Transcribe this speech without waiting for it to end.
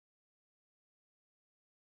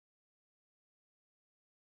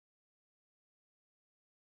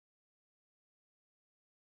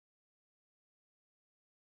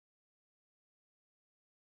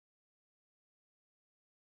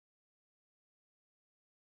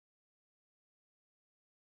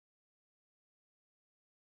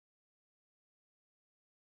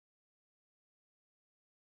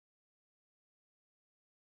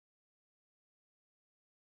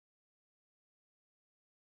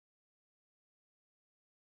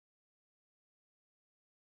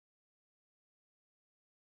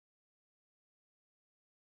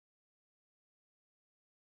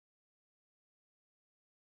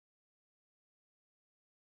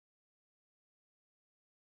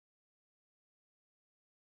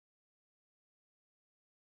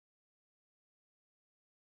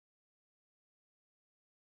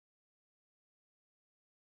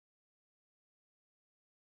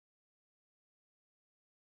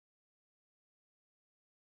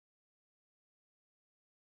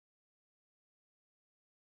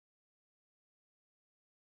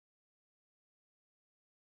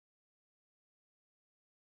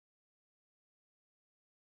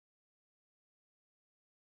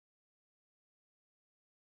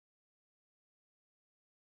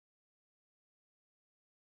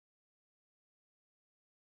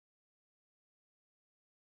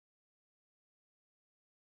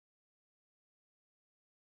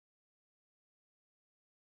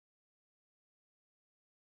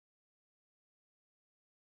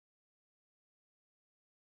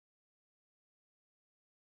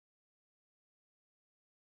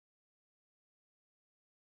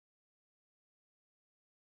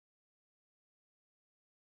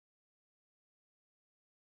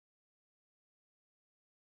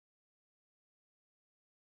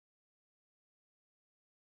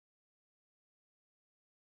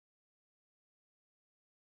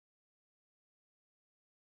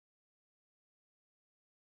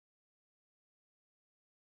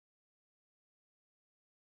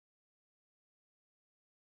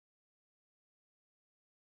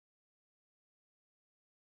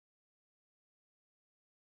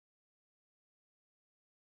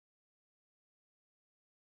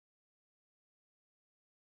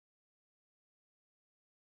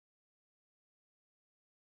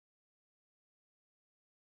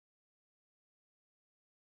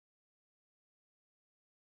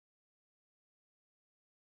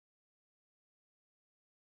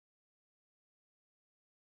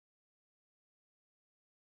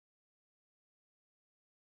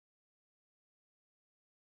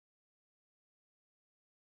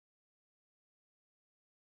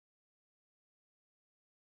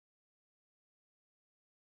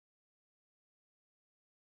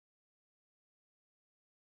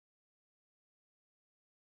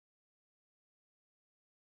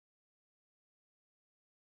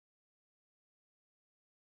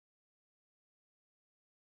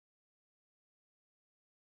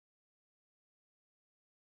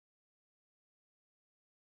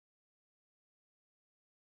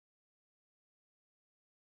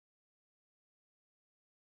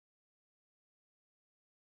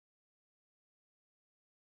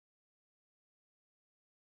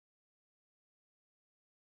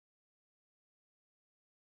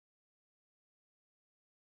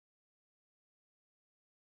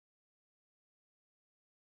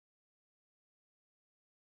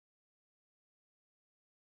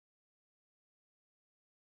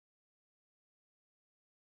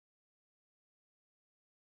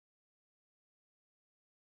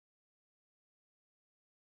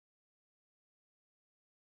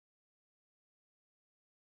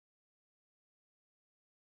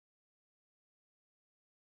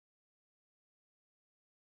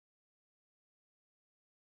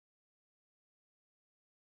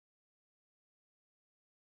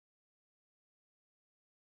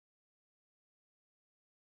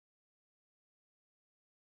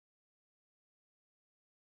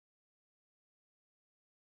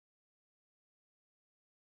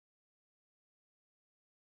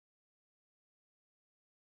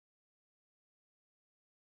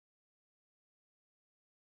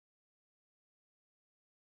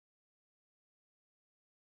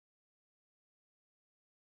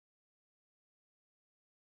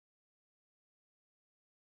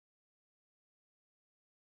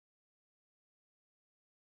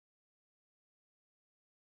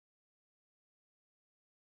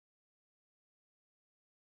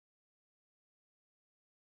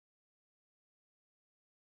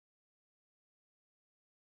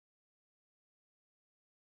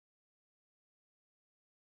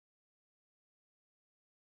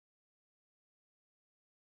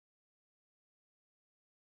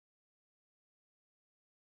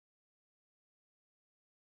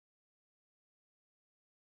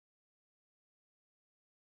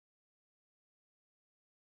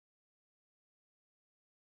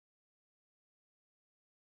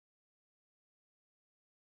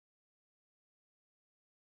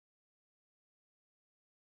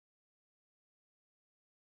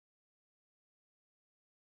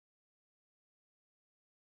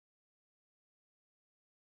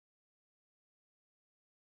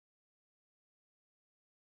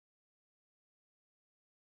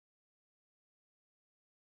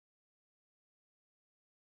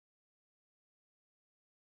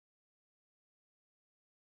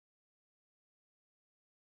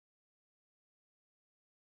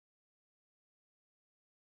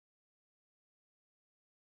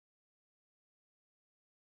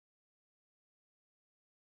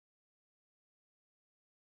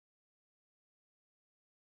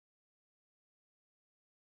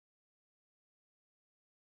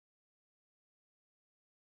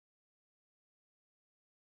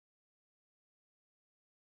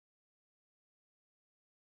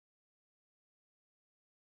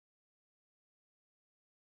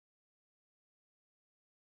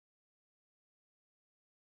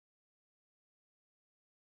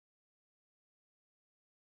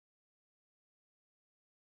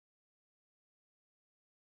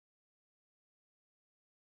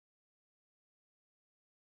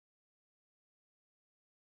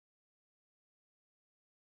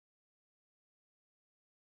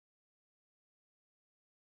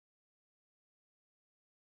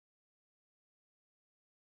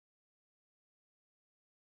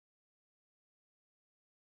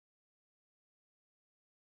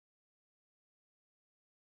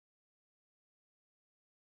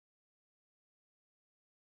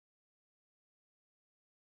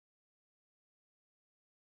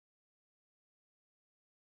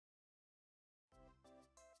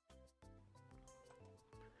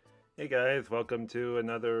Hey guys, welcome to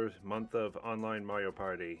another month of online Mario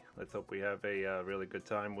Party. Let's hope we have a really good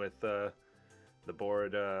time with the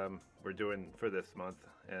board we're doing for this month,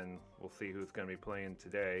 and we'll see who's going to be playing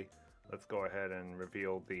today. Let's go ahead and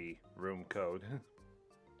reveal the room code.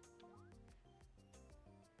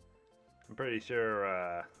 I'm pretty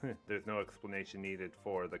sure there's no explanation needed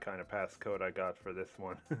for the kind of passcode I got for this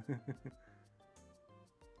one.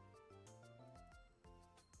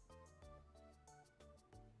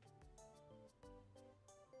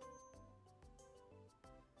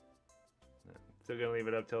 Still gonna leave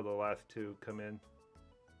it up till the last two come in.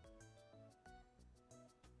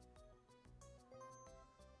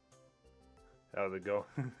 How's it go?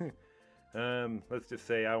 Let's just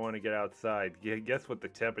say I want to get outside. Yeah, guess what the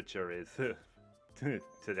temperature is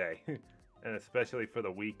today, and especially for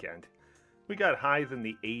the weekend. We got highs in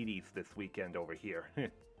the 80s this weekend over here.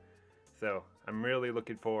 So I'm really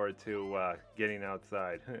looking forward to getting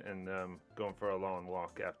outside and going for a long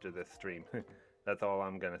walk after this stream. That's all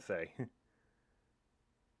I'm gonna say.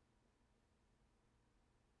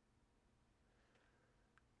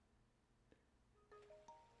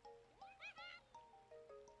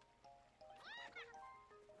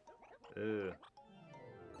 Ugh.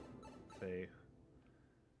 Say,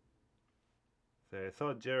 I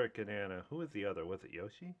saw Jarek and Anna. Who was the other? Was it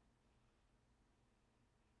Yoshi?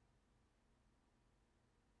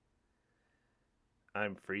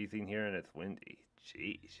 I'm freezing here and it's windy.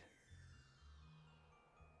 Jeez.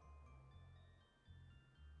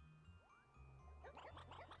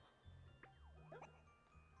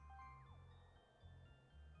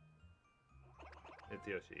 It's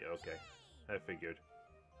Yoshi. Okay, I figured.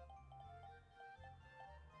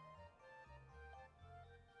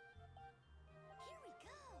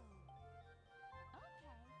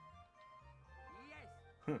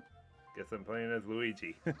 Guess I'm playing as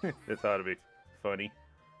Luigi. This ought to be funny.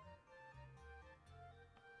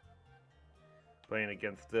 Playing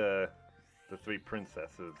against the three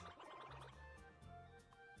princesses.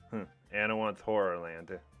 Anna wants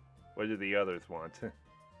Horrorland. What do the others want?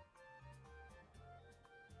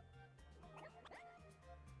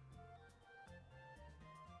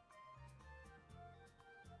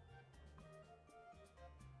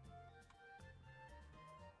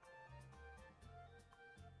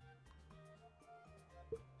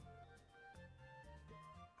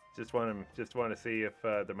 Just want to see if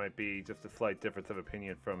there might be just a slight difference of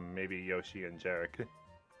opinion from maybe Yoshi and Jarek.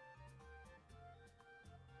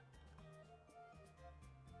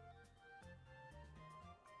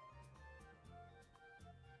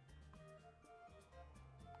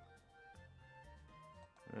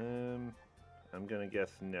 I'm gonna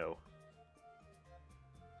guess no.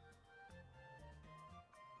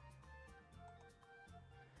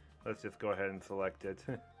 Let's just go ahead and select it.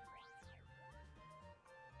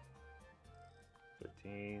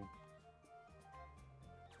 13.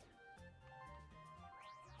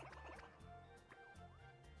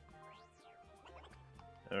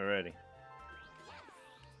 Alrighty.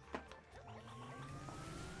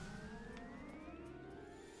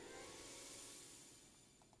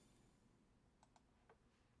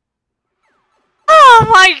 Oh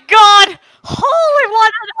my god! Holy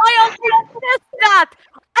one! I almost missed that!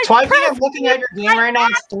 So I think I'm looking at your game right now.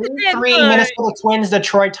 It's 3-3 Minnesota Twins,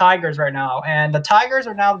 Detroit Tigers right now. And the Tigers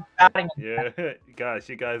are now batting. Yeah, gosh,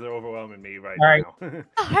 you guys are overwhelming me right now.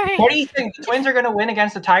 Alright. What do you think? The Twins are going to win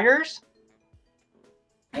against the Tigers?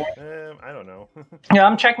 I don't know. Yeah,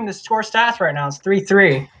 I'm checking the score stats right now. It's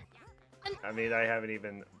 3-3. I mean, I haven't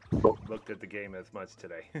even looked at the game as much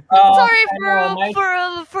today. Sorry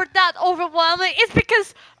for that overwhelming. It's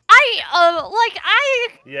because I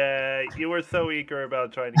Yeah, you were so eager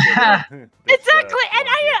about trying to get this, exactly, and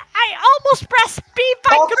I almost pressed B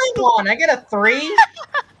by Oh, come on, I get a 3? You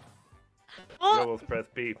almost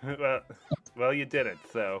pressed B. Well, you didn't,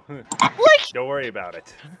 so like don't worry about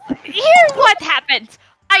it. here's what happened.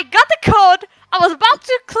 I got the code. I was about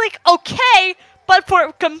to click OK, but for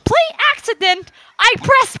a complete accident, I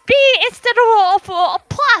pressed B instead of a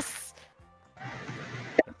plus.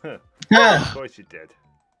 Of course you did.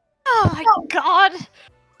 Oh my god!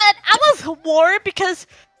 And I was worried because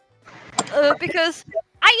I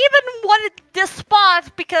even wanted this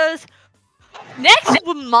spot because next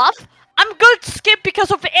month I'm going to skip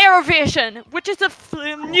because of Eurovision, which is a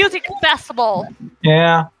music festival.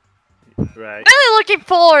 Yeah. Right. Really looking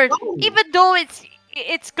forward, even though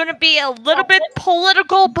it's gonna be a little bit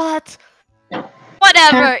political, but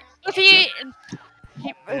whatever. If you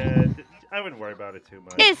I wouldn't worry about it too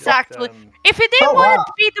much. exactly. Just, If you didn't want it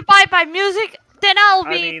to be the Bye Bye music, then I'll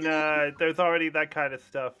I be. mean, there's already that kind of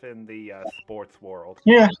stuff in the sports world.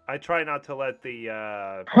 Yeah. I try not to let the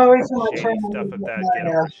Oh, it's my shady turn. stuff of that get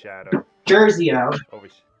My, overshadowed. jersey out.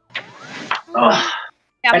 Ugh.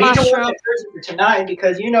 Yeah, I need to wear mushroom. my jersey for tonight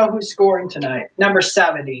because you know who's scoring tonight. Number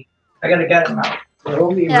 70. I gotta get him out. So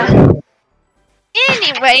it'll be Yeah. ready.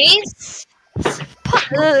 Anyways,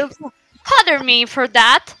 pardon me for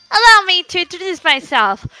that. Allow me to introduce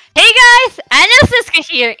myself. Hey guys, Anasiska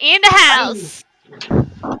here in the house.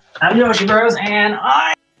 I'm Yoshi Bros, and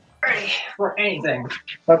I'm ready for anything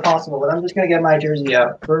but possible. But I'm just gonna get my jersey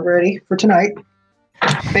out. We're ready for tonight.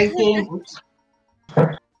 Big game. Oops.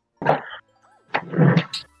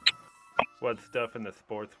 What stuff in the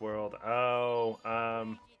sports world? Oh,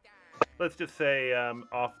 let's just say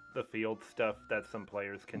off the field stuff that some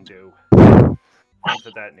players can do. Things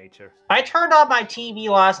of that nature. I turned on my TV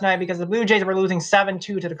last night because the Blue Jays were losing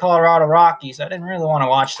 7-2 to the Colorado Rockies. I didn't really want to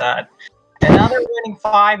watch that. And now they're winning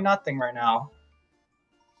 5-0 right now.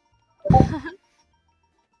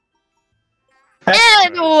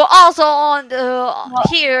 And also on the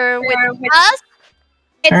here with us,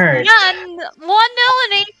 it's Alright. none one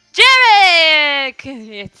only Jarek.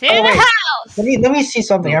 It's in Oh, the wait. house. Let me see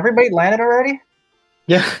something. Everybody landed already?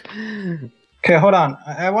 Yeah. Okay, hold on.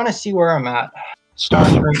 I want to see where I'm at.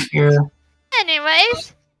 Starting right here.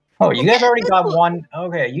 Anyways, Oh, you guys already got one.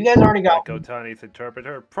 Okay, you guys already got. Like Otani's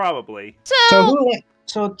interpreter? Probably. So so who?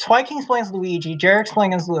 So Twiking's playing as Luigi, Jarek's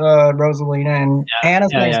playing as Rosalina, and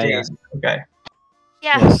Anna's playing as Daisy. Okay.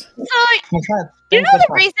 yeah. Yes. So I'm trying to you think know what's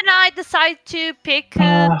the reason I decided to pick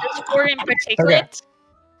this sport in particular? okay.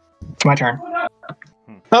 It's my turn.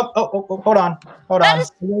 Oh, hold on. Hold That on. is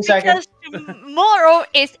Give me a second. Because tomorrow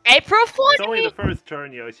is April It's only 40th. the first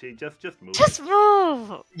turn, Yoshi. Just move. Just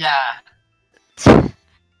move. Yeah.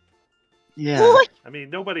 Yeah. What? I mean,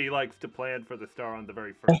 nobody likes to plan for the star on the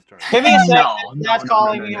very first turn. Give me a second. No, Dad's no,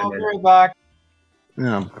 calling no, me. no, I'll no, be no. right back.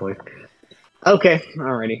 Oh boy. Okay.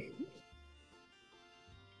 Alrighty.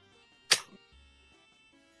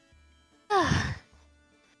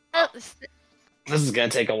 This is gonna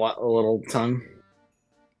take a little time.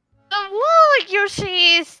 Well,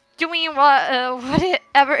 Yoshi is doing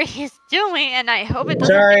whatever he's doing, and I hope it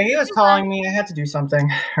doesn't. Sorry, he was calling me. I had to do something.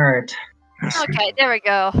 All right. Okay, there we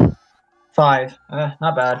go. 5.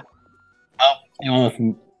 Not bad. You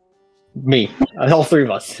know, me. All three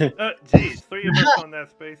of us. Geez, 3 of us on that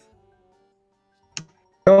space.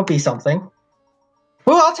 Don't be something.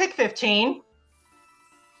 Ooh, I'll take 15.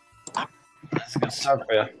 That's a good start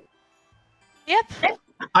for you. Yep.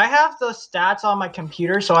 I have the stats on my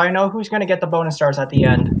computer, so I know who's going to get the bonus stars at the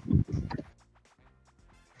end.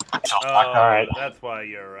 Oh, Alright. that's why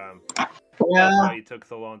you're That's Yeah, why you took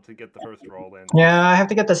so long to get the first roll in. yeah, I have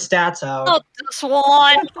to get the stats out. Not this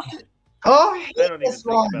one. Oh, I don't even this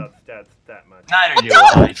think one. about stats that much. Neither do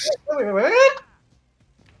I.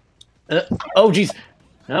 Wait. Oh jeez.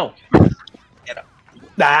 No. Get up.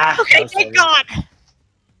 Ah. Okay, that was thank funny. God.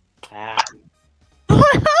 Ah.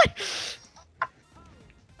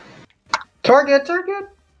 Target.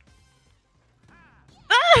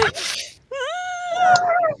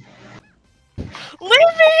 Leave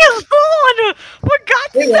me alone! For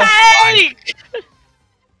God's Yeah. sake!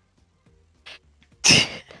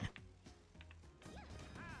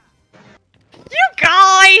 You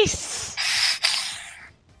guys!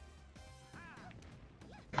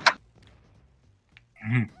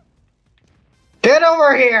 Get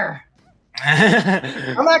over here.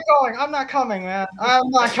 I'm I'm not coming, man. I'm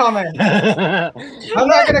not coming. I'm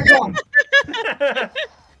not going to come.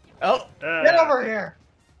 Oh. Get over here.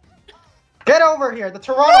 Get over here. The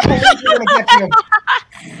Toronto police are going to get you.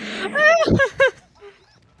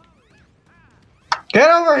 Get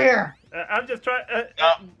over here. I'm just trying.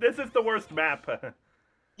 This is the worst map.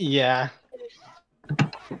 Yeah.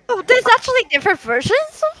 Oh, there's actually different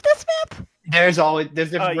versions of this map? There's different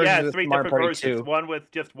versions Yeah, of 3 Mario different Party versions. 2. One with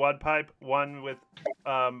just one pipe, one with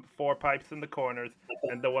 4 pipes in the corners,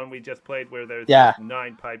 and the one we just played where there's Yeah.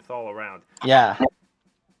 9 pipes all around. Yeah.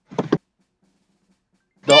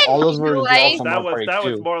 All those versions are also That Mario was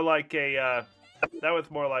Party 2. more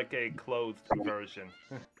like a closed version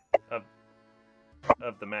of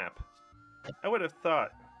the map. I would have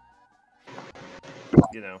thought,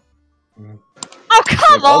 you know. Oh,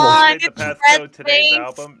 come on! Did the It's Pasco Red today's Wings.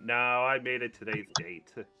 album? No, I made it today's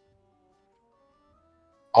date.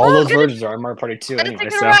 All Oh, those goodness. versions are in Mario Party 2 Gotta anyway,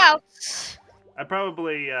 figure so. out. I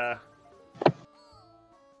probably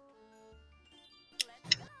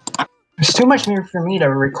There's too much for me to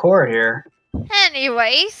record here.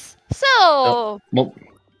 Anyways, so Well,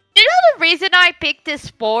 you know the reason I picked this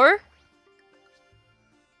sport?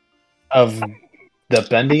 of the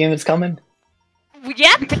bending game that's coming?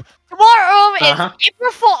 Yep. Tomorrow is Uh-huh.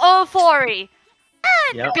 April 4th.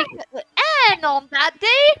 Yep. And on that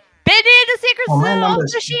day, Benny the Secret Oh, my of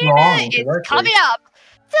number's the Machine wrong is directly. coming up.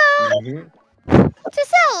 So, Mhm.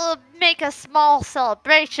 to make a small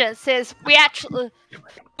celebration, since I'm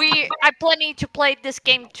planning to play this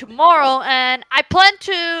game tomorrow, and I plan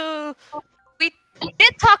to.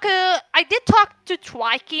 I did talk to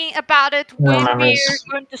Twiking about it when we're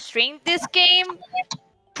going to stream this game.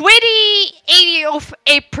 28th of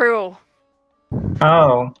April.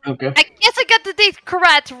 Oh. Okay. I guess I got the date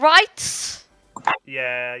correct, right?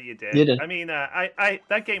 Yeah, you did. You did. I mean,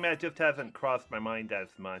 that game just hasn't crossed my mind as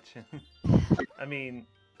much. I mean,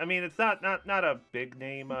 it's not a big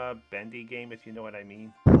name Bendy game, if you know what I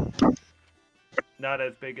mean. Not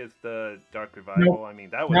as big as the Dark Revival. I mean,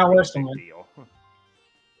 that was Not a worse big than deal.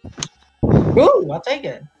 Ooh, I'll take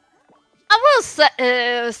it. I will say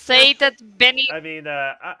that Benny. I mean,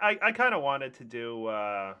 I kind of wanted to do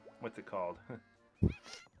what's it called?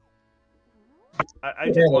 I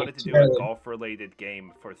just Really, wanted to do a really. golf-related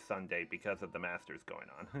game for Sunday because of the Masters going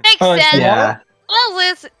on. Makes Oh, it's sense. Yeah.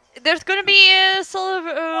 Well, there's going to be a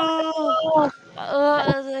celebration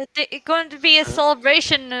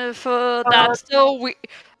for that. So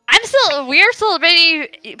we're celebrating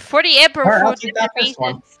 40 April Alright, I'll for keep different that this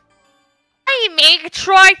one. reasons. I may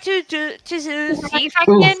try to see if I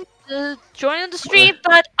can join the stream,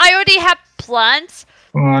 but I already have plans.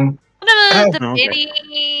 Come on. One of the Okay. many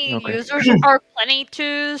Okay. users are planning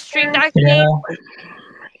to stream that Yeah. game.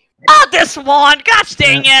 Oh, this one! Gosh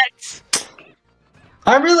dang it!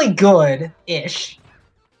 I'm really good-ish.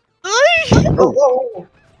 Oh.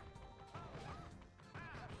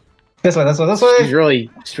 This way, this way, this She's way.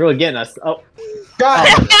 really getting us. Oh. God.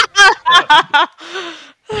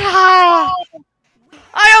 I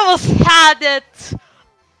almost had it.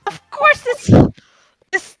 Of course,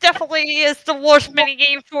 this definitely is the worst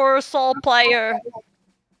minigame for a solo player.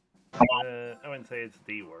 I wouldn't say it's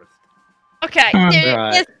the worst. Okay,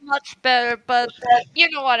 Right. it's much better, but you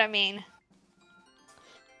know what I mean.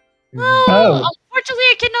 Oh. Oh, unfortunately,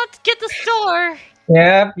 I cannot get the store.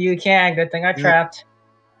 Yep, you can. Good thing I trapped.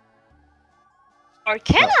 Or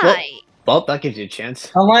can Well- I? Well, that gives you a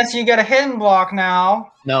chance. Unless you get a hidden block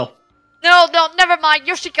now. No. No, never mind.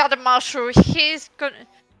 Yoshi got a mushroom. He's gonna.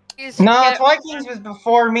 No, get- Twikings was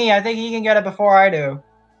before me. I think he can get it before I do.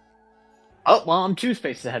 Oh, well, I'm 2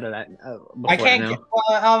 spaces ahead of that. I can't get.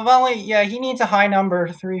 I've only. Yeah, he needs a high number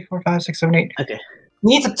 3, 4, 5, 6, 7, 8. Okay. He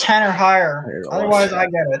needs a 10 or higher. There it was. Otherwise, I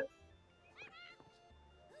get it.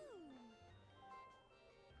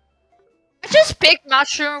 I just picked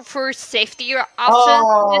mushroom for safety option.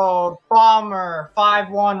 Oh, bummer.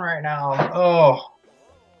 5-1 right now. Oh.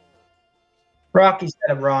 Rocky's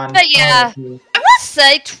got to run. But yeah. Oh, I must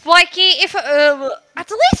say, Twikey, if at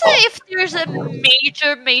least if there's a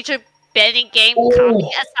major betting game coming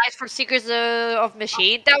aside for Secrets of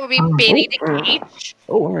Machine, that would be Benny the Cage.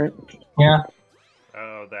 Oh, alright. Yeah.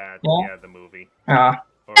 Oh, that. Yeah. Yeah, the movie. Or-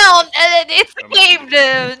 No, it's the game.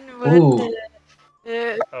 Ooh.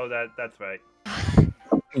 Oh, that's right.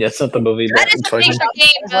 Yeah, it's not the movie. That but is a Twikey. major game.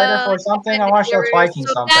 Later for something, I want to show Twiking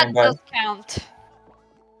so something, that but does count.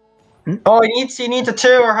 oh, he needs a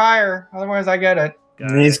 2 or higher. Otherwise, I get it.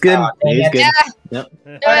 Got He's it. good. Oh, dang He's it. good. Yeah.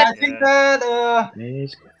 But I think that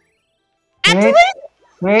He's good. At Wait.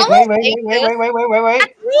 least, wait. at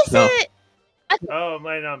least No. Oh, I'm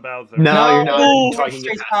laying on Bowser. No, you're not. One Twiking, you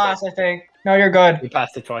space passed pass, I think. No, you're good. You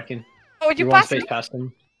passed the Twiking. Oh, You you one passed space me? past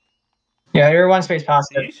him. Yeah, you're 1 space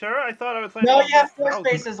past Are it. you sure? I thought I was laying No, on you have 4 Bowser.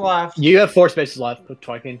 spaces left. You have 4 spaces left with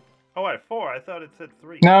Twiking. Oh, I have 4. I thought it said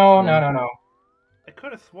 3. No. I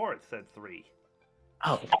could have swore it said 3.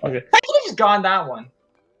 Oh, okay. I could have just gone that one.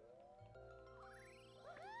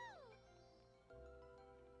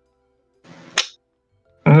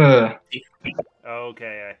 Ugh.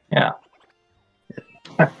 Okay.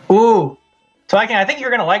 Ooh. So I think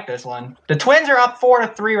you're gonna like this one. The Twins are up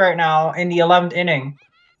 4-3 right now in the 11th inning.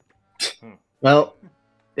 Well,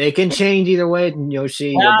 it can change either way,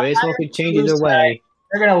 Yoshi. Yeah, The baseball can change either lose way.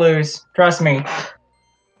 They're gonna lose. Trust me.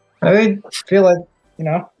 I feel like,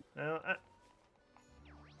 Well,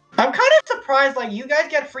 I'm kind of surprised. Like you guys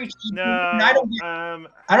get free cheese, no. and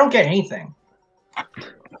I don't get anything.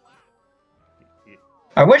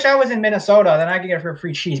 I wish I was in Minnesota, then I could get a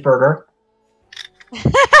free cheeseburger.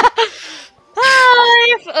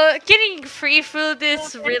 Getting free food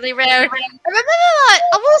is really rare. I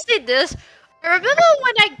will say this. I remember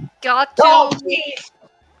when I got to. Oh,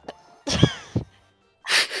 jeez.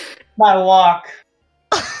 My luck.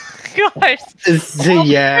 Gosh, So,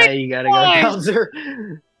 yeah, you gotta go, Christ. Bowser.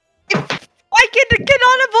 I can get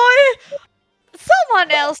on a boy.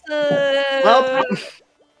 someone else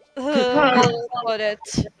about it.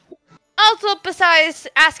 Also, besides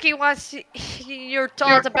asking what's your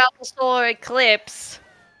thoughts about the solar eclipse.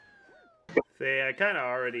 See, I kind of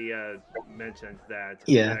already mentioned that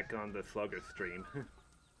Yeah. back on the Slugger stream.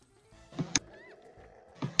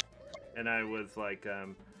 And I was like, I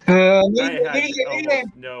had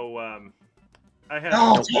almost no, I had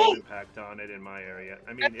almost no impact on it in my area.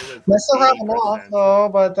 I mean, it was. I still have enough 80%. though,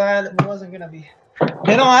 but that wasn't gonna be.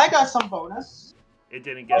 You know, I got some bonus. It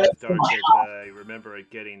didn't get as dark as I remember it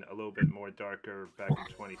getting a little bit more darker back in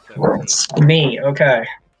 2017. Me, okay.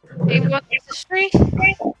 Hey, what's the history?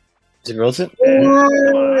 Is it Wilson? Come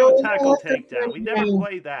on, I'll tackle takedown. We never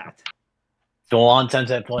play that. It's a long time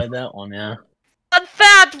since I played that one, yeah. Fun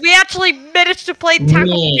fact, we actually managed to play tackle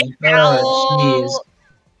Me. takedown. Oh,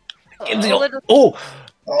 Oh!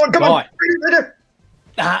 Oh, come God. on!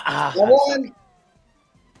 Come on!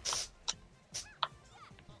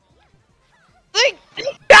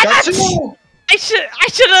 Got two! I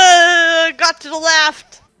should have got to the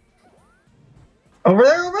left. Over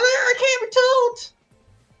there! I can't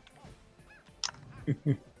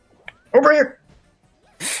tilt! Over here!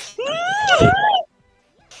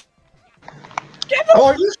 Oh,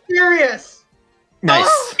 are you serious?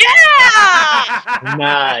 Nice. Yeah!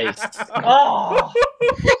 Nice. Oh!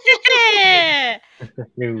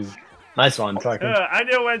 Ooh. Nice one, Tucker. I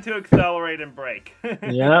knew when to accelerate and brake.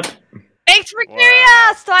 Yep. Thanks for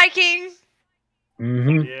Wow. striking.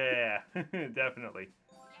 Mm-hmm. Yeah, definitely.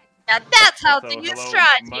 Now that's how So, to use hello,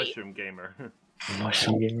 strategy. Mushroom Gamer.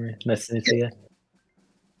 Mushroom gamer. Nice to see you.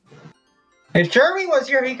 If Jeremy was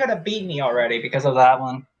here, he could have beat me already because of that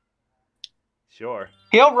one. Sure.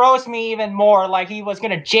 He'll roast me even more, like he was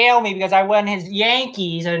gonna jail me because I won his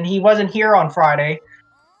Yankees and he wasn't here on Friday.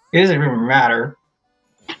 It doesn't even matter.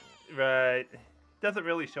 Right. Doesn't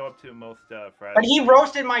really show up to most Fridays. But he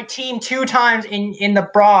roasted my team 2 times in the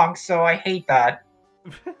Bronx, so I hate that.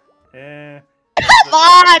 Come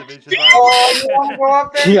on! Oh, you want to go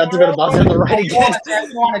up there? You have to go to Bowser on the right again.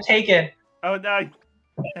 You want to take it? Oh,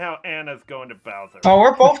 now Anna's going to Bowser. Oh,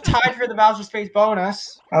 we're both tied for the Bowser Space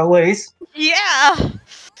bonus, at least. Yeah.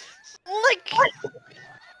 Like,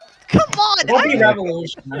 come on! It'll be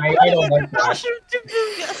Revolution. I don't like that.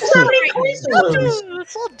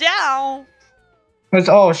 Slow down. It's,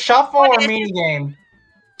 shuffle or minigame?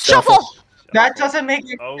 Shuffle. That doesn't make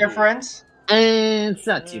a Oh. difference. It's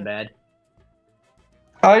not too bad.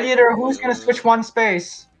 Either who's gonna switch one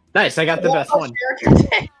space? Nice, I got the best one.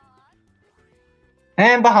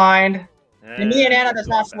 And behind. And me and Anna does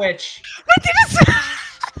not switch. What did it say?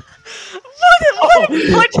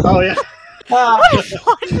 What Oh, yeah. It's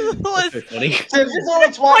was Funny.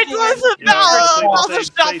 only 20. was about Bowser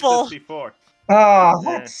Shuffle? Before. Oh,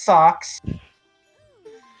 Yeah. that sucks.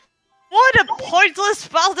 What a pointless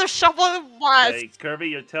Bowser Shuffle it was! Hey, Kirby,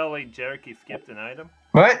 you're telling Jarek he skipped an item?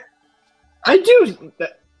 What? I do.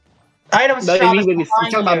 Item shop is Maybe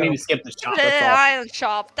behind talking about you. maybe skip the shop. That's all. Iron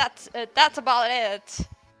shop. That's about it.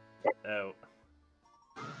 Oh.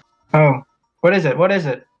 Oh, what is it? What is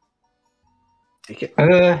it? Take it.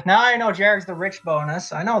 Now I know Jarek's the rich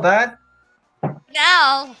bonus. I know that.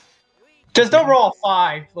 Now, Just don't roll a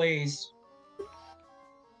 5, please.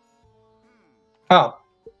 Oh.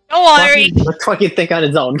 don't worry. Let's fucking think on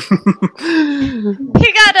his own.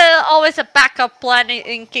 He got always a backup plan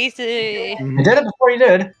in case. You did it before you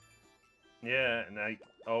did. Yeah, and I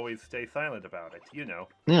always stay silent about it, you know.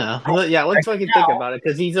 Yeah, let's fucking think about it,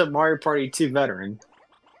 because he's a Mario Party 2 veteran.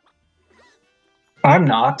 I'm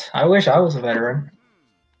not. I wish I was a veteran.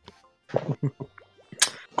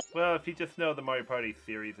 Well, if you just know the Mario Party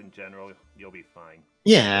series in general, you'll be fine.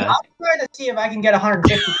 Yeah. I'm trying to see if I can get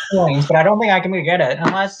 150 coins, but I don't think I can get it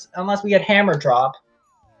unless we get Hammer Drop.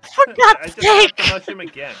 For I God's just got sake! the mushroom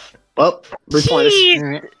again. Well, replenish. Jeez.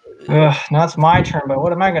 Alright. Ugh, now it's my turn, but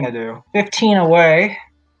what am I gonna do? 15 away.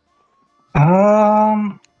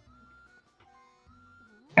 I'll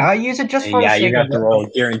use it just for Yeah, the you sake have of to it. roll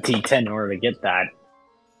guaranteed 10 in order to get that.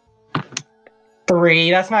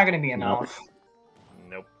 3. That's not gonna be enough.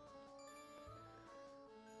 Nope.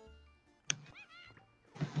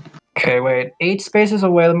 Okay, wait. 8 spaces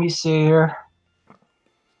away. Let me see here.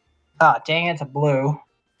 Ah, dang it, it's a blue.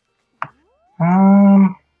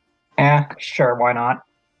 Yeah, sure, why not?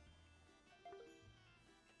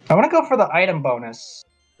 I want to go for the item bonus.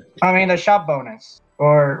 I mean, the shop bonus.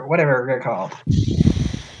 Or whatever they're called.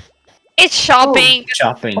 It's shopping.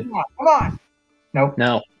 Shopping. Come on. Nope.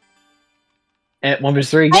 No. At 1 vs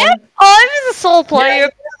 3 again? Oh, I was a soul player.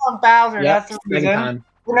 On Bowser, Yep, that's the second reason. time.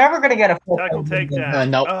 We're never gonna get a Tackle takedown.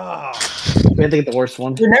 No. Oh. We have to get the worst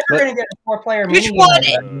one. You're never But- gonna get a 4-player Which mini one?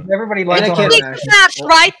 game. Everybody likes And I on can't- a- It's a match,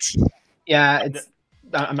 right? Yeah, it's.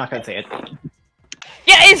 I'm not gonna say it.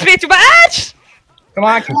 Yeah, it's me to match. Come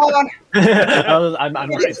on, come on. I'm not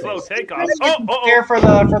Pretty gonna slow say it. takeoff. Oh. Here for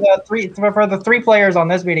the three players on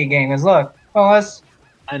this mini game is look. Well, let's.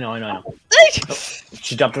 I know.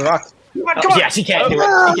 She jumped a rock. Come on, Oh, come on. yeah, she can't do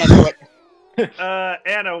it. She can't do it.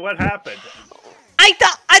 Anna, what happened? I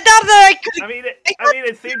thought that I could. I mean,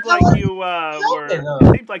 it seemed like you were.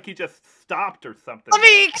 It seemed like you just stopped or something. Let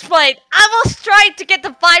me explain. I was trying to get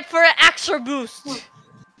the fight for an extra boost.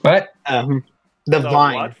 What? The So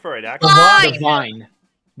vine. What for it?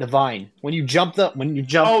 The vine. When you jump.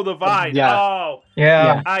 Oh, the vine. Yeah. Oh,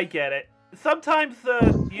 Yeah. I get it. Sometimes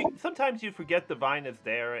you forget the vine is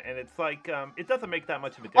there, and it's like it doesn't make that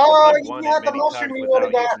much of a difference. Oh, I've won you it had the many motion times we without would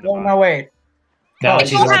have got. using the Oh, vine. no, wait. No, Oh,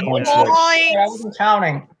 she's you don't on have point points. six. I wasn't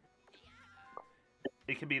counting.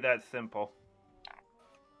 It can be that simple.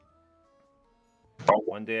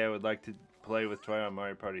 One day I would like to play with Troy on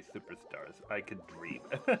Mario Party Superstars. I could dream.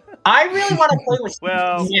 I really want to play with.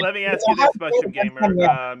 Well, Yeah. let me ask you this, Mushroom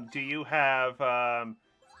Gamer. Do you have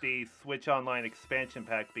the Switch Online expansion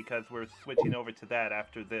pack? Because we're switching over to that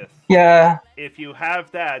after this. Yeah. If you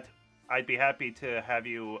have that, I'd be happy to have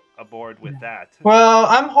you aboard with that. Well,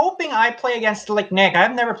 I'm hoping I play against Slick Nick.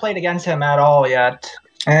 I've never played against him at all yet.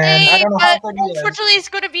 And I Hey, don't know how but good he is. unfortunately, it's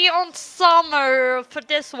gonna be on summer for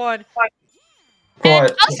this one. And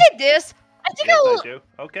What? I'll say this. I think Yes, I'll. I do.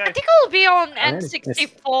 Okay. I think I'll be on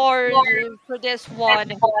N64 for this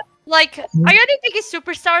one. Like, I already think it's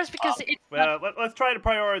Superstars because it's Well, let's try to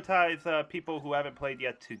prioritize people who haven't played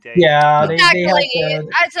yet today. Yeah, they have exactly, to.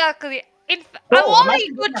 exactly. I'm Oh, only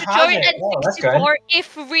Master good to Gamer has join it. Oh, that's good. N64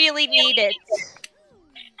 if really needed.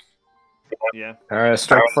 Yeah. Alright,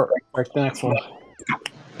 strike the next one.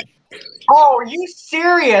 Oh, are you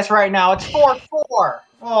serious right now? It's 4-4.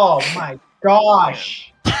 Oh my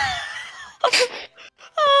gosh.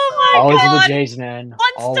 Oh my Always with god! the Jays, man. 1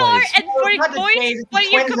 star Always. and 40 Not the points, Jays, it's the but you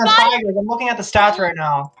Twins and combine Tigers. I'm looking at the stats right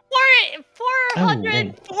now.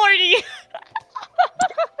 440.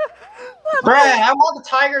 Brad, I want the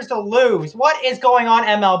Tigers to lose. What is going on,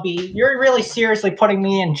 MLB? You're really seriously putting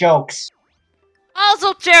me in jokes.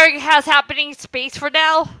 Also, Jerry has happening space for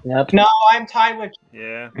now. Yep. No, I'm tied with.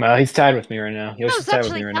 Yeah. Well, he's tied with me right now. No, Yoshi's it's tied with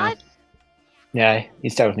actually me right now. not. Yeah,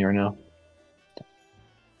 he's tied with me right now.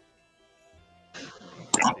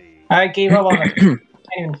 I gave up on the. I can't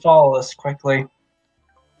even follow this quickly.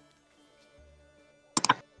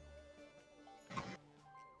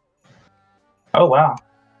 Oh wow.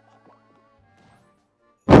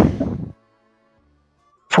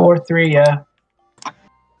 4-3, yeah.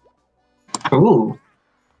 Ooh.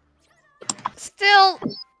 Still,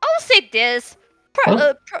 I'll say this.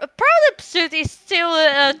 Proud Pursuit is still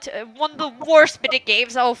one of the worst mini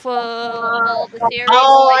games of all the series.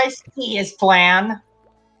 Oh, Like, I see his plan.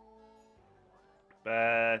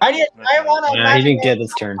 But I want to. Yeah, he didn't get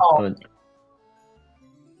this turn. But...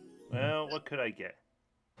 Well, what could I get?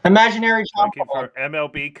 Imaginary Looking Chocobo. for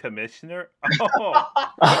MLB commissioner? Oh,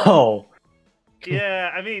 Oh,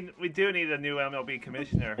 yeah. I mean, we do need a new MLB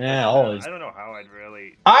commissioner. Yeah, always. I don't know how I'd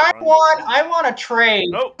really. I run want to trade.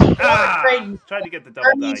 Oh, trade tried to get the double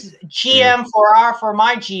Kirby's dice. GM for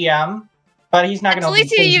my GM, but he's not at going to.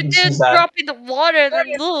 least you didn't drop in the water and then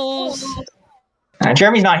lose.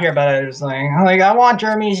 Jeremy's not here, but I was like, I want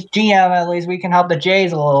Jeremy's GM. At least we can help the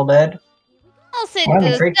Jays a little bit. I'll say Well,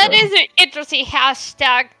 this. great That job. is an interesting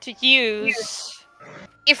hashtag to use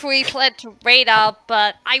if we plan to raid up,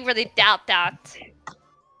 but I really doubt that.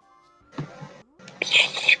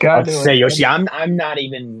 Gotta I'll say Yoshi, I'm not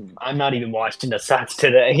even watching the stats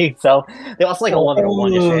today. So they lost like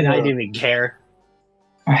 11-1 yesterday, and I didn't even care.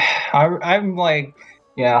 I'm like,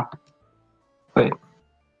 yeah. Wait.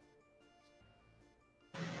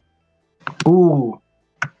 Ooh.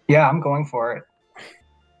 Yeah, I'm going for it.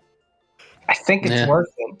 I think it's Yeah. worth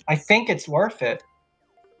it. I think it's worth it.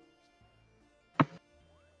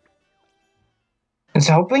 And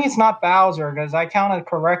so hopefully it's not Bowser, because I counted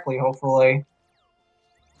correctly, hopefully.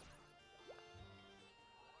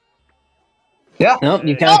 Yeah. Nope,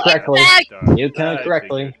 you Oh, counted it's correctly. back. You I counted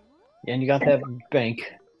correctly, figured. and you got that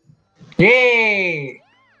bank. Yay!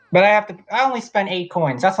 But I only spent 8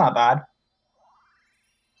 coins. That's not bad.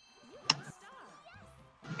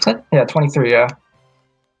 Yeah, 23, yeah.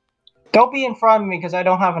 Don't be in front of me because I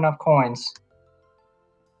don't have enough coins.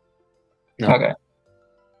 No. Okay.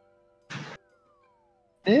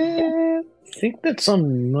 I think that's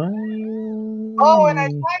on my. Oh, and I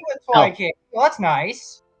tied with Toy King. Well, that's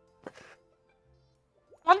nice.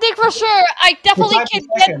 One thing for sure, I definitely Five can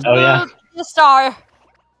seconds. get Oh, yeah. the star.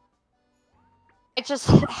 I just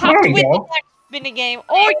have There to you win go. the next minigame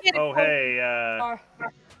or get a Oh, hey, star.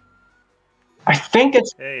 I think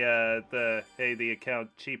it's. the account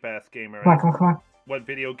Cheap Ass Gamer. Come on, come on, come on. What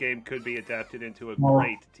video game could be adapted into a Oh.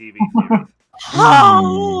 great TV series?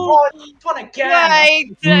 Oh, Oh, this one again. right.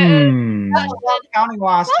 Hmm. That was a lot of counting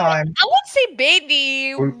last time. I would say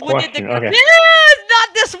maybe Good wouldn't the question, okay. Yeah,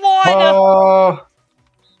 not this one. Oh.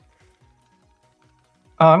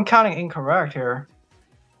 I'm counting incorrect here.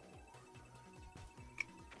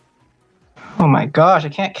 Oh my gosh, I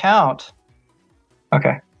can't count.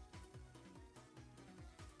 Okay.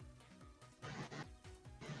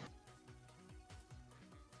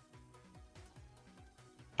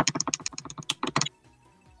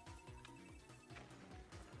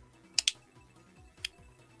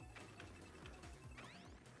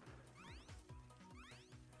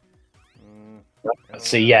 Let's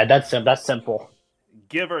see. Yeah, that's simple.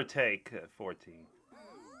 Give or take 14.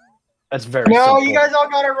 That's very No, simple. you guys all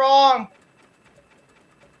got it wrong.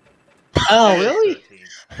 Oh, really?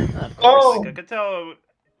 13. Of course. Oh. I could tell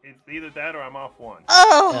it's either that or I'm off one.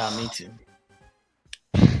 Oh, Yeah, me too.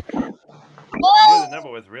 I knew oh, the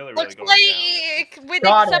number was really looks going like with the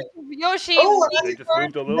Got exception of Yoshi, Oh, down. They we just are-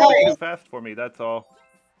 moved a little Nice. too fast for me, that's all.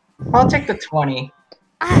 I'll take the 20.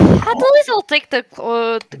 At least I'll take the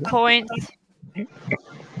coins.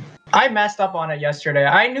 I messed up on it yesterday.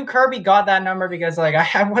 I knew Kirby got that number because like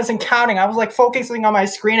I wasn't counting. I was like focusing on my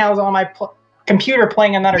screen. I was on my computer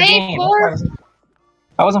playing another Hey, game. four.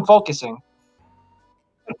 I wasn't focusing.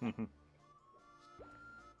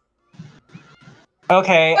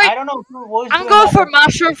 Okay, Wait, I don't know who was. I'm doing going that. for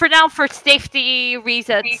mushroom for now for safety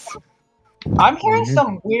reasons. I'm hearing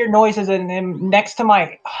some weird noises next to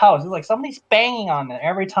my house. It's like somebody's banging on it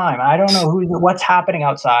every time. I don't know what's happening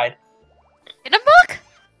outside. In a book?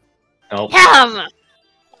 Nope. Yum!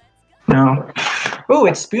 No. Ooh,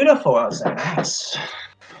 it's beautiful outside. Nice.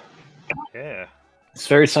 Yeah. It's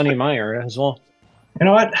very sunny in my area as well. You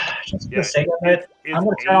know what? Just for Yeah, the sake of it, It's I'm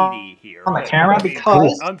gonna turn 80 here. on the but camera it means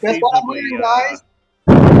because guess what I'm unseasonably, doing, guys?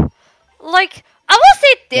 Like, I will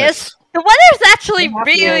say this. Yes. The weather's actually I'm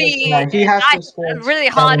happy with it really tonight. He has to nice score and really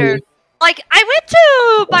hotter. 70. Like, I went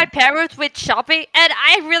to my parents with shopping, and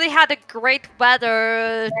I really had a great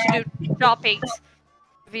weather to do shopping.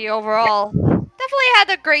 The overall, definitely had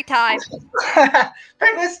a great time.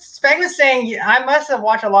 Spang was saying, I must have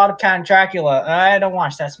watched a lot of Count Dracula. I don't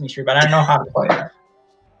watch Sesame Street, but I don't know how to play it.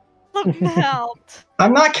 Look out.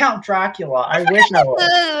 I'm not Count Dracula. I wish I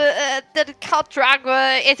was. The Count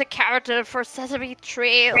Dracula is a character for Sesame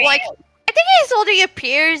Street. Like, I think he only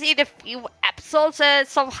appears in a few episodes and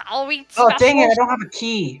some Halloween Oh, specials. dang it. I don't have a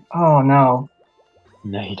key. Oh, no.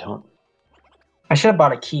 No, you don't. I should have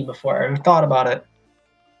bought a key before. I thought about it.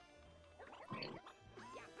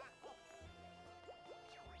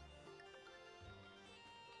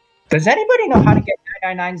 Does anybody know how to get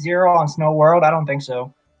 9990 on Snow World? I don't think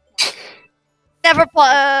so. Never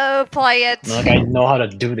play it. Like, I know how to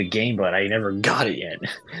do the game, but I never got it yet.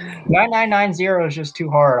 9990 is just too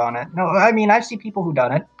hard on it. No, I mean, I've seen people who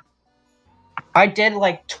done it. I did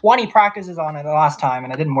like 20 practices on it the last time,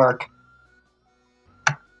 and it didn't work.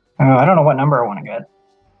 I don't know what number I want to get.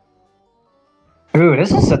 Ooh,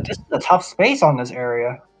 this is a tough space on this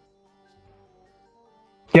area.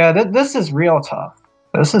 Yeah, this is real tough.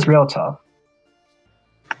 This is real tough.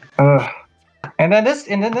 Ugh. And then this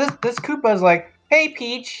Koopa is like, "Hey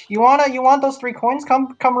Peach, you want those 3 coins?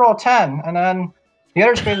 Come roll 10." And then the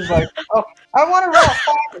other space is like, "Oh, I want to roll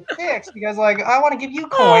 5 or 6 because like I want to give you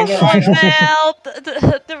coins." Oh,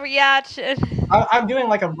 well, the reaction. I'm doing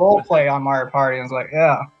like a role play on Mario Party, and it's like,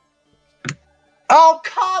 yeah. Oh,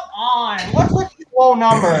 come on! What's with these low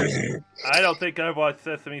numbers? I don't think I've watched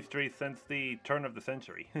Sesame Street since the turn of the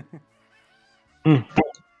century. I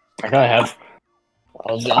have.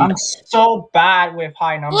 I'm so bad with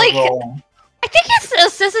high number Like- rolling. I think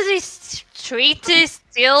it's Sesame Street to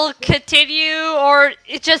still continue, or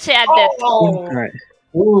it just ended. Oh, Right.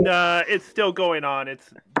 ooh. It's still going on. It's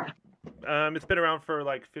been around for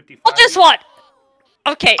like 55. Oh, this one.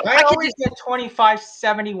 Okay, I I can always get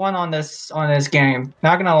 2571 on this game.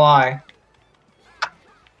 Not gonna lie.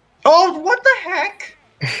 Oh, what the heck?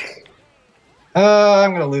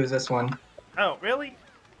 I'm gonna lose this one. Oh, really?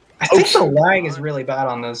 I think the lag is really bad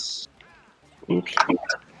on this. Oops. Oop.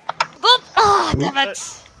 Oh, damn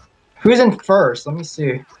it. Who's in first? Let me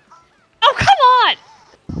see. Oh,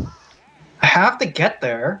 come on. I have to get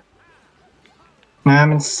there.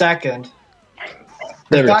 I'm in second.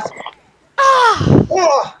 There we go. Got,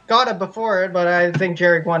 Ah. got it before it, but I think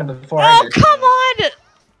Jerry won it before I Oh, did. come on.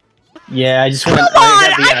 Yeah, I just went. Come I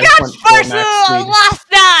on! I got first last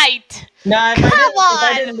night! Nah, Come if I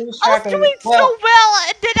on! didn't lose I track was of doing it, well, so well,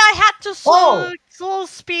 and then I had to Oh. slow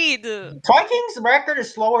speed. Toy King's record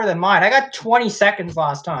is slower than mine. I got 20 seconds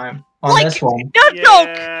last time on Like, this one. no joke!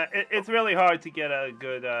 Yeah, it's really hard to get a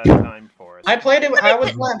good time for it. I played it. I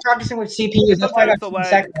was practicing with CPUs. That's why I Sometimes got the 20 lag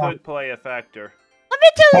seconds. on. could play a factor. Let me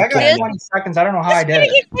tell I you got this. 20 seconds. I don't know how I This did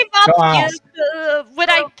it. video came up Go on. when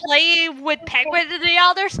I play with Penguin and the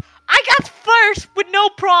others. I got first with no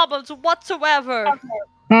problems whatsoever.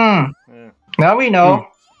 Hmm. Yeah. Now we know.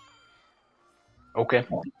 Okay.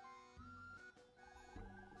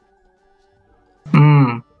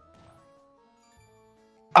 Hmm.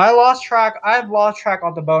 I lost track. I've lost track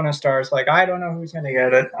on the bonus stars. Like, I don't know who's gonna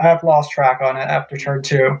get it. I've lost track on it after turn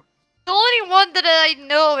 2. The only one that I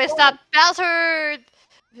know is that Bowser.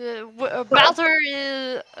 Bowser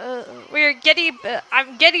is. We're getting.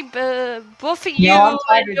 I'm getting both of you I'm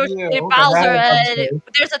tied and with Yoshi you, and 'cause I Bowser. have And two.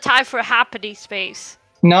 there's a tie for happening space.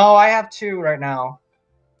 No, I have 2 right now.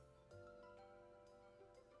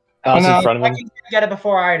 It's no, in front of I him. think he's gonna get it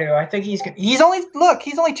before I do. I think he's only look.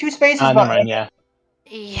 He's only 2 spaces, Never but mind, yeah.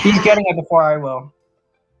 Yeah. he's getting it before I will.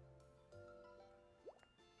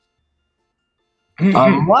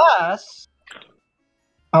 Unless.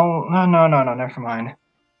 Oh no! Never mind.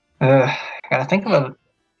 Gotta think of a.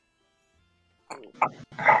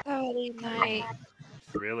 Saturday night.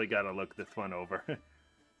 Really gotta look this one over.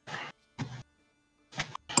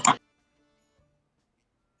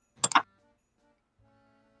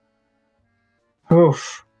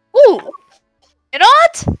 Oof. Ooh. You know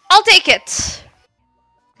what? I'll take it.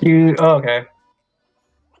 Okay.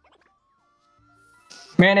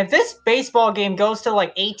 Man, if this baseball game goes to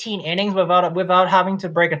like 18 innings without having to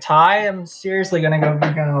break a tie, I'm seriously gonna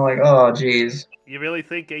like, oh jeez. You really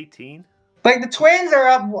think 18? Like the Twins are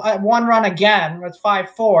up at 1 run again. It's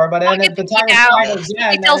 5-4, but then if the tie is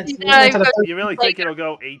tied again, then it's into the You really think it'll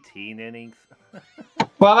go 18 innings?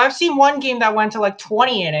 Well, I've seen one game that went to like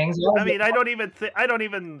 20 innings. I mean, I don't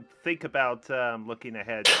even think about looking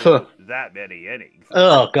ahead to that many innings.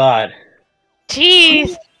 Oh God.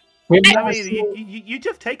 Jeez. We've I never mean, seen- you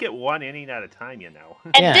just take it 1 inning at a time, you know.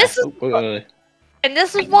 And Yeah. this is Uh, and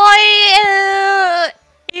this is why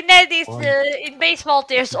in baseball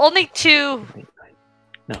there's only 2.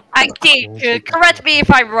 No. I think. Correct me if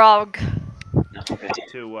I'm wrong. no, okay.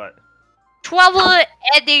 To what? 12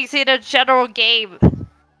 innings in a general game.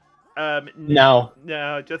 No.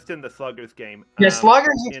 No, just in the Sluggers game. Yeah,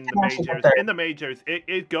 Sluggers you in can the actually get majors. there. In the majors,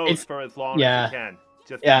 it goes It's- for as long yeah. as you can,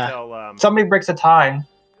 just Yeah. until Somebody breaks a tie.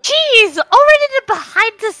 Jeez, already the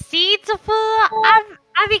behind the scenes of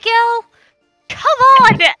Abigail? Come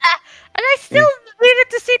on! And I still needed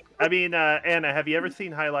to see. I mean, Anna, have you ever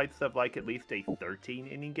seen highlights of like at least a 13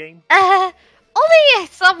 inning game? Only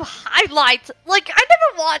some highlights. Like, I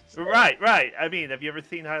never watched. Right. I mean, have you ever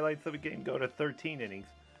seen highlights of a game go to 13 innings?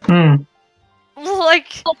 Hmm.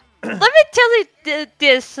 Like, let me tell you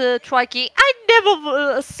this, Trikey. I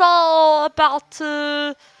never saw about.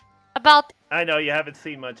 I know you haven't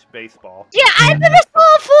seen much baseball. Yeah, I never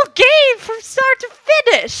saw a full game from start to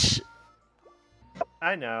finish.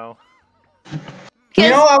 I know. You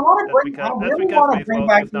know, I want to That's bring. because, I that's really because want to bring baseball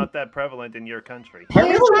back. is not that prevalent in your country. I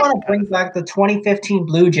really want to bring back the 2015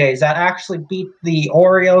 Blue Jays that actually beat the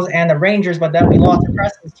Orioles and the Rangers, but then we lost the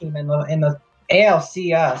Preston's team in the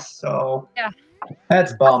ALCS. So Yeah.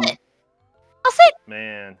 that's bum.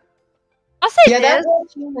 Man. I'll say Yeah, that this. whole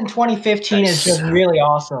team in 2015 is just really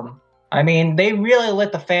awesome. I mean, they really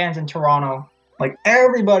lit the fans in Toronto. Like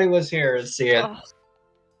everybody was here to see it. Oh,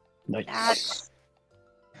 Nice. that's-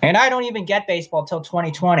 And I don't even get baseball till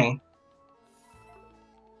 2020.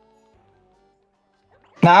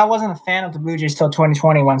 Now I wasn't a fan of the Blue Jays till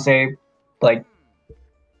 2020 once they, like,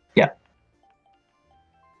 yeah.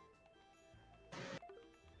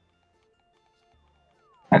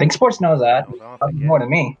 I think sports knows that Hold off probably again. more than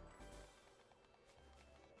me.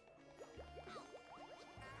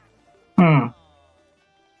 Hmm.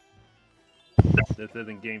 This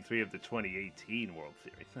isn't Game 3 of the 2018 World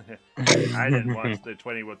Series. I didn't watch the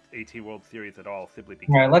 2018 World Series at all, simply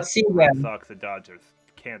because All right, let's see the Red then. Sox and Dodgers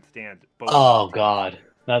can't stand both. Oh God.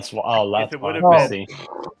 That's If that's it why. would've I been- see.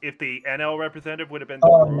 If the NL representative would have been the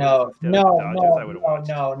Oh Brewers no, instead no, of the Dodgers, I would have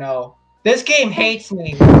watched. no. This game hates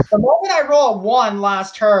me. The moment I roll a 1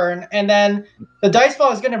 last turn, and then the dice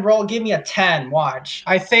ball is gonna give me a 10. Watch.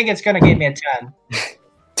 I think it's gonna give me a 10.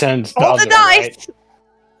 10 Roll the Dodgers, right? dice.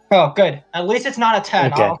 Oh, good. At least it's not a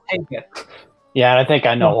 10. Okay. I'll take it. Yeah, I think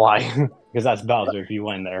I know why. Because that's Bowser if you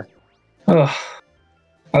win there. Ugh.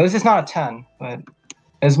 At least it's not a 10, but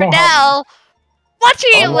it's more. Now, Watching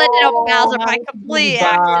you let it up Bowser by that's complete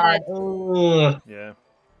bad. accident. Ugh. Yeah.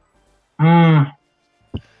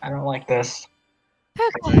 I don't like this.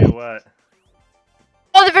 Tell you what.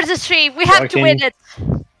 Only versus 3. We have to win it.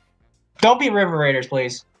 Don't be River Raiders,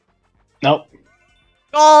 please. Nope.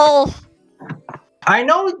 Oh. I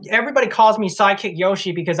know everybody calls me Sidekick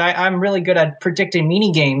Yoshi because I'm really good at predicting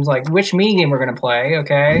mini games, like which mini game we're gonna play.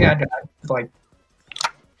 Okay, like.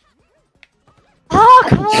 Oh,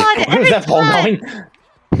 come on. Where is Every that ball time.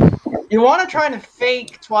 going? You want to try to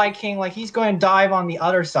fake Twy King like he's going to dive on the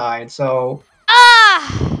other side. So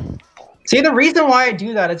Ah. see, the reason why I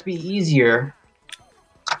do that is to be easier.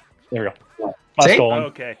 There we go. Last See? goal.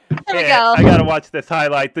 Okay. There we Yeah, go. I gotta watch this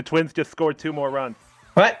highlight. The Twins just scored 2 more runs.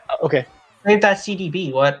 What? Okay. Save that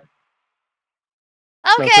CDB. What?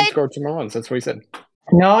 No, Okay. scored 2 more runs. That's what he said.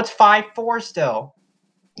 No, it's 5-4 still.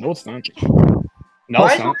 No, it's not. No, Why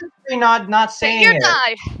it's is not. he not saying Take your it?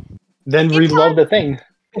 time. Then Keep reload the thing.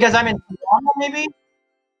 Because I'm in Toronto, maybe?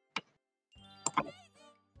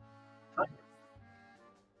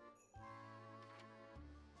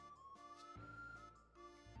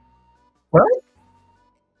 What?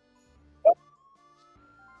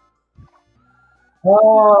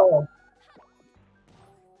 Oh.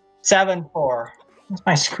 7-4. It's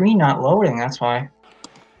my screen not loading, that's why.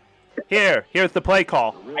 Here's the play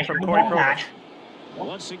call from Corey Provis.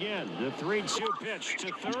 Once again, the 3-2 pitch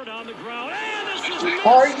to third on the ground. And this is missed.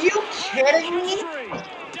 Are you kidding me?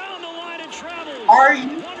 Down the line it travels. Are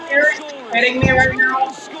you seriously kidding me right now?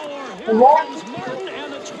 Here What? comes Martin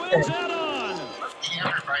and the Twins add on.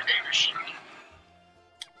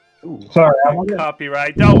 Sorry, I Ooh, wonder.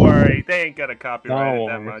 copyright. Don't worry. They ain't gonna copyright it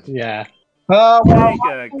that No. much. Yeah. Oh, They well, ain't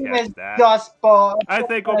gonna my catch is that. just I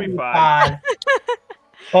think we'll be fine. bad.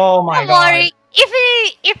 Oh my Don't god. worry. If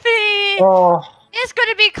it Oh. is going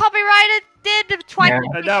to be copyrighted, then the Twy Yeah.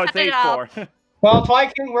 King And now it's cut it out. 8-4. Well, Twy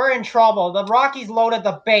King, we're in trouble. The Rockies loaded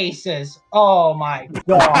the bases. Oh my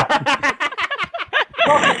god.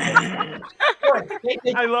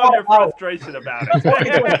 I love your frustration about it.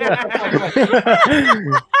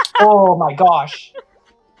 Oh my gosh.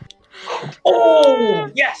 Oh,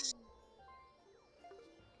 yes.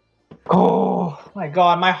 Oh my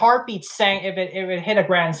god, my heartbeat sank if it hit a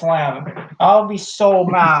grand slam. I'll be so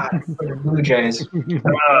mad for the Blue Jays.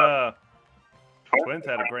 Twins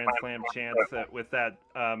had a grand slam chance with that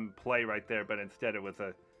play right there, but instead it was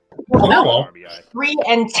a Hello. RBI.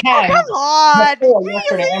 3-10 Come on. before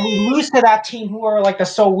yesterday, and we lose to that team who are like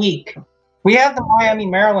so weak. We have the Miami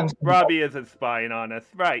Marlins. Robbie isn't spying on us,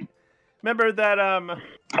 right? Remember that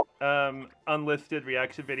unlisted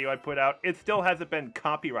reaction video I put out? It still hasn't been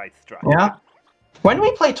copyright struck. Yeah. When do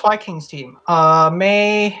we play Twy King's team?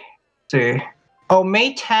 May. Let's see. Oh,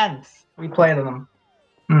 May 10th. We play them.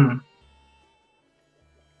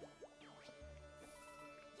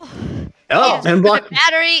 Oh, Yes, and the block.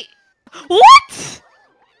 battery. What?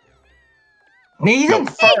 He's in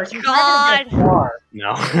first. He's not gonna get far.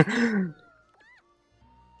 No.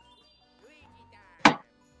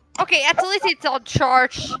 Okay, at least it's on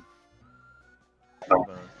charge. Hold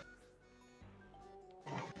on.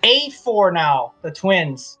 8-4 now. The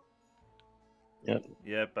Twins.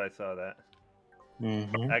 Yep, I saw that.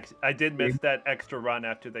 Mhm. Actually, I did miss that extra run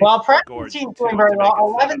after they Well, scored Preston's 2 team's to doing very make well. it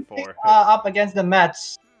 11 7-4. up against the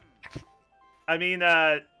Mets. I mean,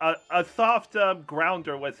 a soft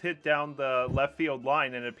grounder was hit down the left field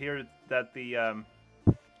line, and it appeared that the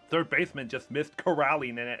third baseman just missed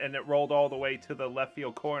corralling in it, and it rolled all the way to the left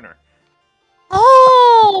field corner.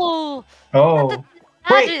 Oh. Oh.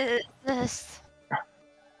 Wait.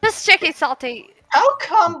 This checking salty. How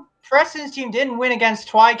come Preston's team didn't win against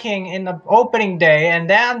Twy King in the opening day, and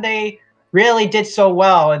then they really did so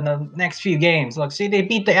well in the next few games? Look, see, they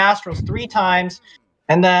beat the Astros 3 times,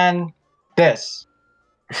 and then this.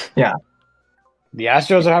 Yeah. The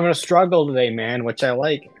Astros are having a struggle today, man, which I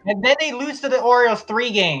like. And then they lose to the Orioles 3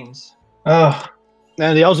 games. Ugh.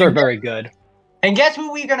 And the O's are very good. And guess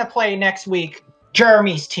who we're going to play next week?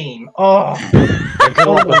 Jeremy's team. Oh. Good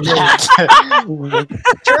luck with that.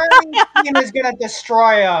 Jeremy's team is going to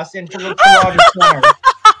destroy us into the Toronto Center.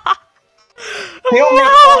 He'll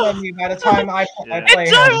make fun of me by the time I Yeah. play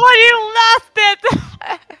Enjoy him. what you lasted.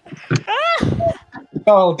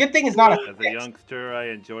 Oh, good thing it's not a As a 6. youngster, I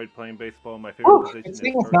enjoyed playing baseball. My favorite Ooh, position good is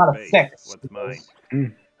thing it's first not a base. 6. What's mine?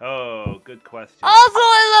 Mm. Oh, good question. Also,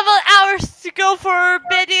 11 hours to go for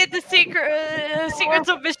Benny and the Secrets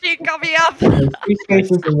of Machine coming up. 3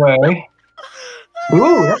 spaces away.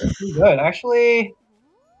 Ooh, that's pretty good. Actually,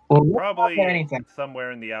 well, let's not Probably get anything.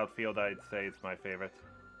 somewhere in the outfield, I'd say it's my favorite.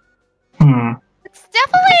 It's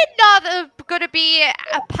definitely not going to be a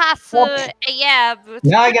pass AM.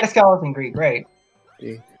 Now I get a skeleton Greek. Great.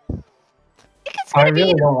 think it's I gonna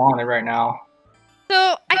really be. don't want it right now. So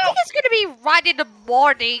I think it's gonna be right in the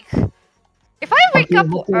morning. If I wake Okay, up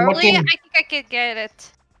what early, game? I think I can get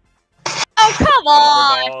it. Oh come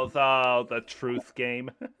on! Balls, oh, the truth game.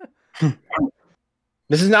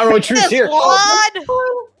 This is not really truth This here. one.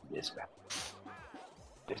 Yes, man.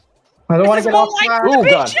 I don't want This to is get more off like track. Oh, the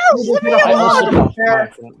God. bitches. Leave me I I almost know. alone. slipped off by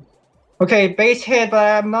accident. Okay, base hit, but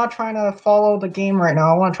I'm not trying to follow the game right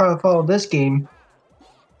now. I want to try to follow this game.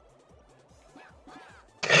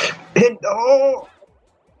 Hit. Oh.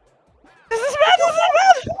 This is bad.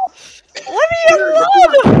 Leave me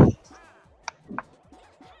alone.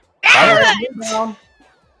 Alright, Damn it. move down.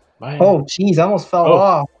 Bye. Oh, jeez, I almost fell Oh.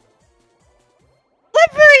 off.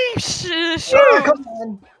 Let me Ah, shoot. come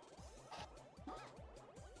on.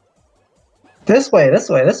 This way, this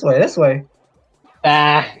way, this way, this way.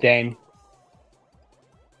 Ah, dang.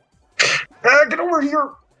 Ah, get over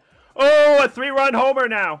here. Oh, a 3-run homer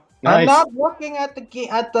now. I'm Nice. not looking at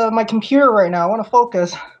my computer right now. I want to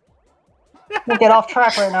focus. Don't get off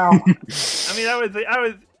track right now. I mean, I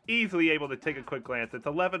was easily able to take a quick glance. It's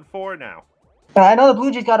 11-4 now. I know the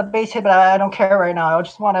Blue Jays got a base hit, but I don't care right now. I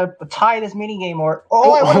just want to tie this mini game or.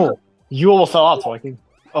 Oh, I want Oh, you almost fell off, Viking.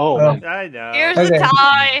 Oh, Oh. man. I know. Here's Okay. the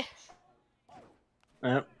tie.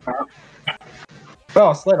 Yeah.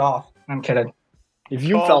 Oh, slid off. I'm kidding. If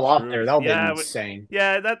you Call fell off truth. there, that would Yeah, be but- insane.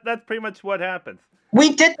 Yeah, that's pretty much what happens.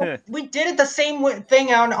 We did it the same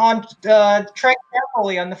thing on Trek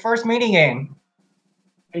Carefully on the first mini game.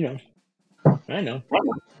 I know. I know.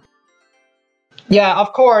 Yeah,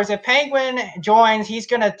 of course. If Penguin joins, he's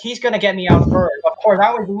gonna get me out first. Of course,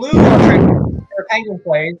 I would lose on Trek if Penguin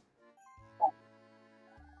plays.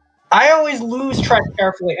 I always lose Trek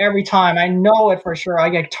Carefully every time. I know it for sure. I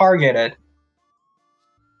get targeted.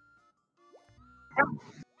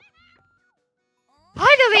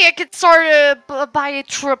 Finally, I can start buy a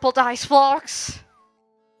triple dice box.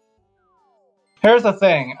 Here's the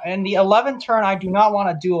thing. In the 11th turn, I do not want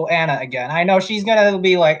to duel Anna again. I know she's gonna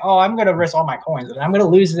be like, "Oh, I'm gonna risk all my coins, and I'm gonna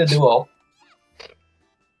lose the duel."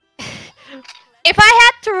 If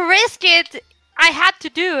I had to risk it, I had to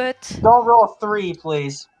do it. Don't roll a 3,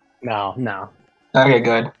 please. No, no. Okay,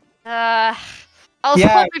 good. I was Yeah,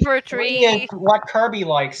 hoping for a 3 is three. what Kirby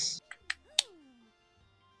likes.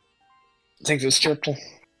 Take this triple.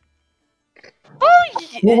 Oh,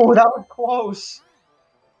 yeah. Ooh, that was close.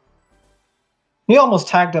 He almost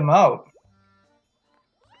tagged him out.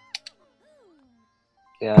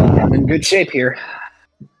 Yeah, I'm in good shape here.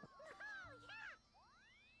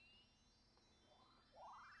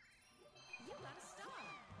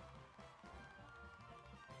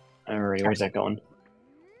 Alright, where's that going?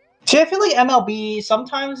 See, I feel like MLB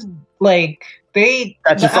sometimes, like, they...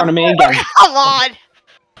 That's in front of me again. Come on,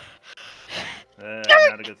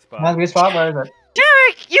 Not a good spot. That's a good spot, where is it?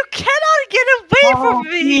 Derek! You cannot get away Oh,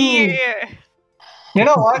 from me geez. here. You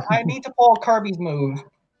know what? I need to pull Kirby's move.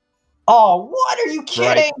 Oh, what? Are you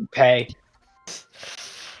kidding? Right, pay.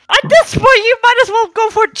 At this point, you might as well go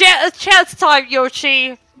for chance time,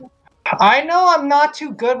 Yoshi. I know I'm not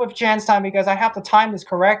too good with chance time because I have to time this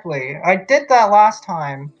correctly. I did that last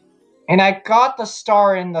time, and I got the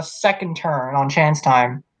star in the second turn on chance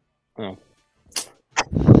time. Oh.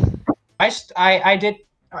 I did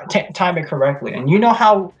time it correctly, and you know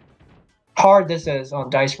how hard this is on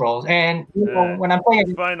dice rolls. And you know, when I'm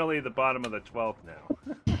playing, Finally, the bottom of the 12th now.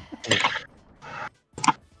 Take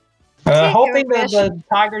hoping your that the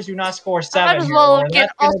Tigers do not score I 7. might as here, well or get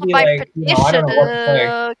that's gonna also be my like, you know, I don't petition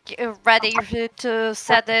know what to say. ready to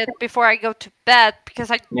set it before I go to bed because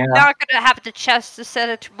I'm Yeah. not gonna have the chance to set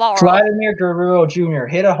it tomorrow. Vladimir Guerrero Jr.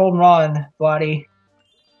 hit a home run, Vladdy.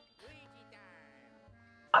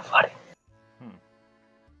 Vladdy.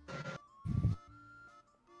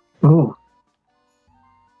 Ooh.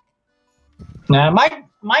 Nah, my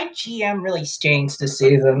GM really stinks this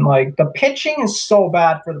season. Like, the pitching is so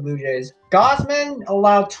bad for the Blue Jays. Gosman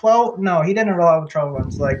allowed 12. No, he didn't allow 12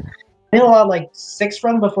 runs. Like, he allowed like 6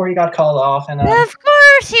 runs before he got called off. And Of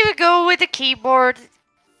course, he would go with the keyboard.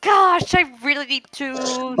 Gosh, I really need to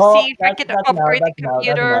see if I can upgrade the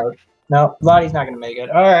computer. No, Vladdy's not gonna make it.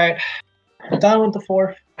 All right, done with the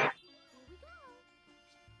 4th.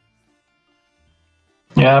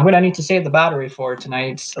 Yeah, I'm gonna need to save the battery for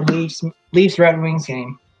tonight's Leafs Red Wings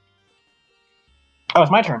game. Oh,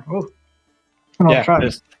 it's my turn. Ooh. Yeah, try.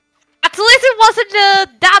 just- At least it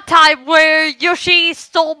wasn't that time where Yoshi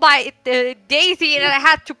stole my Daisy and I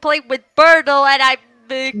had to play with Birdo and I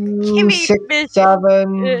giving 6,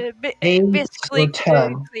 7, 8, basically or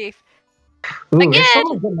 10. Cliff. Ooh, there's Again, so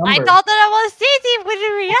many good I numbers. thought that I was Daisy, when in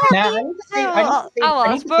Now, reality, I need to say I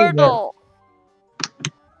was this. Birdo.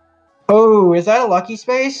 Oh, is that a lucky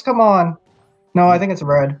space? Come on. No, I think it's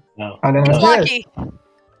red. No. I didn't It's know. It is. lucky.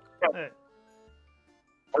 Eh,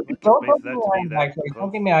 Don't space give me that to be item that bag, please. close.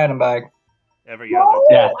 Don't give me item bag. Every other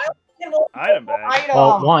Yeah. item bag. Item.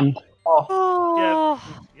 Well, one. Oh.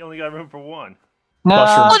 You only got room for one. No,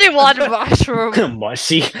 Mushroom. Only one mushroom.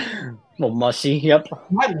 Mushy. Well, mushy. Yep.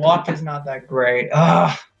 my luck is not that great.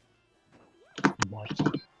 Ugh.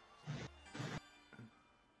 Mushy.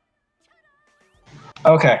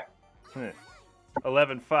 Okay.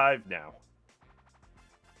 11-5 now.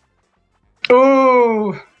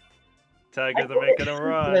 Ooh. Tigers are making a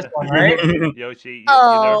run. This one, right? Yoshi, you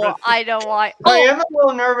Oh, nervous? I know why. I Oh, am a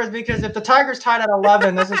little nervous because if the Tigers tied at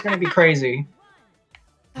 11, this is going to be crazy.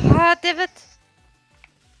 damn it.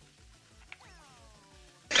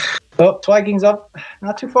 Oh, Twiking's up.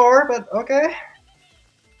 Not too far, but okay.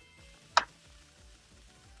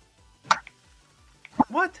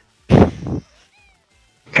 What?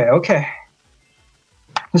 Okay, okay.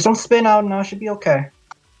 Just don't spin out now. Should be okay.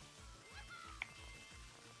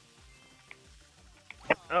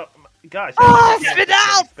 Oh my gosh. Oh, Yeah, spin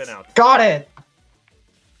just out! Spin out. Got it.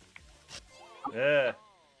 Yeah.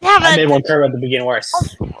 Damn I made it. one turn at the beginning worse.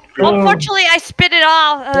 Unfortunately, I spit it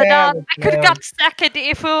off. Yeah, I could have yeah. got second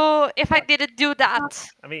if I didn't do that.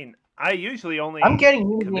 I mean, I usually only I'm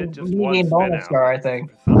getting commit medium, just one medium spin bonus out. star, I think.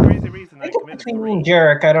 For some crazy reason, I I think committed between me and 3.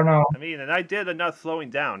 Jarek, I don't know. I mean, and I did enough slowing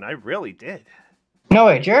down. I really did. No,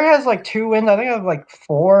 wait, Jarek has like 2 wins. I think I have like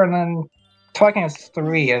 4, and then Twiking has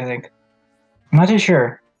 3, I think. I'm not too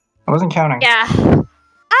sure. I wasn't counting. Yeah.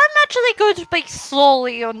 I'm actually going to play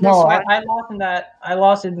slowly on this No, one. I lost in that. I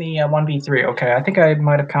lost in the 1v3. Okay, I think I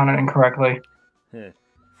might have counted incorrectly.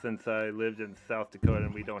 Since I lived in South Dakota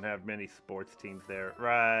and we don't have many sports teams there.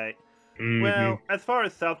 Right. Mhm. Well, as far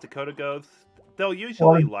as South Dakota goes, they'll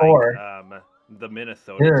usually 4-4. like the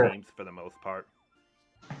Minnesota Yeah. teams for the most part.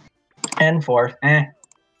 And 4th. Yeah,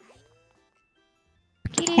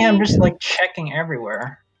 I'm just like checking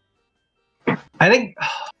everywhere. I think.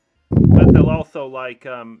 But they'll also like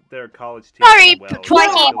their college teams. Sorry, as well, Twikey.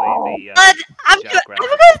 especially the, But I'm Jackrabbits.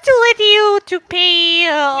 going to let you to pay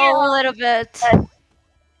a little bit.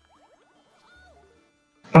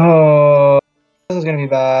 Oh, this is gonna be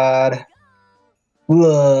bad.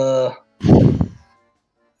 Ugh.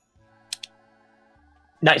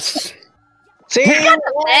 Nice. See? heck?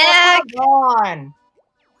 Come on.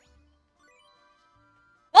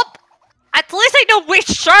 Well, at least I know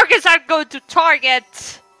which targets I'm going to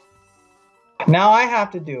target. Now I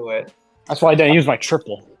have to do it. That's why I didn't use my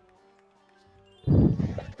triple.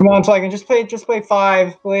 Come on, so I can just play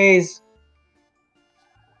 5, please.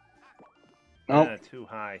 Oh. too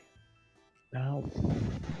high. No.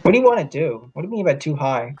 What do you want to do? What do you mean by too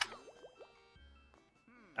high?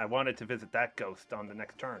 I wanted to visit that ghost on the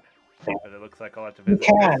next turn, but it looks like I'll have to visit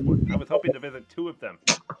can. this one. I was hoping to visit 2 of them.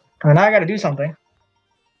 And now I gotta do something.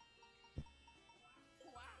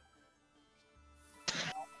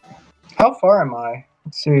 How far am I?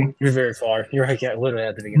 Let's see. You're very far. You're like literally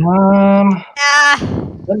at the beginning. Ah,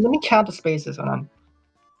 Let me count the spaces. Hold on.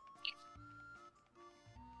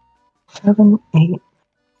 7, 8.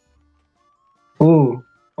 Ooh.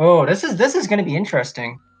 Oh, this is gonna be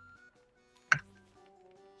interesting.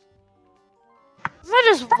 might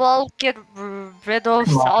as well get rid of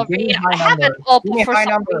Come on, give me Salvi. a high I have it number. Give open me a for high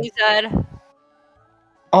some number. reason.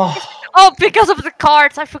 Oh, Oh, because of the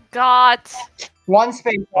cards, I forgot. one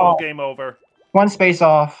space Oh, off. game over. One space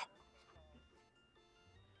off.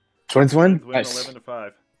 Twins win? Win Nice.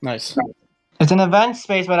 11-5. Nice. It's an event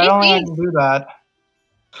space, but I don't think I can do that.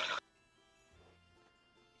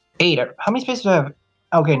 8. How many spaces do I have?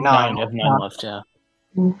 Okay, 9. You have 9 left, yeah.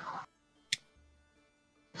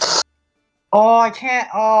 Oh, I can't.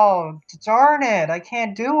 Oh, darn it. I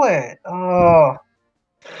can't do it. Oh.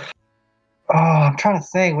 Oh, I'm trying to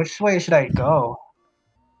think. Which way should I go?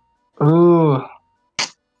 Ooh.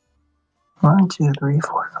 1, 2, 3,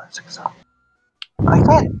 4, 5, 6, 7. I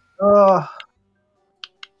can't.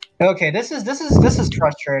 Okay, this is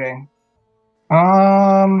frustrating.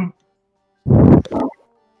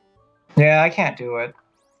 Yeah, I can't do it.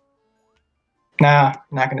 Nah, I'm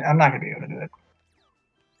not gonna be able to do it.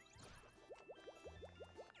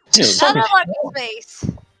 Dude, I don't like the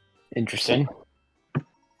space. interesting.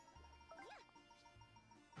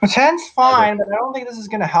 10's fine, but I don't think this is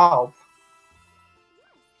gonna help.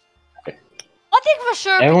 One thing for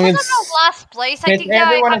sure, Everyone's- because I'm in last place, I It's think I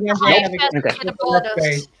everyone have against the the highest enemy. chance to Okay. get a Let's bonus.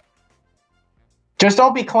 face. Just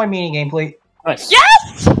don't be coin meeting game, please. Nice.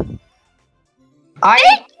 Yes! I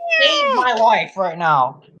Thank hate you! my life right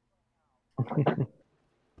now.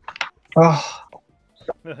 Ugh.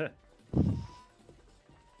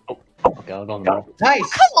 Go, go, go.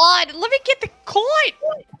 Nice. Come on, let me get the coin.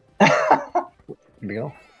 Here we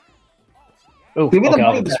go. Oh, Give me the okay, I'll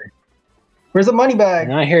money get this back. Where's the money bag?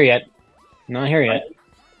 one. Not here yet. Not here yet.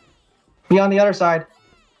 Be on the other side.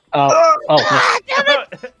 Oh, Ah, damn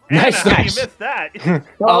it. Nice, Anna, how you nice. missed that?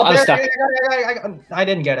 Oh, I'm there, stuck. I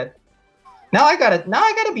didn't get it. Now I got it. Now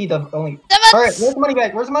I gotta be the only. Damn it. All right, where's the money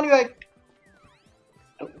bag? Where's the money bag?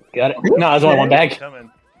 got it. No, there's only one bag.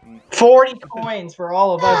 Coming. 40 coins for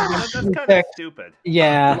all of us. That's kind of stupid.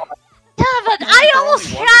 Yeah. Damn it, Only I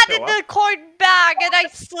almost one to had show the coin bag and I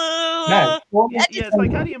Yeah, Yeah, it's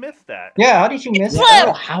like, how do you miss that? yeah, how did you miss Flip. it?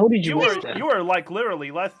 Oh, how did you miss that? You were like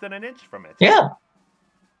literally less than an inch from it. Yeah.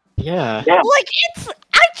 Yeah. like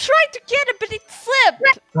I tried to get it, but it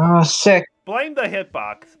slipped. Oh, sick. Blame the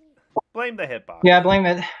hitbox. Blame the hitbox. Yeah, blame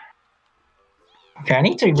it. Okay, I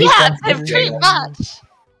need to Yeah, reset it's this too video. much.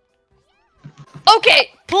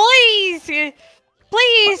 Okay, please be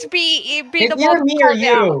It's the one either to me or calm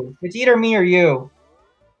down. you. It's either me or you.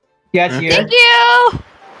 Yeah, it's you. Thank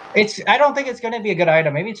you. I don't think it's gonna be a good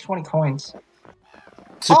item. Maybe it's 20 coins.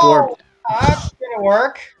 Support. Oh, that's gonna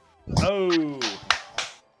work. Oh.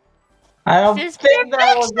 I don't This think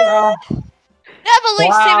that was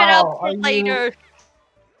Definitely save it up Wow, for are you- later.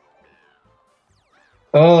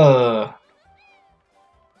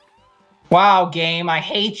 Wow, game, I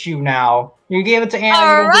hate you now. You gave it to Anna,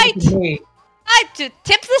 you All don't give it to me. Time to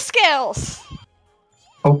tip the scales.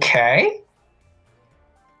 Okay.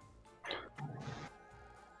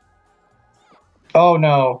 Oh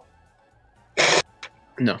no.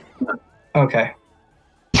 No. Okay.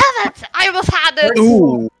 Damn it! I almost had it.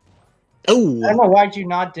 Ooh. I Ooh. don't know why you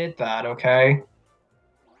not did that, okay?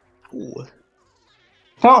 Ooh.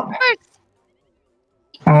 Well,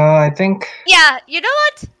 I think... Yeah, you know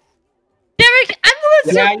what? Derek, I'm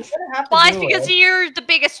going Yeah, to you're gonna have to buy do because it. you're the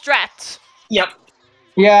biggest threat. Yep.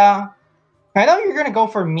 Yeah. I know you're gonna go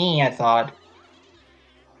for me, I thought.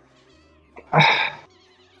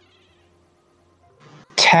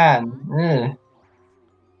 10. Ugh.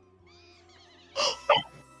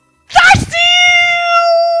 Thirsty!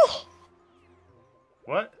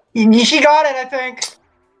 What? She got it, I think.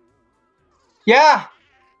 Yeah.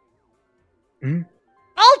 I know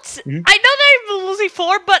Hmm? that I'm losing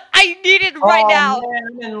 4, but I need it right Oh, now. Man,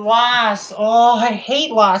 I'm in last. Oh, I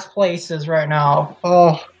hate last places right now.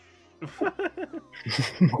 Oh,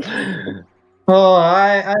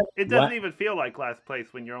 I It doesn't What? even feel like last place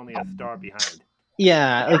when you're only a star behind.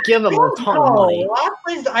 Yeah, like give them a ton of money. Last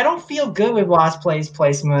place. I don't feel good with last place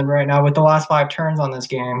placement right now with the last 5 turns on this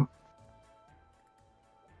game.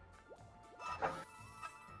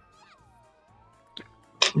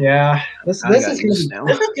 Yeah, this I is got gonna used be now.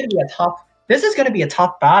 this is gonna be a tough. This is gonna be a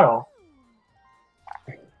tough battle.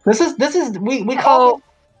 This is we call this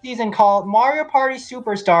season called Mario Party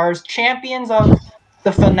Superstars Champions of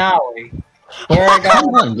the Finale, where I got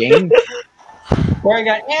Come on, game.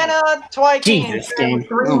 Anna, Twiking, Jesus, and game.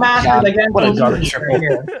 3 Oh, masters God. against What a the garbage losers triple.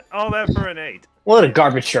 here. All that for an 8. What a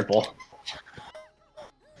garbage triple.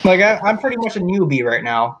 Like I'm pretty much a newbie right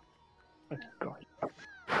now.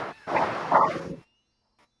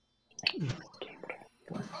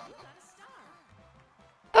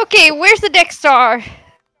 Okay, where's the next star?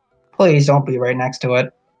 Please don't be right next to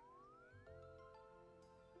it.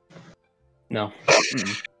 No.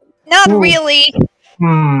 Not Ooh. really.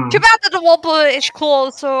 Hmm. Too bad that the Wumpa is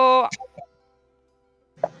closed, so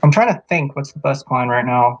I'm trying to think what's the best plan right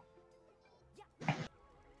now.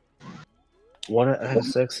 What a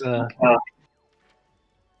 6. 2, 3, 4,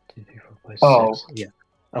 5, 6. Oh. Yeah.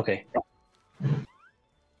 Okay.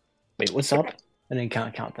 Wait, what's up? I didn't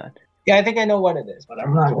count that. Yeah, I think I know what it is, but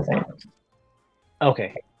I'm not gonna think.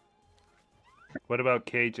 Okay. What about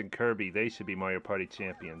Cage and Kirby? They should be Mario Party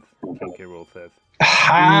champions. King K. Rool says.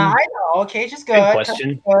 I know. Cage is good. Good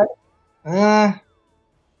question.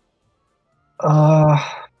 Uh,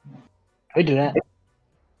 We do that.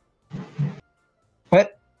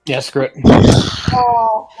 what? Yeah, screw it.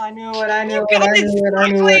 Oh, I knew it. I knew it. I knew it. I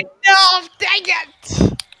knew it. no, dang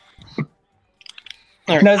it!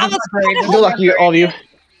 No, this I is was great. This Good is luck, you, all of you.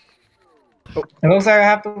 It looks like I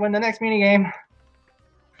have to win the next mini game.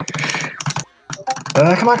 Come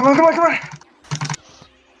on, come on, come on, come on.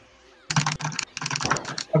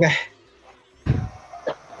 Okay.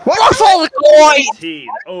 What? Lost all the coins! 18.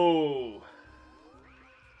 Oh.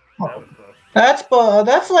 That was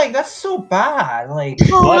close. That's so bad. Like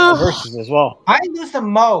What? Versus as well. I lose the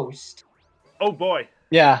most. Oh boy.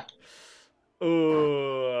 Yeah.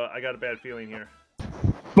 I got a bad feeling here.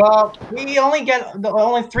 Well, we only get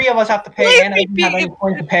only 3 of us have to pay, Please and I didn't have be- any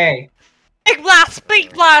point to pay. Big blast,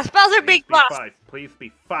 big blast, Bowser, Please big be blast. 5. Please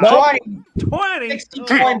be 5. No. 20. 60 Oh,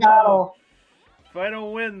 coin battle. If I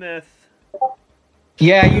don't win this,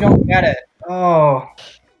 Yeah, you don't get it. Oh.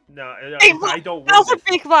 no, Big if I don't win Bowser, this,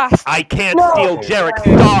 big blast. I can't No steal way. Jarek's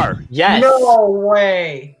star. Yes. No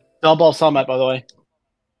way. Double summit, by the way.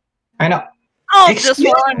 I know. Oh, this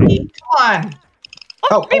Excuse one. me. Come on.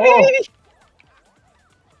 Oh, Beep, oh, beep,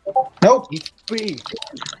 oh. Nope. B.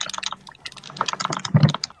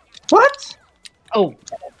 What? Oh,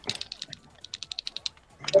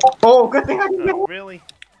 Oh, good thing I didn't get Oh, really?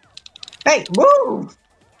 Hey, move!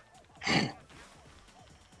 beep.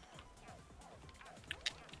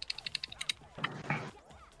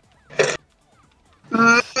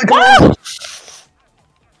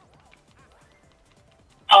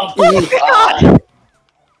 oh, God.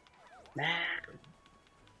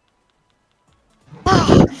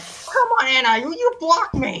 Come on, Anna, you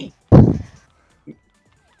blocked me!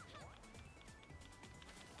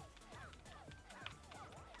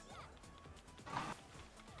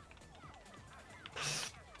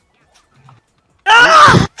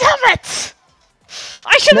 Ah, damn it!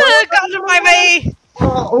 I should have gotten my way.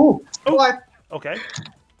 Oh, what? Okay.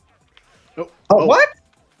 Oh, what?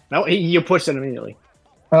 No, you pushed it immediately.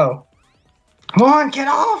 Oh. Come on, get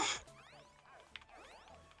off!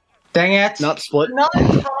 Dang it. Not split.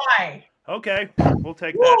 Another tie! Okay. We'll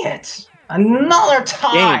take Dang that. it! Another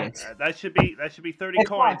tie! Dang it. That should be 30 It's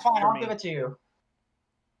fine, coins fine, for I'll me. give it to you.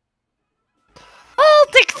 I'll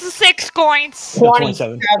take the 6 coins.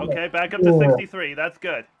 27. Okay, back up to 63. That's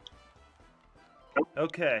good.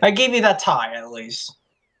 Okay. I gave you that tie, at least.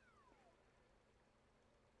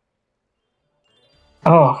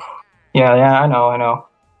 Oh. Yeah, I know.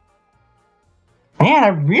 Man, I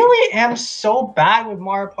really am so bad with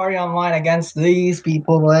Mario Party Online against these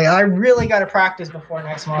people. Like, I really gotta practice before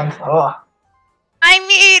next month. Ugh. I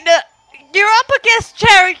mean, you're up against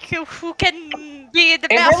Jarek, who can be the If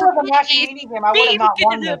best it was a match mini minigame, I would have not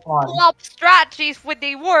won this one. pull up strategies when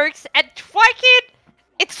they works, and Twiking,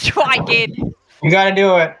 it's Twiking. You gotta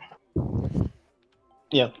do it.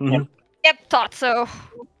 Yeah. Mhm. Yep, thought so.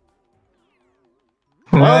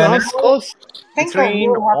 Well, Man, that's close. I think I Between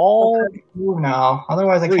really have all to move now.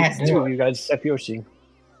 Otherwise, I can't two do of it. you guys except Yoshi.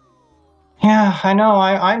 Yeah, I know.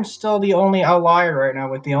 I'm still the only outlier right now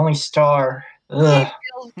with the only star. Ugh.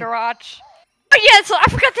 Bill's Garage. Oh yeah, so I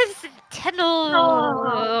forgot this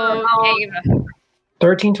Nintendo game.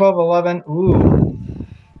 13, 12, 11. Ooh.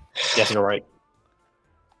 Yes, you're right.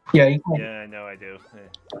 Yeah, you can. Yeah, I know I do.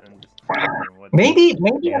 I'm just wondering what Maybe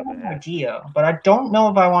Yeah, I have an but- idea, but I don't know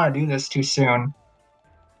if I want to do this too soon.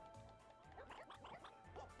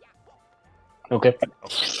 Okay.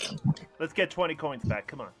 Let's get 20 coins back.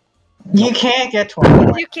 Come on. You can't get 20.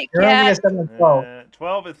 You can You're only get at 7 and 12.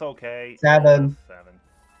 12 is okay. 7. 7.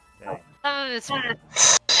 Okay.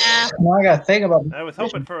 Now I gotta think about I was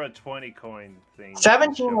hoping for a 20 coin thing.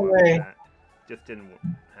 17 Show up away. that. Just didn't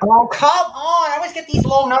happen. Oh, come on! I always get these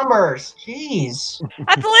low numbers. Jeez.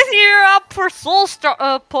 At least you're up for Soul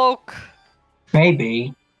Star Poke.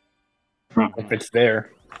 Maybe. If it's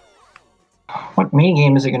there. What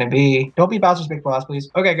minigame is it gonna be? Don't be Bowser's Big Blast, please.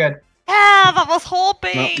 Okay, good. Yeah, I was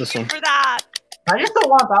hoping No, this one. for that. I just don't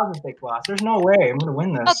want Bowser's Big Blast. There's no way I'm gonna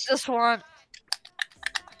win Not this. this one.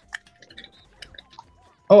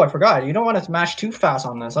 Oh, I forgot. You don't want to smash too fast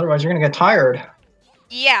on this, otherwise you're gonna get tired.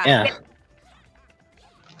 Yeah. Yeah.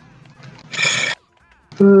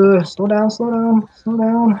 Slow down, slow down, slow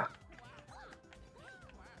down.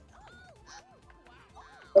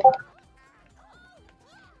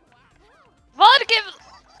 Well,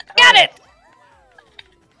 get it.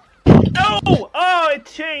 No! Oh, it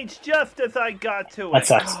changed just as I got to it. That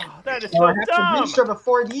sucks. Oh, that is Oh, so I have to dumb. reach her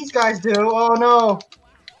before these guys do. Oh no.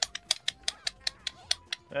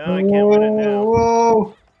 Well, I can't win it now.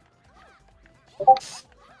 Whoa.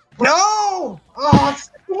 No! Oh, it's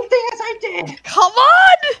the same thing as I did. Come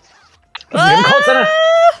on. Name called center.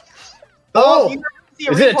 Oh, you have to see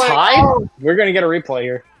is it a replay. tie? Oh. We're gonna get a replay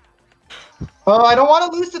here. Oh, I don't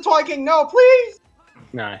want to lose to Toy King. No, please.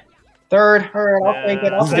 Nah. Third. All right, I'll take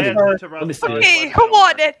it. I'll This is take good. third. Such a rough Let me see start. this. Okay, who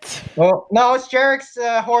won it? Well, no, it's Jarek's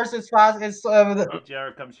horse is fast. It's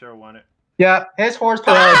Jarek, I'm sure, won it. yeah, his horse.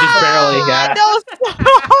 Oh, just barely got.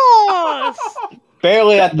 Those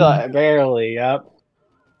Barely at the. Barely, yep.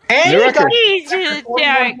 And New he record. Jesus,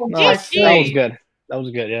 Derek. No, that was GG. good. That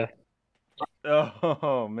was good, yeah.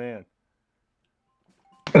 Oh, man.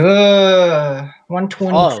 Close.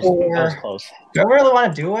 124. That was close. Do I really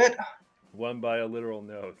want to do it? Won by a literal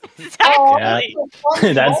nose. Exactly.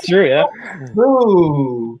 That's true, yeah.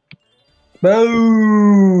 Boo.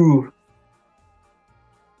 Boo.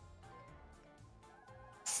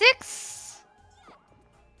 6.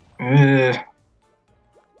 I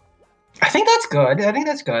think that's good. I think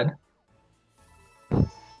that's good.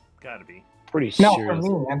 Gotta be. Pretty No, sure. for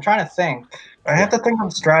me, I'm trying to think. I have to think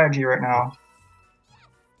of strategy right now.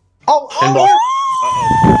 Oh, Pinball.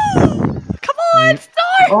 Uh-oh. Come on,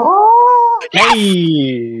 Star! oh!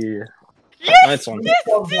 Hey! Yes! That's one.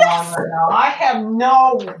 So down right now. I have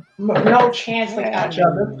no chance to catch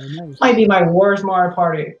up. This might be my worst Mario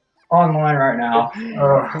Party online right now.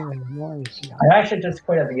 I should just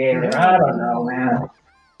quit at the game. I don't know, man.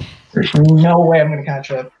 There's no way I'm gonna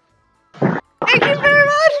catch up. Thank you very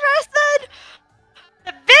much, Preston!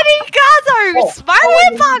 The bidding gods are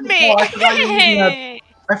smiling upon me! I forgot you're using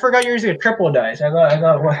I forgot you're using a triple dice. I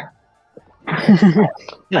thought what?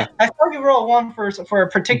 Yeah. I thought you roll one for a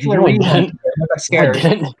particular No, I reason. didn't. I got scared.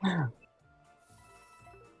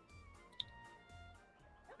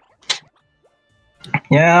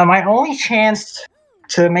 Yeah, my only chance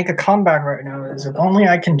to make a comeback right now is if only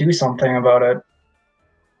I can do something about it.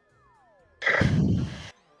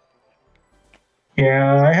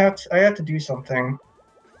 Yeah, I have to do something.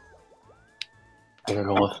 I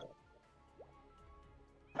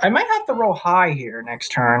might have to roll high here next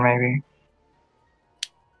turn, maybe.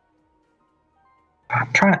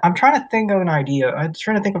 I'm trying to think of an idea. I'm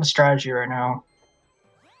trying to think of a strategy right now.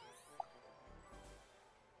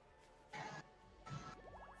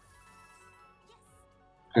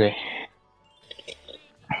 Okay.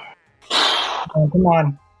 Oh, come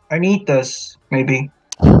on. I need this, maybe.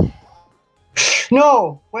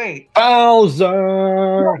 No! Wait. Bowser!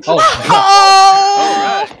 Oh,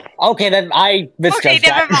 Oh! Alright. okay, then I misjudged Okay,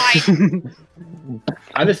 never that.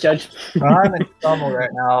 I misjudged. I'm in trouble right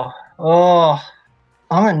now. Oh,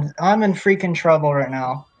 I'm in freaking trouble right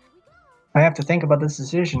now. I have to think about this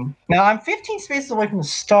decision. Now I'm 15 spaces away from the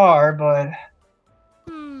star, but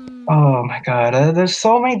oh my god, there's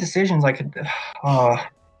so many decisions I could.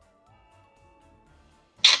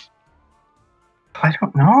 I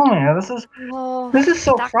don't know, man. This is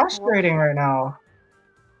so frustrating right now.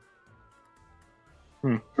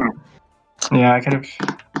 Yeah, I could have.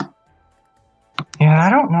 Yeah, I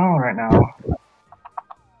don't know right now.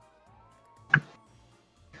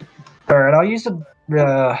 Alright, I'll use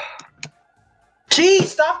the. Gee,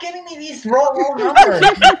 stop giving me these roll numbers!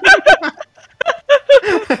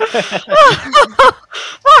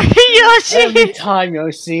 Yoshi! Every time,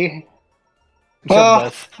 Yoshi.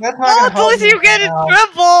 Oh, that's not Oh, gonna help please me you get in now.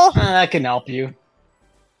 trouble! That can help you.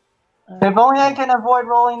 If only I can avoid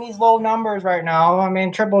rolling these low numbers right now. I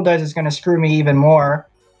mean, triple dice is gonna screw me even more.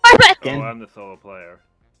 Oh, Again. I'm the solo player.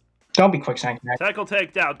 Don't be quick saying that. Tackle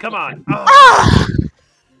takedown. Come on. Oh. Ah!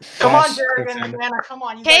 Come on, Yes, Jared quick and saying. Anna, come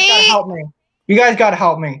on. You guys Hey. gotta help me. You guys gotta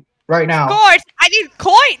help me right Of now. course, I need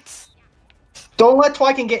coins! Don't let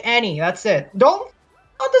Twycan get any. That's it. Don't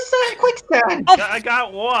the set quick stand. Oh, I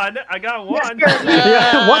got one. I got one.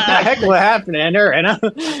 Yeah, what the heck will happen, Anna?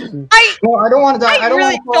 I No, I don't want to die. I really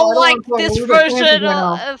wanna don't fall. I like wanna fall. this We'll lose our chances version. right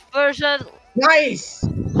now. Version. Nice.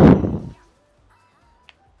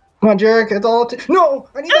 Come on, Jarek. It's all. No,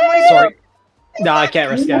 I need that money. Sorry. No, I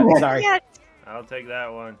can't risk it. Sorry. Yeah. I'll take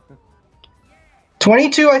that one.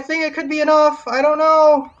 22. I think it could be enough. I don't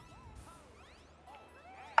know.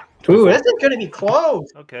 Ooh, this is gonna be close.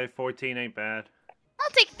 Okay, 14 ain't bad. I'll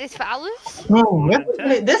take this, fellas. Ooh,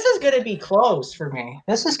 this is gonna be close for me.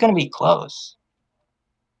 This is gonna be close.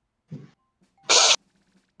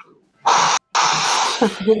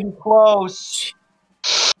 This is gonna be close.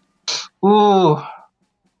 Ooh.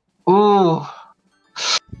 Ooh.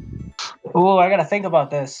 Ooh, I gotta think about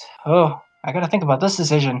this. Oh, I gotta think about this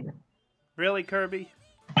decision. Really, Kirby?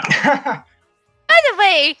 By the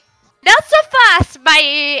way, not so fast,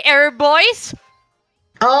 my air boys.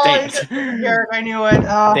 Oh, Dang it's it. Jarek, I knew it.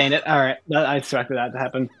 Dang it. Alright. I expected that to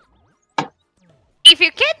happen. If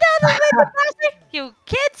you can't down the way faster, you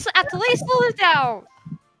kids at least slow it down.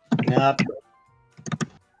 Yep.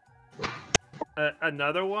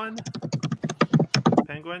 Another one?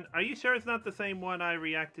 Penguin? Are you sure it's not the same one I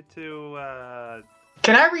reacted to,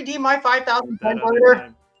 Can I redeem my 5,000 that points other later?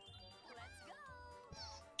 time?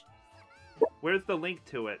 Where's the link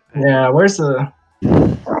to it, Penguin? Yeah, where's the...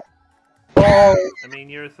 Oh, I mean,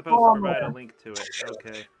 you're supposed to provide a link to it.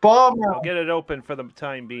 Okay. bummer. I'll get it open for the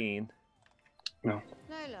time being. I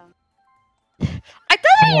thought you I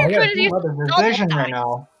were gotta going to do use another revision right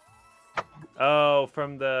now. Oh,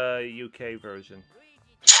 from the UK version.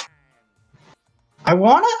 I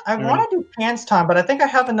wanna do pants time, but I think I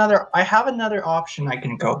have another option I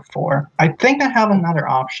can go for. I think I have another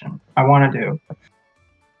option I wanna do.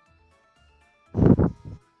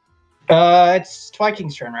 It's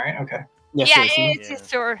Viking's turn, right? Okay. Yes, yeah, Jason. it's his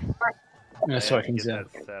turn. I That's have what I to can get say.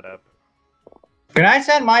 that set up. Can I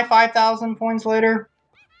send my 5,000 points later?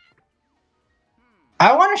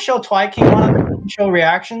 I want to show Twilight King one show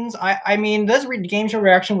reactions. I mean, this game show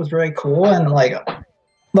reaction was really cool, and like,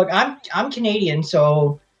 look, I'm Canadian,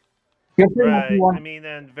 so you're pretty much Right. one. I mean,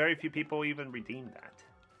 and very few people even redeem that.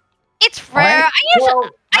 It's rare.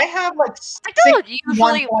 I have like I don't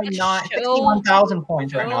usually watch 61,000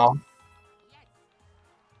 points right now.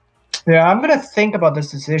 Yeah, I'm gonna think about this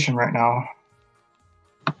decision right now.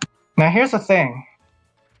 Now here's the thing.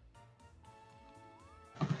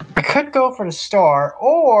 I could go for the star,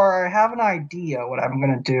 or I have an idea what I'm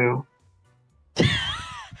gonna do. The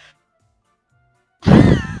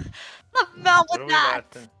mouth What are with we that.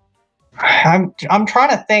 lasting? I'm trying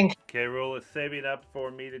to think. Okay, Rule is saving up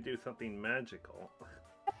for me to do something magical.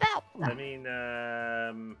 About I mean,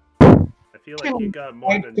 I feel like you got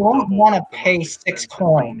more I than don't double wanna what the pay most 6 expensive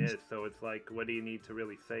lane coins. is, so it's like, what do you need to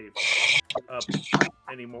really save up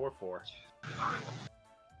any more for?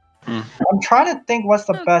 I'm trying to think what's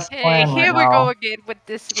the best Okay, plan here right we now. go again with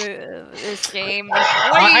this game. What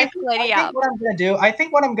are I you think planning out? what I'm gonna do. I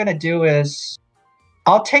think what I'm gonna do is,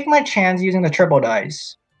 I'll take my chance using the triple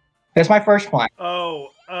dice. That's my first plan. Oh,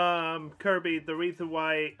 Kirby, the reason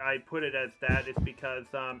why I put it as that is because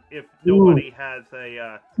if nobody has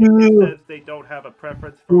a if it says they don't have a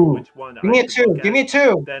preference for Ooh. which one Give me I a should 2. look Give at, me a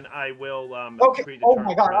 2. then I will Okay. predetermine Oh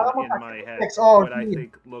my God, I almost in got my head 6. Oh, what I geez.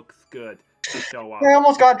 think looks good to show off. I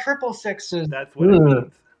almost got triple sixes. That's what it Ugh.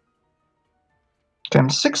 means. Okay, I'm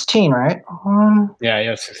 16, right? Yeah, you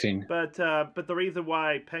have 16. But the reason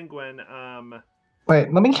why Penguin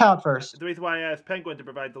Wait, let me count first. the reason why I asked Penguin to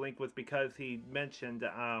provide the link was because he mentioned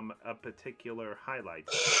a particular highlight.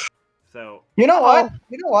 So You know what? Oh.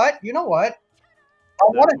 You know what? You know what? I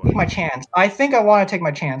want to That's take what- my chance. I think I want to take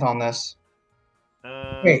my chance on this.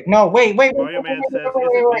 wait, Wait. Mario Man says, "Is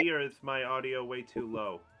it me or is my audio way too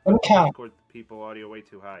low? Let me count. Discord people audio way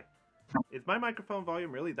too high. Is my microphone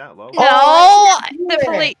volume really that low?" No, yeah.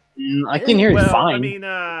 definitely. I can hear you Well, fine.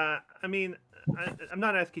 I'm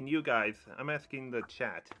not asking you guys. I'm asking the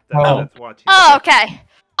chat Oh. that's watching. Oh, okay.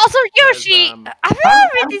 Also, Yoshi, um, have you I'm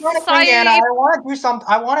already trying to think, and I decided? want to do something.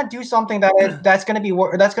 I want to do something that's going to be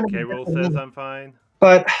that's going to Okay, be. Rule says I'm fine.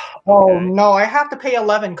 But Okay. no, I have to pay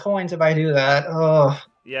 11 coins if I do that. Ugh.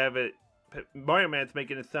 Yeah, but Mario Man's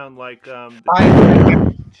making it sound like the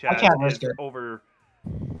I chat can't is risk it.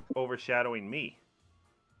 overshadowing me.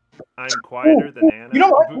 I'm quieter than Anna. You know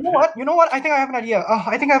what? You know what? You know what? I think I have an idea.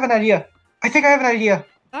 I think I have an idea. I think I have an idea.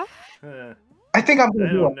 I think I'm gonna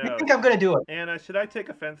I do don't it. I know. think I'm gonna do it. Anna, should I take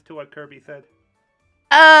offense to what Kirby said?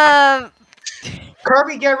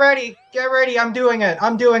 Kirby, get ready. Get ready. I'm doing it.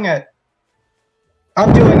 I'm doing it.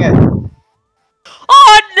 I'm doing it.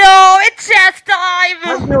 Oh no, it's chess time.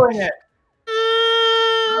 I'm doing it.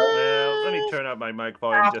 Well, let me turn up my mic I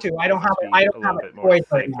volume. have just to. I don't have. to I be don't a have little a bit more choice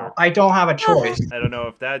right safer. now. I don't have a choice. I don't know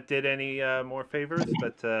if that did any more favors,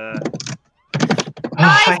 but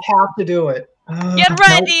I have to do it. Get Nope.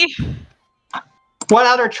 ready. What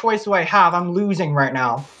other choice do I have? I'm losing right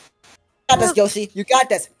now. You got this, Yoshi. You got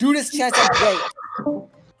this. Do this chance is great.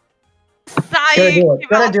 Gotta do it.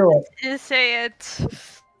 Gotta do it. You say it.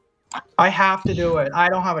 I have to do it. I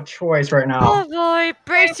don't have a choice right now. Oh boy,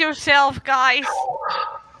 brace yourself, guys.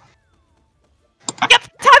 Yep,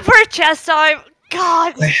 time for a chess time.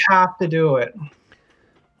 God. I have to do it.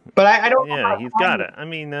 But I don't. yeah, he's got it. I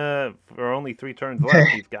mean, for only 3 turns Okay.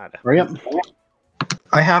 left, he's got it. Hurry up.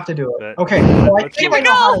 I have to do it. But- Okay. So I let's think do I it.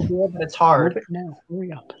 know how to do it, but it's hard. Move it now.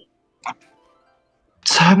 Hurry up.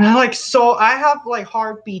 So I'm like so. I have like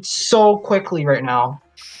heartbeats so quickly right now.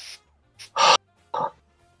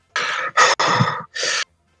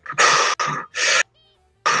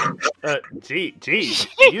 Gee,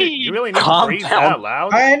 you really need to Calm breathe down. out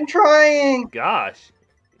loud? I'm trying. Gosh.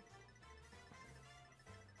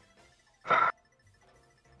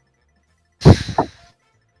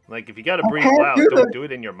 Like, if you gotta breathe can't loud, do don't this. do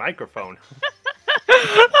it in your microphone.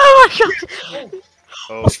 Oh my god.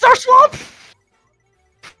 Oh, Star Swamp.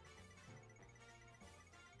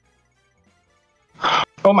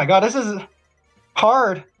 Oh my god, this is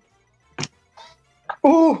hard.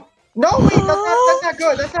 Ooh. No, wait, that's not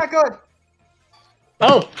good. That's not good.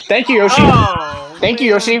 Oh, thank you, Yoshi. Oh, Thank you,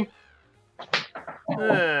 Yoshi.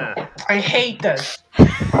 I hate this.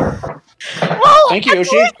 Well, Thank you, at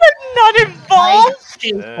Yoshi. least I'm not involved.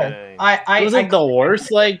 Hate this. Dang. I Was it the worst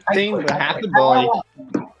thing with half the boy?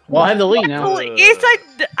 Well, I have the lead now. At least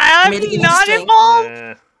I'm Made it not interesting.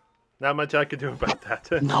 involved. Not much I could do about that.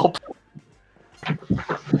 Nope.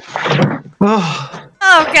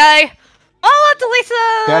 Okay. Well, at least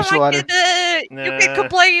Catch you like, later. you can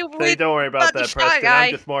complain Say, with. don't worry about about the that, shy Preston. guy.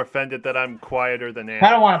 I'm just more offended that I'm quieter than I Ann.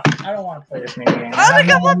 don't want to play this mini game. Oh, look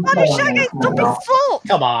at what Buddy Shy Guy! Don't be full.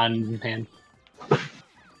 Come on, man.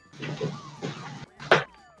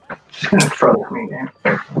 Just gonna throw this mini game.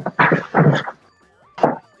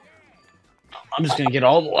 I'm just gonna get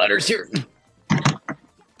all the letters here.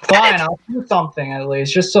 Fine, I'll do something at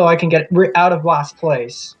least, just so I can get out of last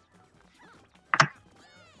place.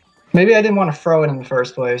 Maybe I didn't want to throw it in the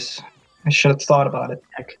first place. I should have thought about it.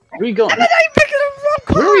 Where are you going? And then I picked the wrong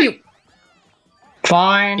card. Where are you?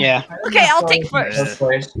 Fine. Yeah. Okay, I'll take first.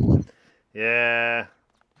 Place. Yeah.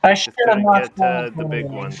 I should have couldn't not get, thrown the it big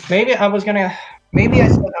in. one. Maybe I was gonna. Maybe I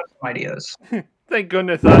still have some ideas. Thank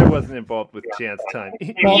goodness I wasn't involved with chance time.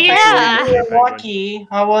 Well, Yeah. you're lucky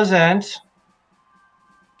I wasn't.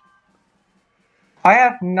 I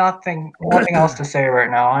have nothing else to say right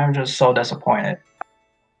now. I'm just so disappointed.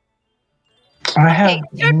 I have Okay,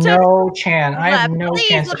 your turn. no chance. I have no Please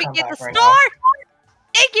chance let to me come get back the right star. now.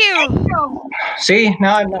 Thank you. See,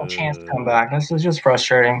 now I have no chance to come back. This is just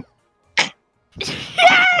frustrating. Yay!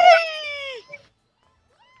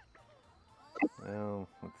 Well,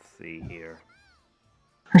 let's see here.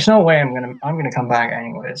 There's no way I'm gonna come back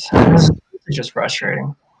anyways. This is just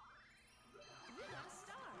frustrating.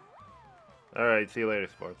 All right, see you later,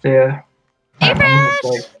 sports. Yeah. Hey,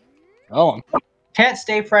 Fresh. Oh, Can't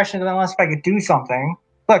stay fresh unless if I could do something.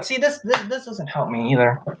 Look, see this doesn't help me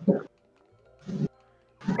either.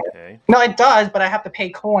 Okay. No, it does, but I have to pay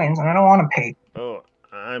coins, and I don't want to pay. Oh,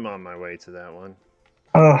 I'm on my way to that one.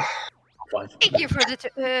 Ugh. Thank you for the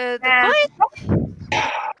coin.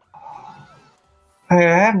 I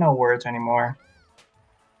have no words anymore.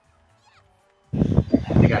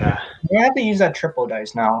 I gotta I have to use that triple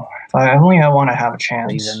dice now. If I only want to have a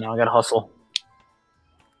chance. use it now. I gotta hustle.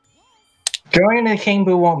 Joining the King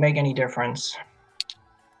Boo won't make any difference.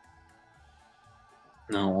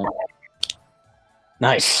 No.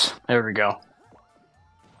 Nice. There we go.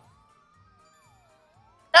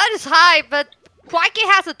 That is high, but Quacky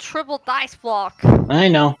has a triple dice block. I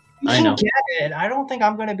know. I know. Get it. I don't think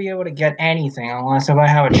I'm going to be able to get anything unless if I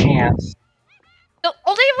have a chance. The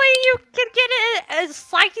only way you can get it as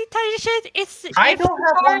slightly tiny shit is I if don't the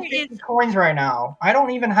have card 150 coins right now. I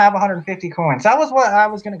don't even have 150 coins. That was what I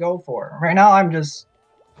was going to go for. Right now, I'm just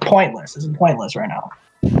pointless. This is pointless right now.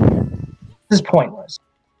 This is pointless.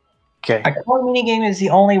 Okay. A coin minigame is the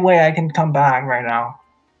only way I can come back right now.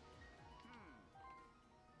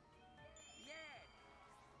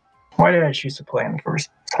 Why did I choose to play in the first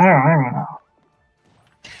place? I don't even know.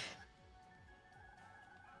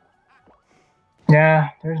 Yeah,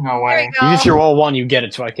 there's no There way. we go. You just hear all one, you get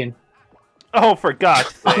it, so I can. Oh, for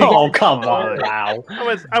God's sake! Oh, come on. Wow.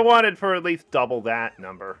 I wanted for at least double that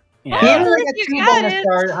number. Yeah. Even with a You 2 got bonus it.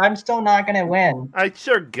 card, I'm still not gonna win. I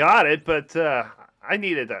sure got it, but I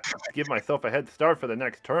needed to give myself a head start for the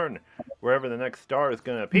next turn, wherever the next star is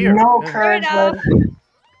going to appear. No Yeah. courage. enough.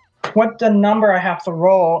 What the number I have to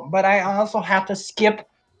roll, but I also have to skip.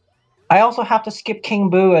 I also have to skip King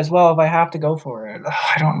Boo as well if I have to go for it. Ugh,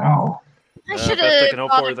 I don't know. I best should I have. can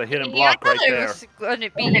hope for is a hidden block right there. Was going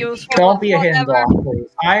to be useful. Don't be a hidden whatever. block, please.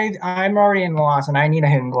 I'm already in the loss, and I need a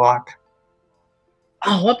hidden block.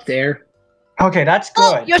 Oh, up there. Okay, that's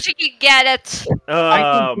Oh, good. Yoshi can get it. Oh think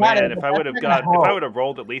that man, is- if I would have that's not got, gonna if I help. would have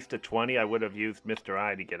rolled at least a 20, I would have used Mr.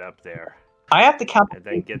 I to get up there I have to count and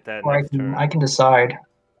then get that before I next can, turn. I can decide.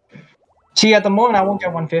 See, at the moment, I won't get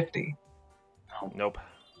 150. Nope.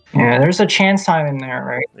 Yeah, there's a chance time in there,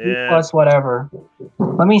 right? Yeah. Plus whatever.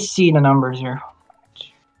 Let me see the numbers here.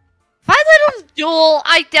 If I little duel,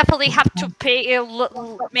 I definitely have to pay a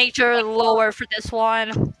major lower for this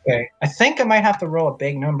one. Okay, I think I might have to roll a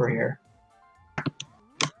big number here.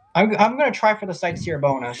 I'm gonna try for the Sightseer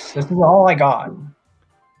bonus. This is all I got.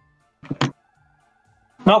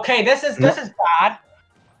 Okay, this is bad.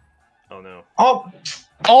 Oh no. Oh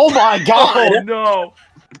Oh my god! Oh no.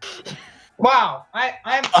 wow! I'm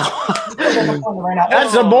right now.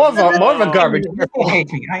 That's a more of a garbage. I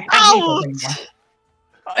hate me. I hate Ouch! this anymore.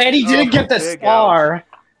 And he didn't get the big star.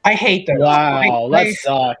 I hate this. Wow, I that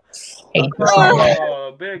sucks. hate this so much.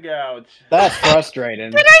 Oh, big ouch. That's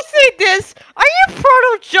frustrating. Can I say this? Are you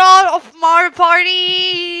proud of John of Mario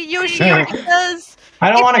Party, Yoshi? Because I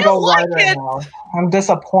don't If want to you go like right it- now. I'm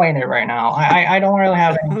disappointed right now. I don't really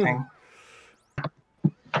have anything.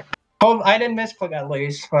 Oh, I didn't misclick at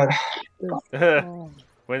least, but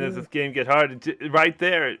When does this game get hard? Right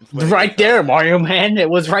there. it's when it Right gets there, hard. Mario Man. It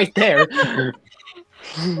was right there.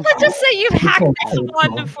 let's just say you hacked this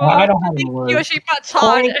one for I don't have any words. Yoshi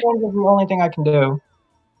Twenty Patan. coins is the only thing I can do.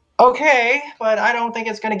 Okay, but I don't think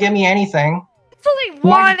it's gonna give me anything. only My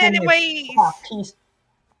one goodness. anyways. Ah, piece.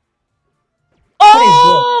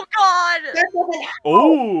 Oh god! That doesn't-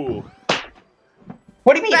 Oh,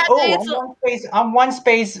 What do you mean? That Oh, is- on one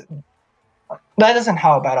space. That doesn't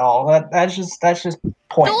help at all. That's just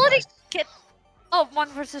pointless. Get 1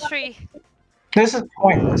 versus 3. This is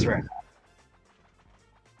pointless right now.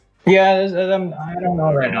 Yeah, I don't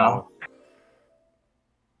know right now.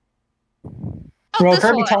 Oh, Well, this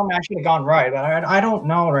Kirby one. told me I should have gone right, but I don't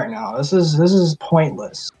know right now. This is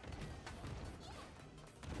pointless.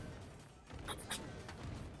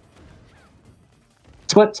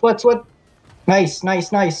 Split.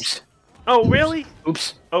 Nice. oh, really?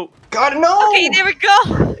 Oops. God, no! Okay, there we go.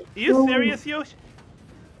 Are you serious, Yoshi?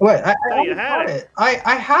 What? I Oh, you had it.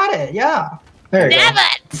 I had it, yeah. There you Damn go.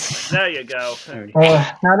 it! There you go.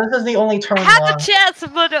 Now this is the only turn I had left. the chance,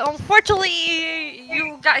 but unfortunately,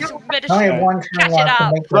 you guys managed I only have to one catch turn it left to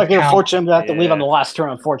up. make Like, this count. unfortunately, I have to leave on the Yeah. last turn,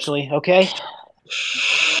 unfortunately, okay?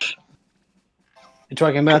 I'm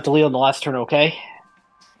going to have to leave on the last turn, okay?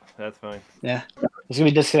 That's fine. Yeah. There's going to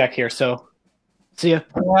be disconnect here, so see ya.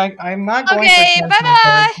 I'm not going Okay, for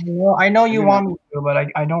bye-bye. I know you want me to, but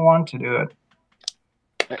I don't want to do it.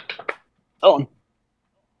 Oh,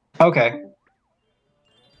 Okay.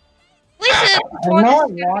 At least I it's know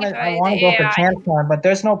I want to go for Yeah. chance time, but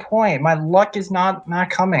there's no point. My luck is not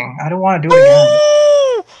coming. I don't want to do it again.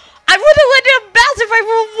 Ooh! I would have let it bounce if I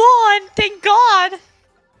rolled 1. Thank God.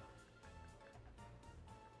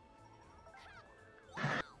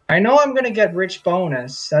 I know I'm gonna get rich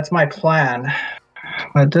bonus. That's my plan,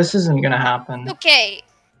 but this isn't gonna happen. Okay,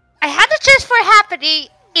 I had a chance for happening.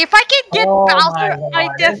 If I can get Oh my Bowser, God, I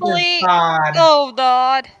this is definitely. bad. Oh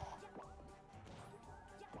God.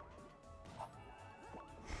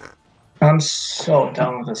 I'm so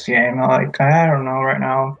done with this game. Like, I don't know right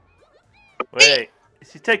now. Wait,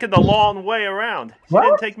 she's taking the long way around. She What?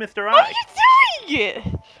 didn't take Mr. What are I. you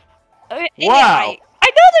doing? Okay, Wow. I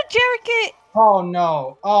know that Jericho. Oh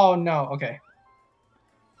no. Oh no. Okay.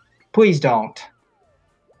 Please don't.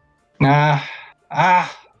 Nah.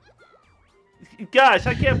 Ah. Gosh,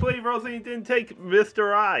 I can't believe Rosie didn't take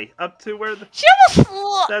Mr. I up to where She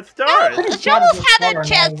almost. that started. She almost had Star, a now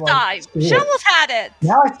chance he's like, time. screw She it. almost had it.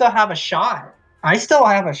 Now I still have a shot. I still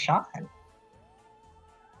have a shot.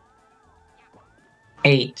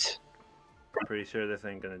 8. I'm pretty sure this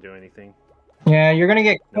ain't gonna do anything. Yeah, you're gonna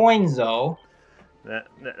get coins though. That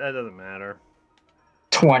doesn't matter.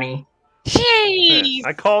 20. Jeez.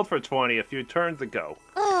 I called for 20 a few turns ago.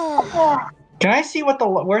 Ugh. Can I see what the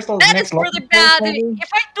where's the That next is really lucky bad. space, maybe? If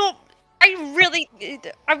I don't, I really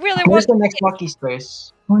Where's want. the next lucky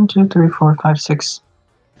space? 1, 2, 3, 4, 5, 6.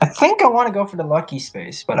 I think I want to go for the lucky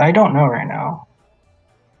space, but I don't know right now.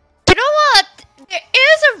 You know what? There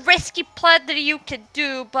is a risky plan that you can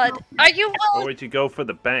do, but are you Or willing? would you go for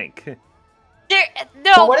the bank? There, But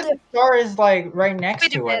no. what if the star is like right next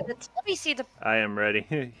Wait a to it? minute. Let me see the. I am ready.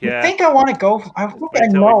 I yeah. think I want to go. I think Wait I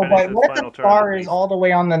till we know, finish but this what if final the turn, star at is least. all the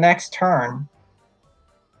way on the next turn?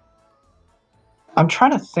 I'm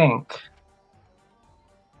trying to think. Let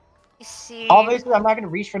me see. Obviously, I'm not going to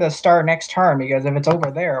reach for the star next turn because if it's over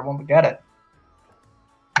there, I won't get it.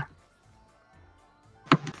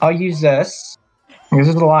 I'll use this. This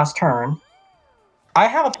is the last turn. I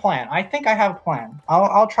have a plan. I think I have a plan.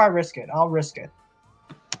 I'll try risk it. I'll risk it.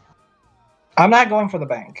 I'm not going for the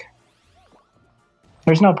bank.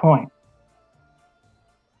 There's no point.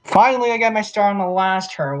 Finally, I get my star on the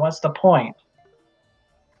last turn. What's the point?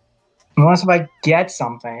 Unless if I get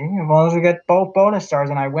something. Unless I get both bonus stars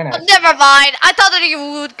and I win it. Oh, never mind. I thought that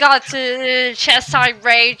you would got to chest time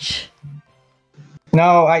rage.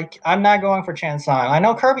 No, I'm not going for chance sign. I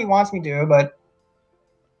know Kirby wants me to, but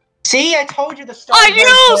see, I told you the star. Are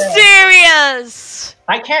you serious?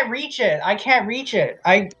 I can't reach it. I can't reach it.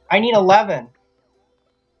 I need 11.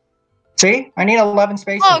 See, I need 11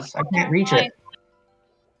 spaces. Oh, I can't reach it.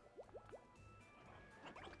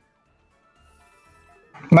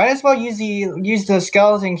 Might as well use the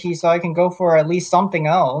skeleton key so I can go for at least something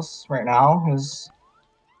else right now. Because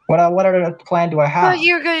what other plan do I Oh, have?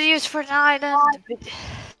 you're gonna use for 9 and.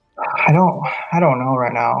 I don't know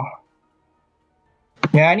right now.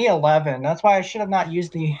 Yeah, I need 11. That's why I should have not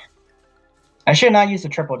used the. I should not use the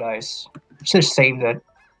triple dice. Should have saved it.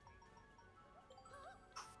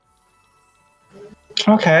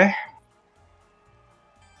 Okay.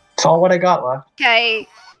 That's all what I got left. Okay.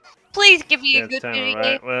 Please give me a Chance good time, video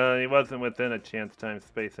right? game. Well, he wasn't within a chance time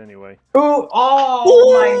space anyway. Ooh!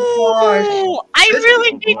 Oh my gosh! Ooh, I This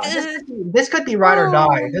really could- need to. This could be ride or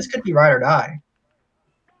die. This could be ride or die.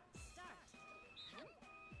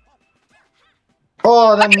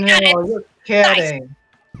 Oh, the got it. no! You're kidding.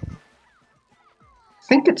 I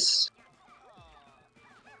think it's.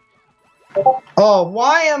 Oh,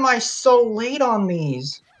 why am I so late on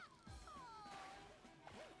these?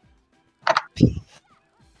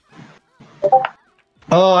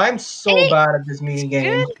 Oh, I'm so Hey, bad at this mini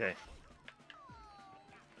game. Okay.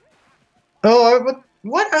 Oh,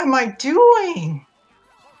 what am I doing?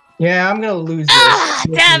 Yeah, I'm gonna lose this. Ah,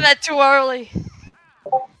 damn it, too early.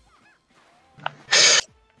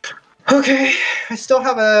 Okay, I still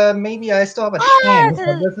have a maybe I still have a chance,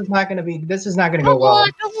 but this is not gonna go well.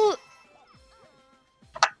 Come on.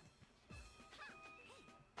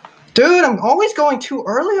 Dude, I'm always going too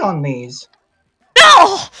early on these.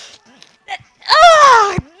 No!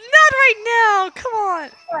 Ah, not right now. Come on.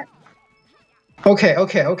 Okay.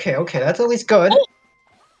 That's at least good.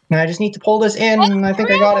 Now I just need to pull this in. And I think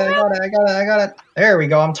I got it. There we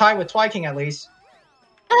go. I'm tied with Twiking at least.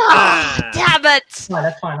 Ah, damn it. No,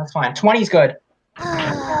 that's fine. 20's good.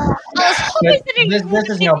 I was hoping that it This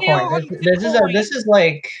is no point.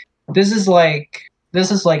 This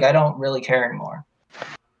is like I don't really care anymore.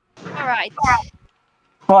 All right.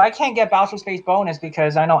 Well, I can't get Bowser Space bonus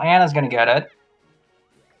because I know Anna's gonna get it.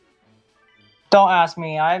 Don't ask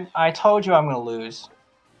me. I told you I'm gonna lose.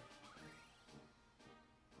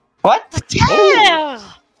 What? Damn.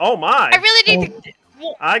 Oh my! I really need to.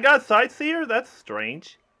 I got Sightseer? That's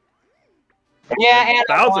strange. Yeah, Anna.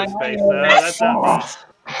 Bowser won. Space, that's not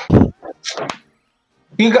me.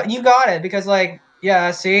 You got it because like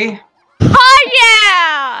see. Oh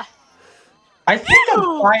yeah! I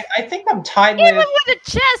think I'm tied Even with with a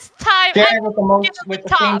chest time. Jared with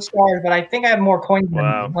the same stars, but I think I have more coins than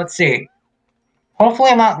Wow. him. Let's see.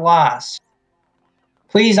 Hopefully I'm not last.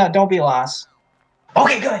 Please don't be last.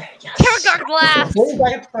 Okay, good. Yes. Kierkegaard last. What did I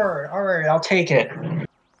get third? Alright, I'll take it.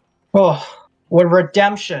 Oh, what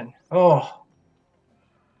redemption. Oh.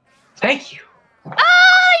 Thank you.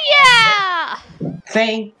 Oh yeah!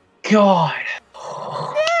 Thank God.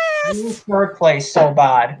 Yes! Third place so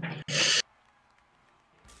bad.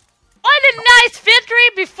 What a nice victory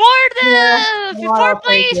before Yeah, before I'll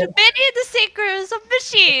playing take it. Many of the Secrets of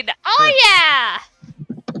Machine. Oh yeah!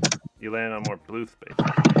 You land on more blue space.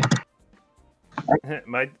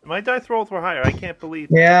 my dice rolls were higher. I can't believe.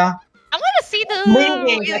 Yeah. I want to see the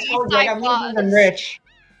Mini games, I told you, I got mini games rich.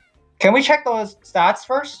 Can we check those stats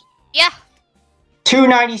first? Yeah,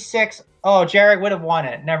 296. Oh, Jared would have won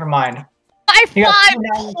it. Never mind. by You got 5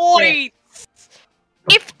 296. points.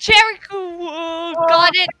 If Jericho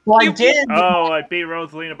got it, Well, I you- did. Oh, I beat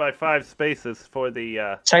Rosalina by 5 spaces for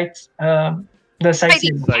the Sights. The I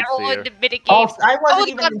sightseeing. did terrible in Sightseer. the mini Oh, games. I wasn't Oh,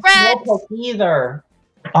 even got in red. Slowpoke either.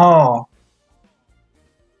 Oh.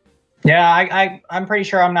 Yeah, I'm pretty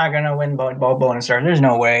sure I'm not gonna win bonus stars. There's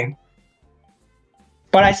no way.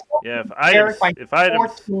 But I still yeah. Jared by If I had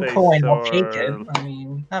 14 space coins. I'll or take it. I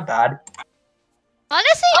mean, not bad.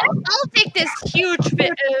 Honestly, I'll take this huge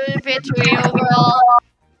victory overall.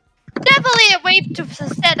 Definitely a way to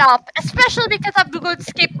set up, especially because I'm going to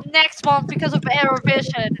skip next month because of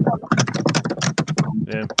Aerovision.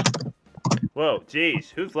 yeah. Whoa, geez,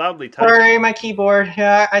 who's loudly typing? Sorry, my keyboard.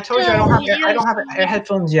 Yeah, I told you I don't have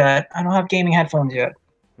headphones yet. I don't have gaming headphones yet.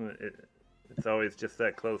 It's always just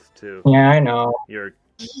that close to Yeah, I know. your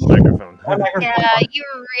microphone. Yeah, you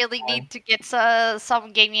really need to get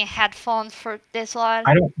some gaming headphones for this one.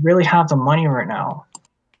 I don't really have the money right now.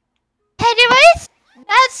 Anyways,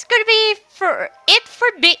 that's gonna be for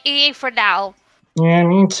me for now. Yeah,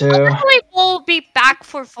 me too. Definitely we'll be back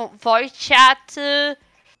for voice chat.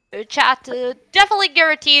 Definitely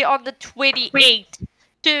guaranteed on the 28th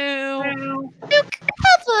to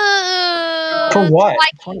have a For what?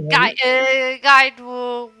 guide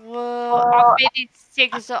on many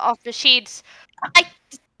things of machines. I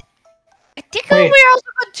think Wait. we're also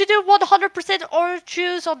going to do 100% orange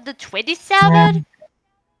juice on the 27th.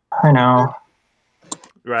 I know.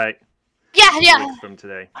 Right. Yeah. Weeks from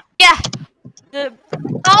today. I'll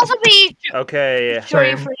also be Okay.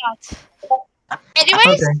 jury for that.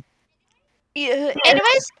 Anyways. Okay.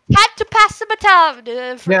 Anyways, had to pass the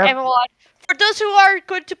baton for Yeah. everyone. For those who are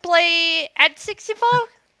going to play N64,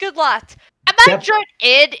 good luck. I might Yep. join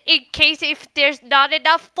in case if there's not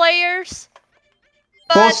enough players.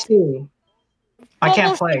 We'll But see. I Well, can't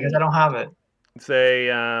we'll play because I don't have it. Say,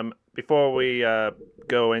 before we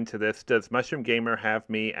go into this, does Mushroom Gamer have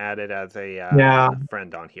me added as a Yeah.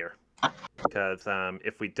 friend on here? Because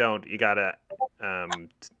if we don't, you gotta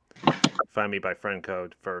find me by friend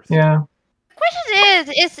code first. Yeah.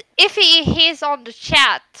 question is if he's on the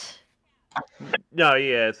chat. No,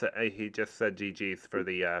 he is. He just said GG's for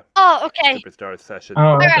the Oh, okay. Superstars session.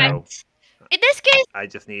 Oh, okay. Alright. So In this case, I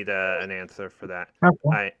just need an answer for that.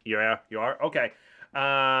 Okay. You are? Okay.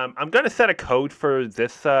 I'm gonna set a code for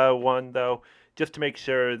this one though, just to make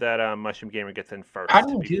sure that Mushroom Gamer gets in first How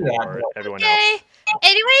do you do that? before everyone Okay. else.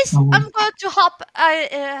 Anyways, Mhm. I'm going to hop.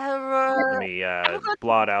 Let me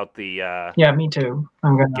blot out the Yeah, me too.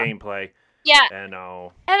 I'm gonna. gameplay, Yeah, and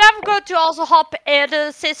I'll. and I'm going to also hop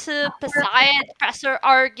in since Psy and Presser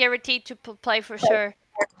are guaranteed to play for sure.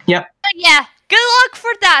 Yep. But yeah, good luck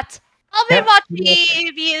for that. I'll be Yep.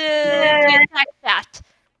 watching the attack chat.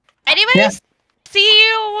 Anyways, Yeah. see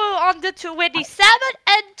you on the 27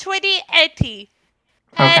 and 2080.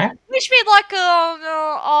 Okay. And wish me luck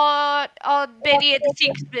on Benny and the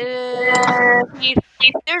Six.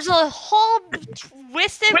 There's a whole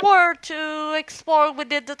twisted world to explore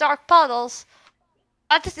within the dark puddles.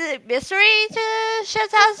 What is it? Mystery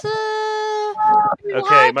shit has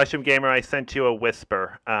Okay, Mushroom Gamer, I sent you a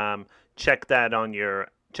whisper. Check that in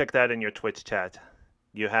your Twitch chat.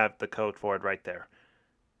 You have the code for it right there.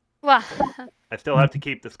 Well, I still have to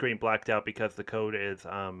keep the screen blacked out because the code is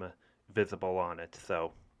visible on it.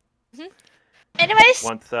 So anyways,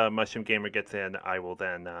 once Mushroom Gamer gets in, I will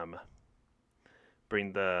then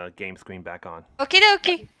bring the game screen back on. okie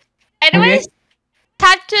dokie. Anyways,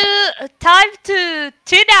 time to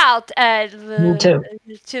tune out and Me too.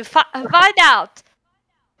 to find out.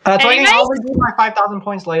 Tony, I'll Anyways? redeem my 5,000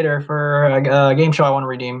 points later for a game show I want to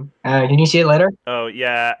redeem. Can you see it later? Oh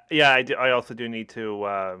yeah, I do. I also do need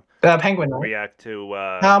to Penguin, right? react to.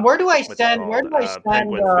 Where do I what's it send? Where called? do I send?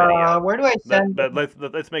 Penguin's video. Where do I send? But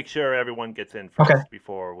let's make sure everyone gets in first Okay.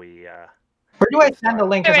 before we. Where do I get send the started.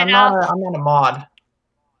 link? Because Fair I'm not a mod.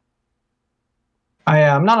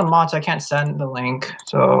 I'm not a mod, so I can't send the link.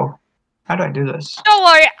 So how do I do this? Don't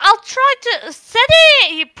worry, I'll try to send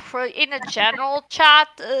it in a general chat.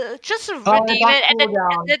 Just redeem it, and then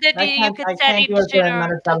you can send it do it for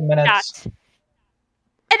another 7 minutes. chat.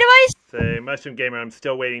 Anyways, Say, Mushroom Gamer, I'm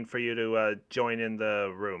still waiting for you to join in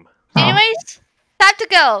the room. Oh. anyways, time to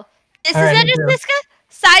go. This All is right, me too. Siska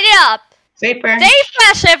signing up. Safer. Stay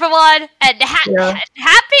fresh, everyone, and Yeah.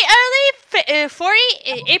 happy early 40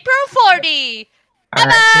 April 40. All Bye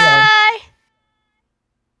right, see ya. bye.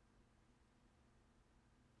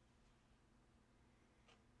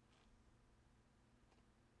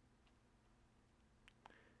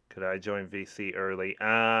 Could I join VC early?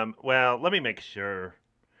 Well, let me make sure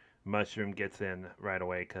Mushroom gets in right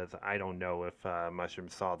away because I don't know if Mushroom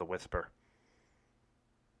saw the whisper.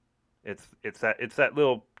 It's that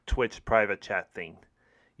little Twitch private chat thing.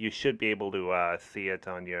 You should be able to see it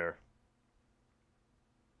on your.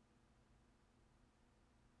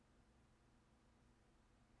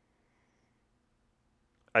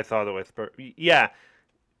 I saw the whisper. Yeah.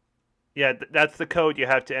 Yeah, that's the code you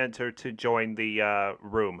have to enter to join the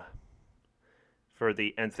room for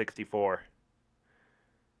the N64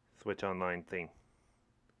 Switch Online thing.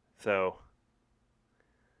 So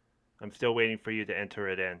I'm still waiting for you to enter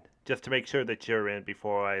it in, just to make sure that you're in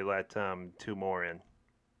before I let 2 more in.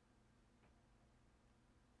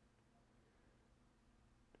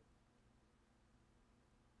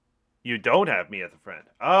 You don't have me as a friend.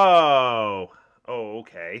 Oh,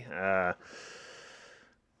 okay.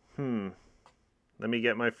 Let me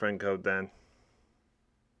get my friend code then.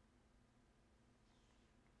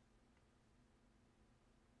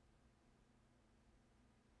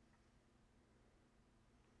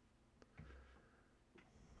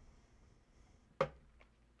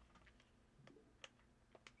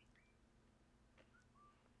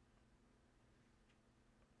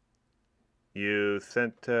 You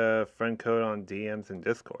sent friend code on DMs and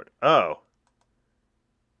Discord. Oh.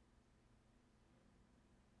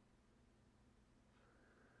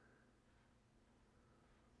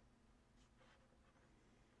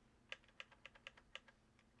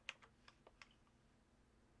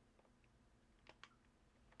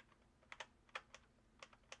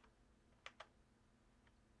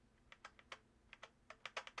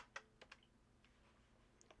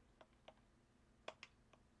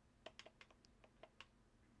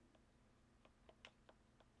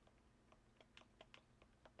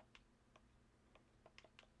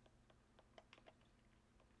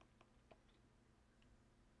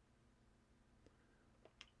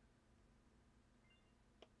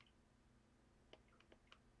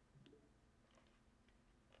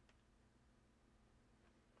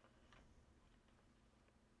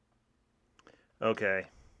 Okay.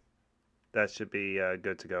 That should be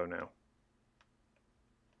good to go now.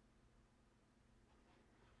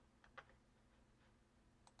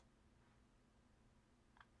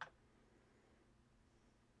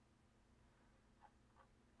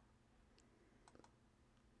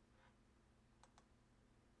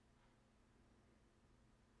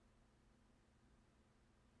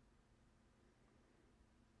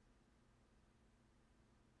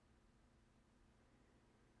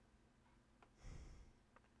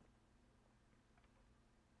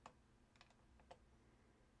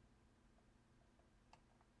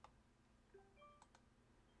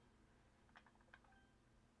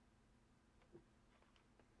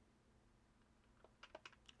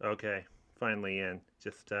 Okay, finally in.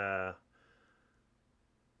 Just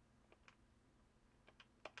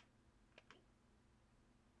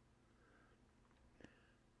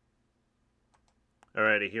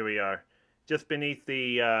Alrighty, here we are. Just beneath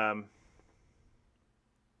the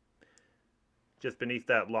just beneath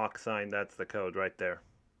that lock sign, that's the code right there.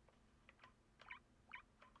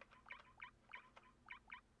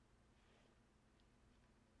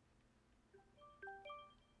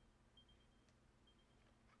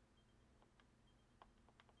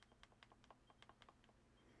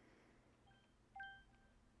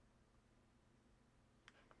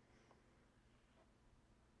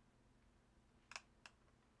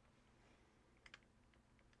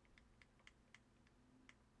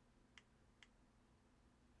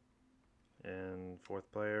 And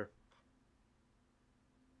fourth player.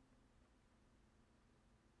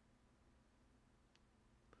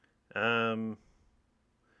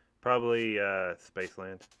 Probably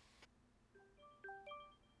Spaceland.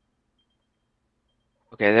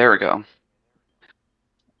 Okay, there we go.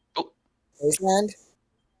 Spaceland?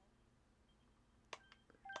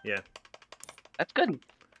 Yeah. That's good.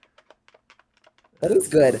 That is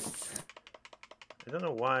good. I don't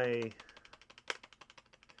know why.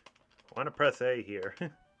 I want to press A here.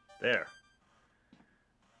 There.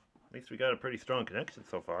 At least we got a pretty strong connection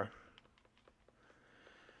so far.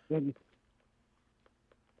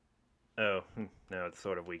 Oh, now it's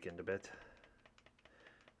sort of weakened a bit.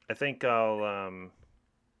 I think I'll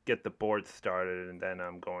get the board started, and then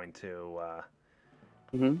I'm going to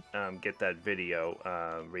get that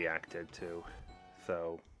video reacted to.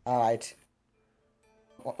 So. All right.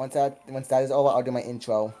 Once that is over, I'll do my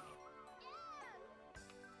intro.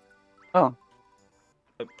 Oh.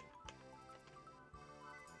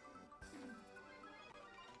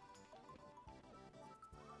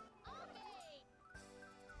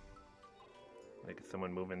 Like, is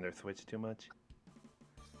someone moving their Switch too much?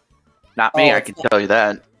 Not me, Oh, I can tell you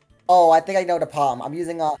that. Oh, I think I know the problem. I'm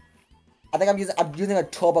using a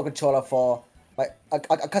turbo controller for a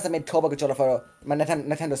custom-made turbo controller for my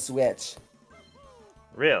Nintendo Switch.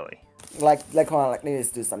 Really? Come on, need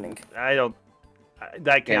to do something. I don't.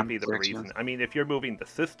 That can't Yeah, be the reason. I mean, if you're moving the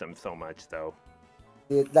system so much, though.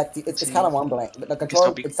 It's kind of rumbling. The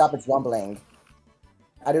controller itself is rumbling.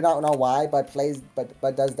 I do not know why, but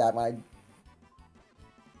does that when I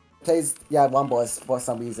plays rumbles for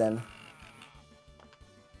some reason.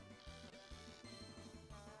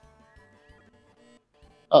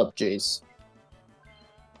 Oh jeez.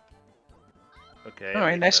 Okay. All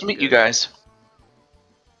right, nice to meet you good. guys.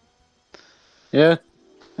 Yeah.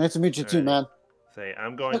 Nice to meet you too, Alright. man. Say,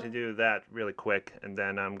 I'm going to do that really quick, and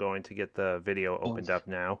then I'm going to get the video opened up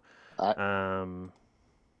now. I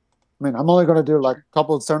mean, I'm only gonna do like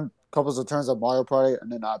couples of turns of Mario Party,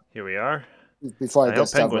 and then Here we are. before I I get hope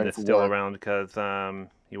stuff Penguin ready is for still work. around because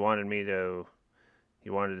he wanted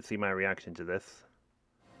to see my reaction to this.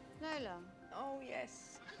 Nola. Oh,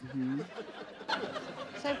 yes.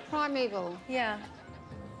 So primeval. Yeah.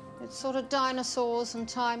 It's sort of dinosaurs and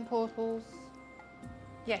time portals.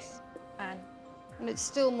 Yes, Anne. And it's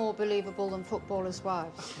still more believable than footballers'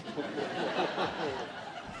 wives.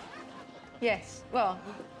 Yes. Well,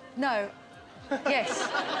 no. Yes.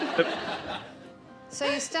 So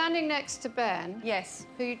you're standing next to Ben, Yes.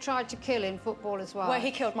 who you tried to kill in Footballers' Wives. Well,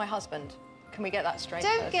 he killed my husband. Can we get that straight?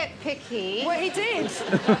 Don't first? get picky. Well, he did.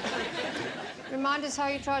 Remind us how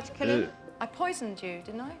you tried to kill him. I poisoned you,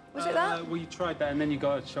 didn't I? Was it that? Well, you tried that, and then you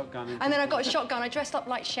got a shotgun. And then I got a shotgun. I dressed up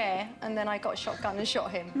like Cher, and then I got a shotgun and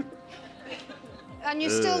shot him. And you're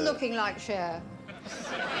still looking like Cher.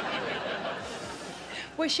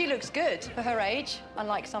 Well, she looks good for her age,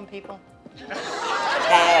 unlike some people.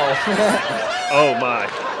 Oh my!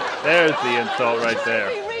 There's the insult right there.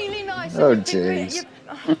 Be really nice. Oh, It'd be really- jeez.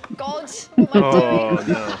 Oh, God, what am I Oh doing?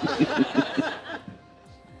 no!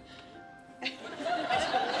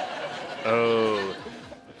 Oh.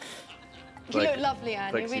 You look lovely,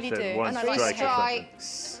 Anne. like You she really said, do. one And I Three like strike or it. something.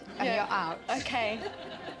 strikes, and Yeah. you're out. Okay,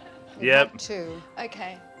 You've Yep. had two.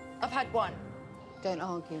 okay. I've had one. Don't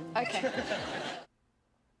argue. Okay.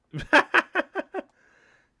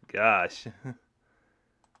 Gosh.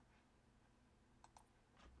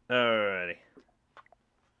 Alrighty.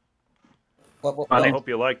 I hope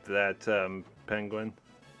you liked that, Penguin.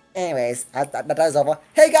 Anyways, that is over.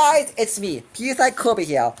 Hey guys, it's me, PSI Kobe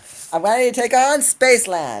here. I'm ready to take on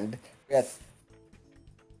Spaceland with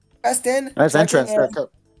Preston. Nice checking entrance there, in.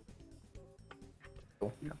 Coop.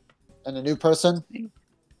 And a new person.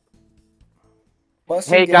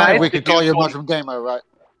 Mushroom Hey, Gamer. guys. We did could call you you want- Mushroom Gamer, right?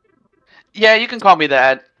 Yeah, you can call me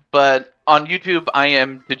that, but on YouTube I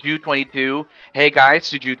am Deju22. Hey guys,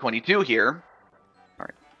 Deju22 here.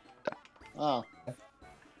 Oh.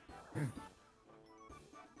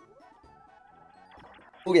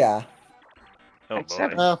 Oh yeah. Oh Like boy.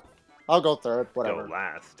 7. I'll go third. Whatever. Go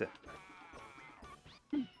last.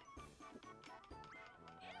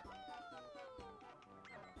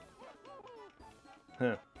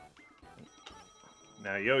 Huh.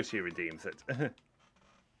 Now Yoshi redeems it.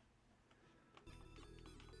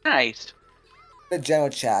 Nice. The general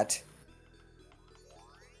chat.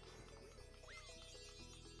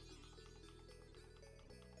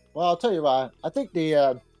 Well, I'll tell you what. I think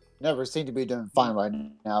the never seem to be doing fine right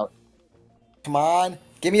now. Come on,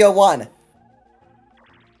 give me a 1.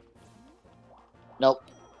 Nope.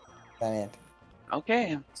 Damn it.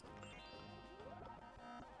 Okay.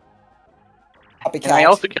 Copycat. Can I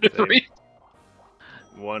also get a Same. 3?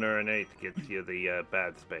 1 or an 8 gets you the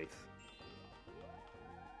bad space.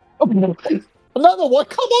 Another one.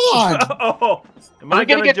 Come on. Oh, am Are I we gonna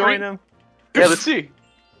gonna get join 3? him? Yeah, let's see.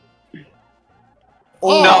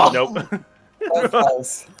 Oh, No. Nope. that was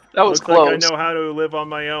close. That was Looks close. like I know how to live on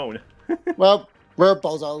my own. Well, we're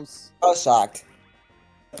bozos. I was shocked.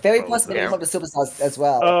 Very Oh, possible yeah. of the superstars as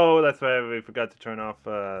well. Oh, that's why we forgot to turn off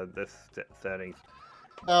this settings.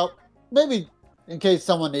 Well, maybe in case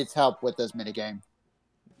someone needs help with this minigame.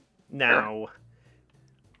 Now,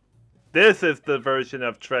 this is the version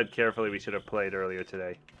of Tread Carefully we should have played earlier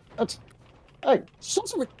today. Hey,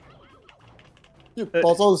 shut up. You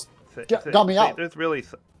bozos. Say- Got me out. There's really...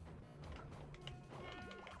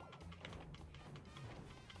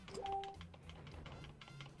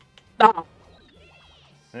 No.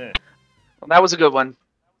 Yeah. Well, that was a good one.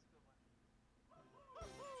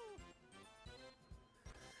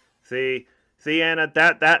 See, Anna,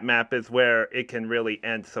 that map is where it can really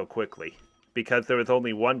end so quickly. Because there was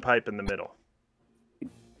only one pipe in the middle.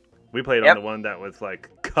 We played on the one that was, like,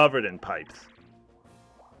 covered in pipes.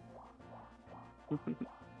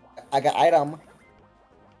 I got item.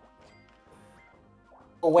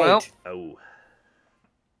 Oh, wait. Well, Oh.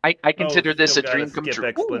 I consider this a still gotta dream come skip true.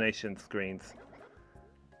 explanation screens.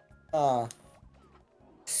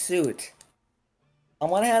 Suit. On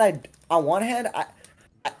one hand, I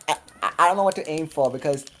don't know what to aim for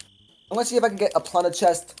because I'm gonna see if I can get a plunder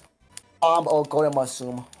chest, bomb, or golden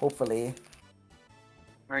mushroom. Hopefully.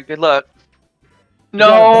 All right, good luck. No.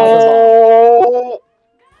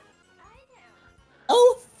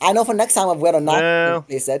 Oh, I know for next time whether or not Well. to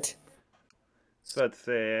place it. So I'd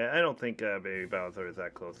say, I don't think Baby Bowser is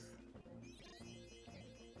that close.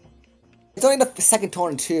 It's only the second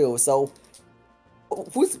turn too, so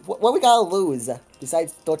what we gotta lose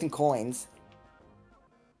besides 13 coins?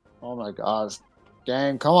 Oh my gosh.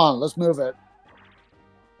 Game, come on, let's move it.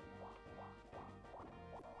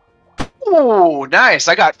 Ooh, nice.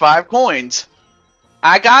 I got 5 coins.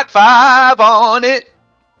 I got 5 on it.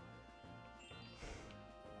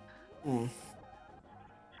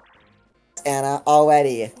 Anna,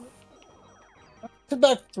 already. Come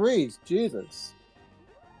back threes, Jesus.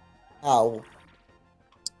 Oh,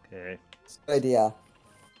 Okay. good idea.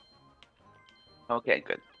 Okay,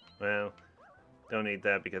 good. Well, don't need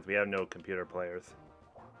that because we have no computer players.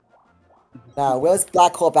 Now, where's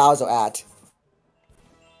Black Hole Bowser at?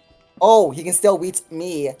 Oh, he can still beat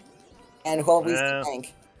me and whoever beats the Well.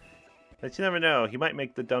 tank. But you never know. He might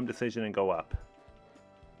make the dumb decision and go up.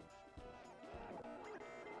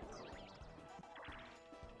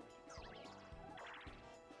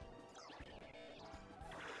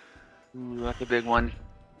 Ooh, that's a big one.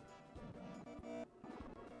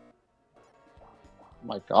 Oh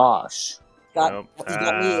my gosh. Got, Nope. he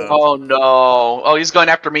got me. Oh no. Oh, he's going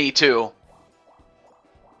after me too.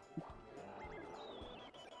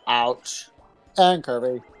 Ouch. And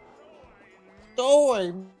Kirby. Oh,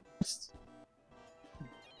 I missed.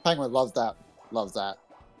 Penguin loves that. Loves that.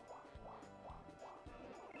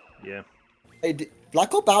 Yeah. Hey,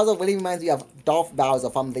 Black Hole Bowser really reminds me of Darth Bowser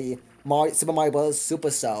from the Super Mario Bros.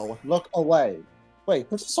 Super Show. Look away. Wait,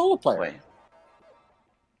 who's a solo player? Wait.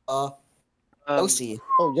 Yoshi.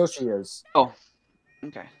 Oh, Yoshi is. Oh,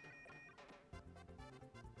 okay.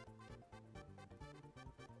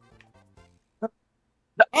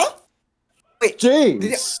 Huh? Wait,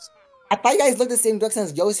 Jeez. I thought you guys looked the same direction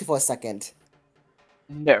as Yoshi for a second.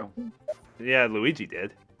 No. Yeah, Luigi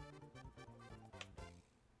did.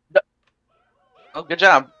 Oh, good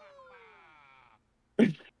job. But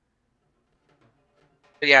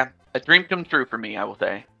yeah, a dream come true for me, I will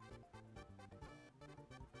say.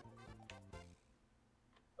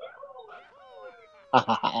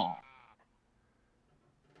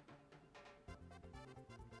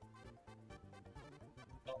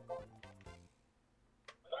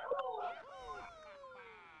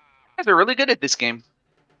 You guys are really good at this game.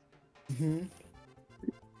 Mm-hmm.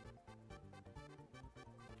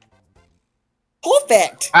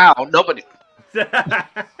 Perfect. Wow, nobody.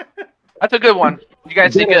 That's a good one. You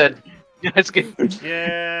guys did good. You guys good.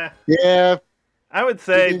 Yeah. Yeah. I would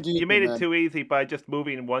say You you made it man. too easy by just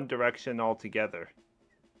moving in one direction altogether.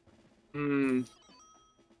 Hmm.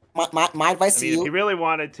 My advice I to mean, if you. you really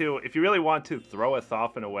wanted to, if you really want to throw us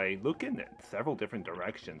off in a way, look in several different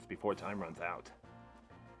directions before time runs out.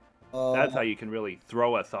 That's how you can really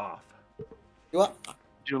throw us off.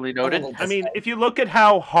 Duly noted. I mean, if you look at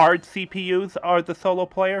how hard CPUs are the solo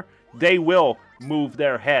player, they will move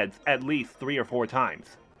their heads at least 3 or 4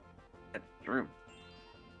 times. That's true.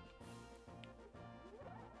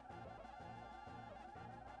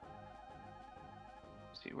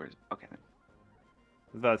 Let's see, where's... Okay. I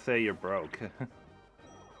was about to say you're broke.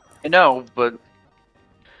 I know, but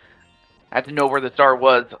I have to know where the star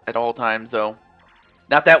was at all times, though.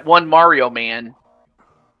 Not that one Mario man.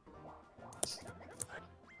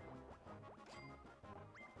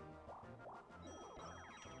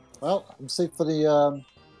 Well, I'm safe for the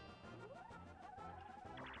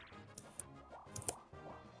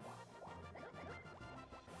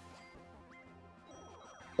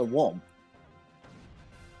worm.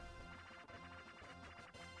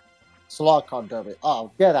 Slot Car Derby.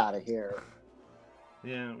 Oh, get out of here.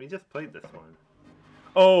 Yeah, we just played this one.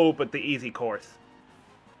 Oh, but the easy course.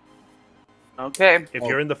 Okay. If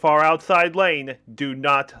you're in the far outside lane, do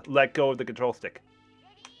not let go of the control stick.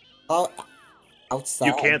 Oh, outside.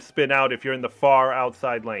 You can't spin out if you're in the far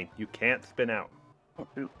outside lane. You can't spin out.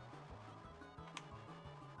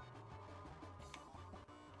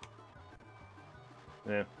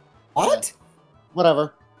 Yeah. What?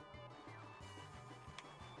 Whatever.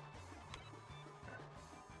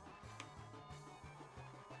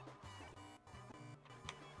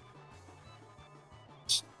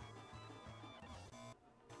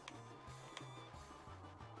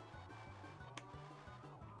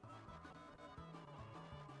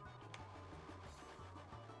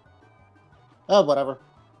 Oh, whatever.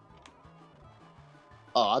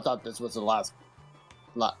 Oh, I thought this was the last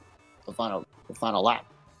lap, the final lap.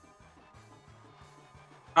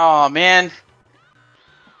 Oh man.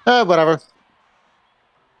 Whatever.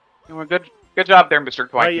 You were good job there, Mr.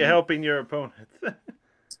 Why are Twyke. you helping your opponents? It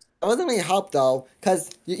wasn't really help though, because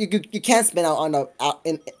you can't spin out on the out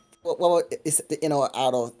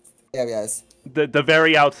of areas. The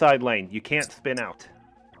very outside lane. You can't spin out.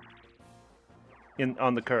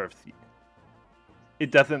 On the curves. It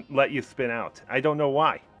doesn't let you spin out. I don't know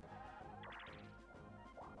why.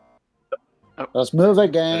 Let's move the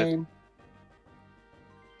game.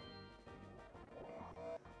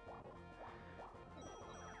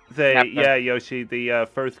 Yeah, Yoshi, the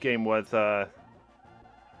first game was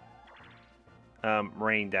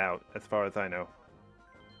rained out, as far as I know.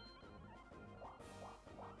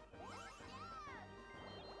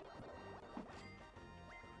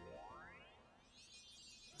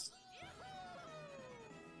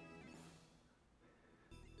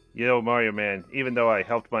 You know, Mario Man, even though I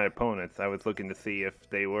helped my opponents, I was looking to see if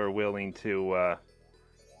they were willing to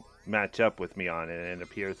match up with me on it, and it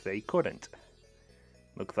appears they couldn't.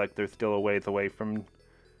 Looks like they're still a ways away from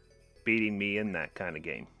beating me in that kind of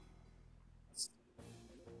game.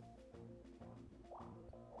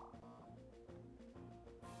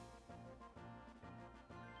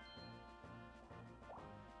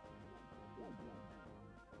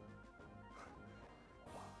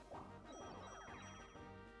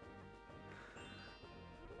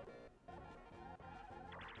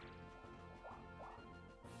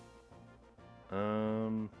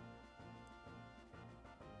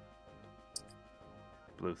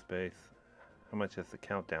 Blue space. How much is the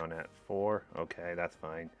countdown at? 4? Okay, that's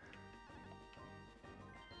fine.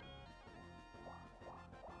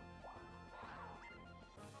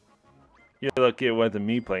 You're lucky it wasn't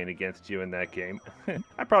me playing against you in that game.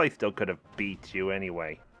 I probably still could have beat you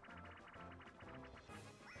anyway.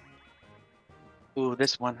 Ooh,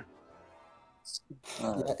 this one.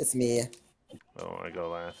 Yeah, it's me. Oh, I go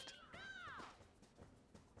last.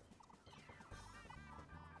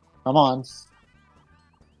 Come on.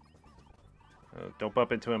 Oh, don't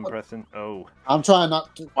bump into him, Preston. Oh. I'm trying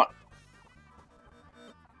not to. What?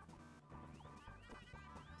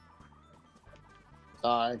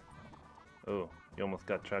 Sorry. Oh, you almost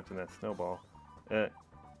got trapped in that snowball.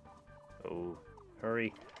 Oh,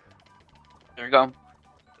 hurry. There you go.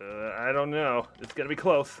 I don't know. It's gonna be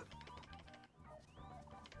close.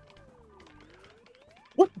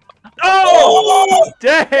 Oh!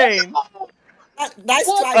 Dang! Nice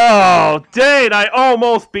try. Oh, dang! I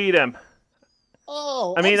almost beat him.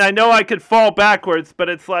 Oh. I mean, I know I could fall backwards, but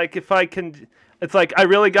it's like if I can... It's like I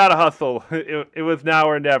really gotta hustle. It was now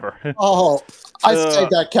or never. Oh, I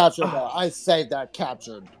saved that captured. I saved that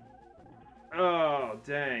captured. Oh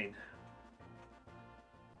dang!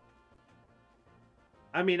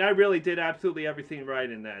 I mean, I really did absolutely everything right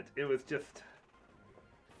in that. It was just.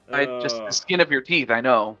 Just the skin of your teeth. I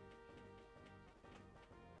know.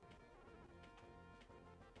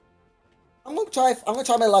 I'm gonna try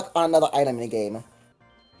my luck on another item in the game.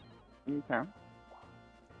 Okay.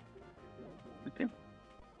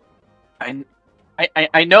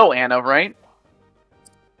 I know Anna, right?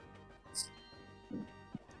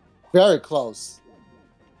 Very close.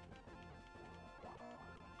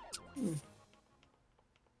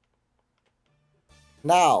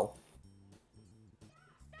 Now.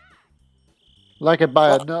 Like it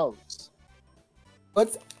by a nose.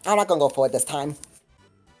 But I'm not gonna go for it this time.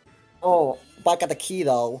 Oh, but I got the key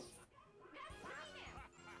though.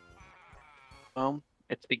 Well,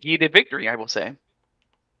 it's the key to victory, I will say.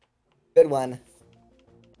 Good one.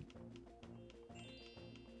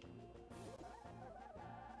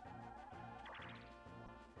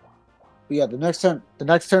 But yeah, the next turn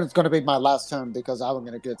is going to be my last turn because I'm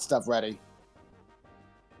going to get stuff ready.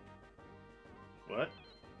 What?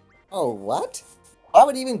 Oh, what? Why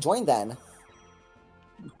would you even join then?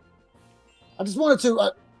 I just wanted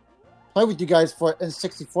to play with you guys for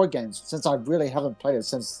N64 games since I really haven't played it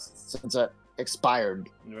since it expired.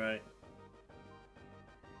 Right.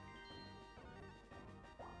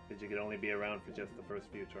 Because you could only be around for just the first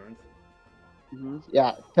few turns. Mm-hmm.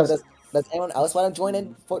 Yeah. Does anyone else want to join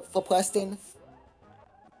in for Preston?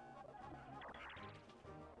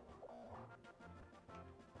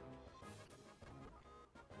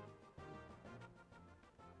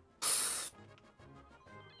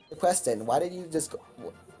 Preston, why did you just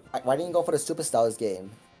why didn't you go for the Superstars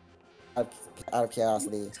game? Out of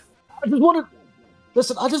curiosity. I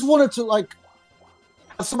just wanted to like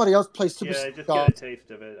have somebody else play Superstars. Yeah, just get a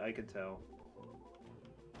taste of it. I could tell.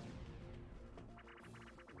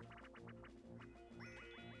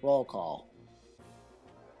 Roll call.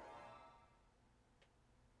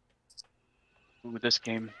 Ooh, this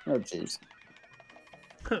game. Oh, jeez.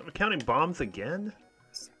 We're counting bombs again?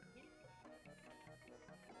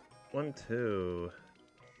 1, 2.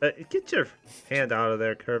 Get your hand out of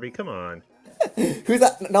there, Kirby. Come on. Who's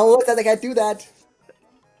that? No one says I can't do that.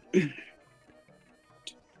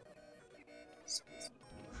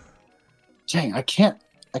 Dang, I can't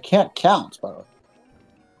count, by the way.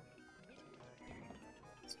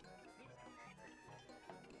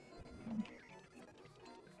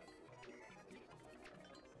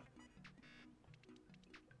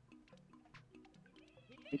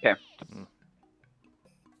 Okay.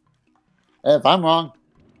 If I'm wrong,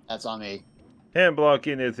 that's on me. Hand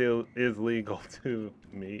blocking is legal to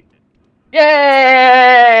me.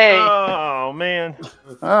 Yay! Oh man!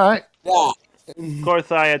 All right. Yeah. Of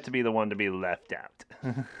course, I had to be the one to be left out.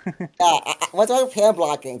 Yeah. What's wrong with hand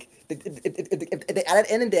blocking? If they add it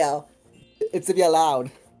in there, it's to be allowed.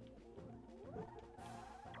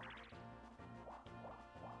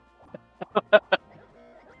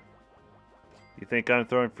 You think I'm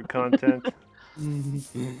throwing for content?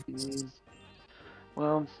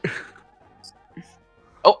 Well.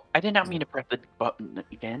 Oh, I did not mean to press the button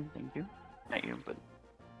again. Thank you. Not you, but.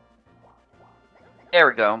 There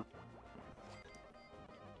we go.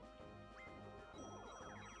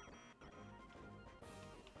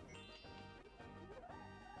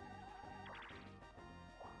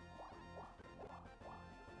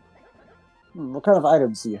 What kind of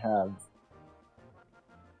items do you have?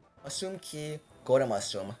 Mushroom key, golden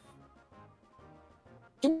mushroom.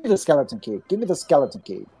 Give me the skeleton key. Give me the skeleton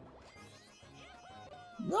key.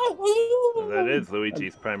 Well, that is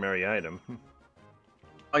Luigi's primary item.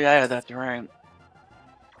 Oh yeah, that's right.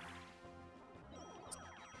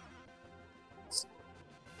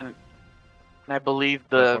 And I believe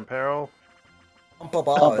the Peril.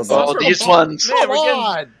 Oh, these ones.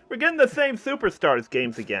 Man, we're getting the same Superstars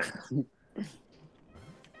games again.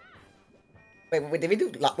 Wait, did we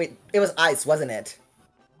do? Wait, it was ice, wasn't it?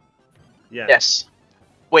 Yeah. Yes.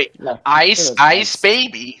 Wait, Yeah, ice,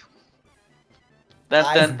 baby.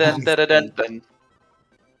 Dun, dun, dun, dun, dun, dun.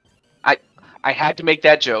 I had to make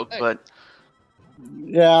that joke, but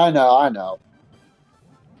Yeah, I know.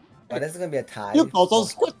 Oh, this is gonna be a tie. You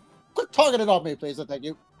Bozos, quit targeting on me, please, and thank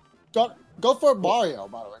you. Go for Mario,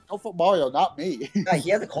 by the way. Go for Mario, not me. Yeah, he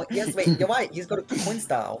has a coin. Yes, wait, you're right. He's got a coin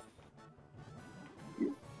style.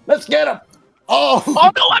 Let's get him. Oh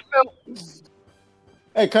no!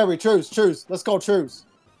 Hey, Kirby, choose. Let's go choose.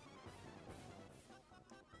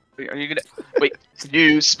 Are you gonna wait?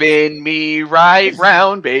 You spin me right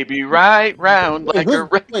round, baby, right round like a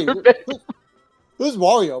record. Who's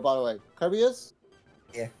Wario, by the way? Kirby is?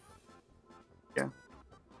 Yeah. Yeah.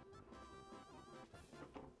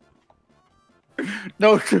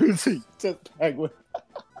 No, Susie, just Penguin.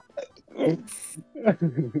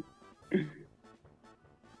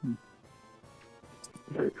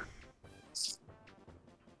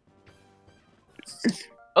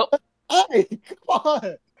 Oh. Hey, come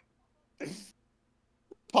on.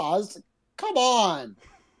 Pause. Come on.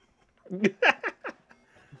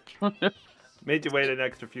 Made you wait an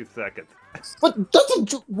extra few seconds. But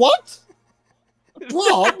that's a, what?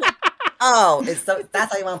 Bro. Oh, that's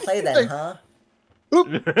how you want to play then, huh?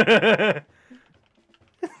 I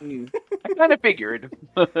I kind of figured.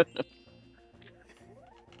 By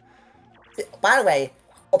the way,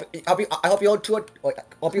 I hope you're too. I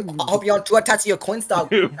hope you're too attached to your coin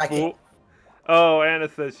stock. Oh, Anna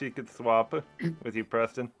says she could swap with you,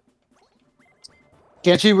 Preston.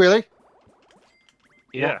 Can't she really?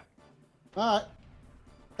 Yeah. All right.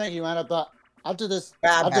 Thank you, Anna. But after this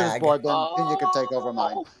Bag. board, then you can take over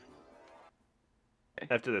mine.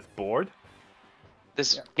 After this board?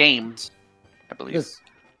 This game, I believe.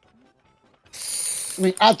 I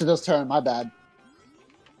mean, after this turn, my bad.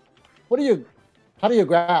 How do you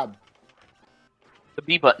grab? The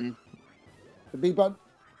B button. The B button?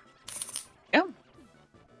 Yeah.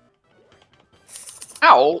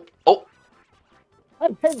 Ow! Oh! I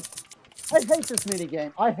hate this mini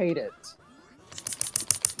game. I hate it.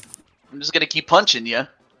 I'm just gonna keep punching you.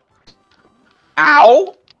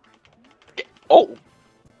 Ow! Oh!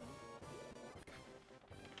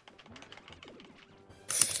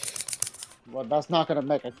 Well, that's not going to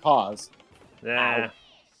make it pause. Yeah.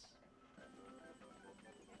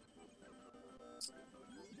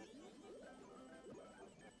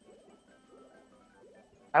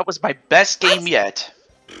 That was my best game yet.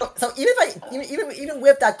 So even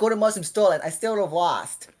with that golden mushroom stolen, I still would have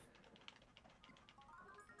lost.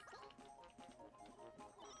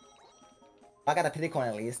 I got a pity coin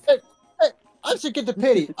at least. Hey, I should get the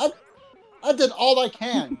pity. I did all I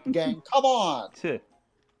can, gang. Come on.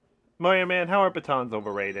 Mario Man, how are batons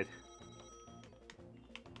overrated?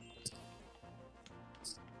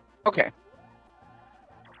 Okay.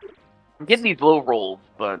 I'm getting these low rolls,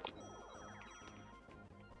 but...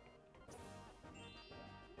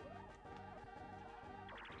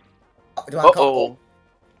 Uh-oh.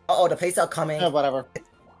 Uh-oh, the police are coming. Yeah, whatever.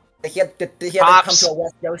 They hear them come to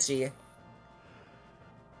arrest Yoshi.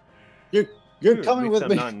 You're coming with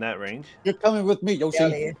me. I'm not in that range. You're coming with me, Yoshi.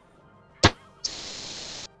 Really?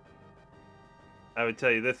 I would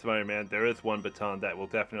tell you this, Mario Man, there is one baton that will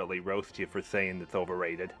definitely roast you for saying it's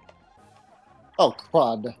overrated. Oh,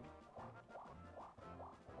 crud.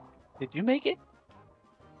 Did you make it?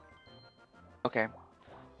 Okay.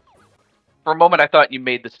 For a moment, I thought you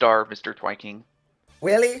made the star, Mr. Twiking.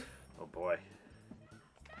 Really? Oh boy.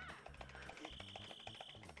 How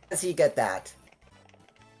does he get that?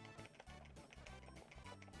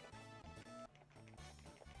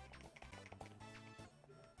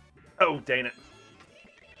 Oh, dang it.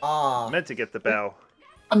 Ah. Meant to get the bell.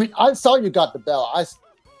 I mean, I saw you got the bell.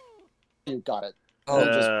 You got it. Oh,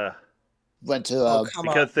 just went to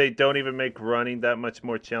because they don't even make running that much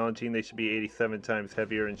more challenging. They should be 87 times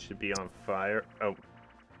heavier and should be on fire. Oh.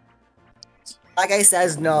 Shy Guy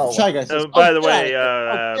says no. Shy Guy says, by the way,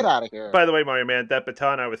 get out of here. By the way, Mario Man, that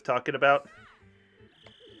baton I was talking about,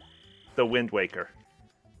 the Wind Waker.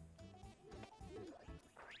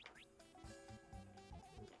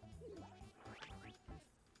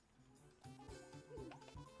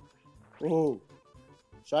 Ooh.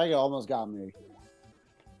 Shy Guy almost got me.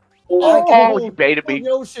 Oh, you baited me.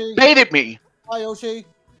 Yoshi. Baited me. Hi, Yoshi.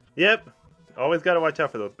 Yep. Always got to watch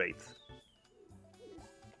out for those baits.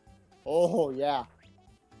 Oh, yeah.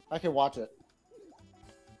 I can watch it.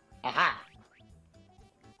 Aha.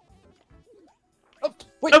 Oh,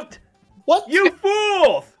 wait. Oh, what? You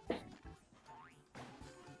fools!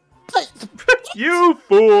 You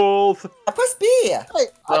fools! I pressed B. Hey,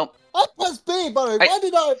 well, I pressed B, buddy. Why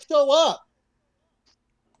did I show up?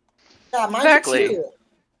 Yeah, mine exactly. Too.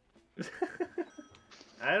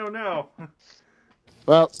 I don't know.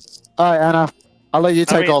 Well, all right, Anna. I'll let you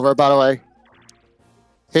take over, by the way.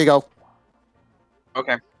 Here you go.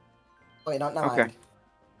 Okay. Wait, not okay.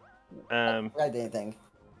 I did anything.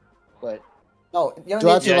 Wait. No, you don't Do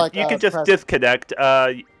I need have to, like, you can just press... disconnect,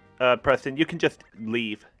 Preston. You can just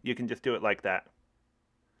leave. You can just do it like that.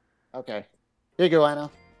 Okay. Here you go, Anna.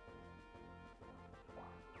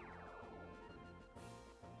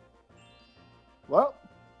 Well.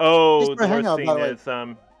 Oh, the hang worst on, thing by the way. is,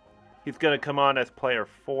 he's gonna come on as player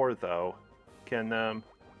 4 though. Can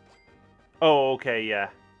Oh, okay, yeah.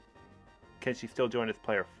 Can she still join as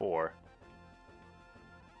player 4?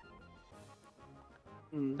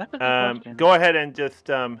 That's a good question. Go ahead and just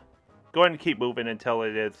go ahead and keep moving until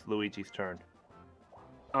it is Luigi's turn.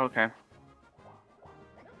 Okay.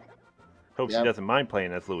 Hope she doesn't mind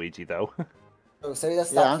playing as Luigi though. So we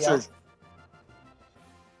just Yeah, stop I'm here. sure.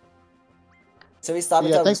 So we stop.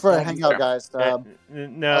 Yeah, thanks for hanging out, guys. No, I'll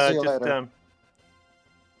see you just later.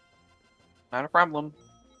 Not a problem.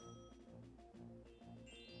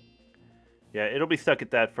 yeah, it'll be stuck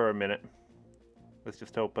at that for a minute. Let's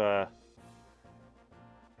just hope.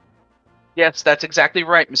 Yes, that's exactly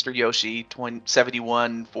right, Mr. Yoshi.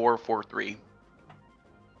 71443.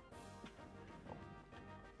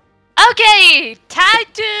 Okay, time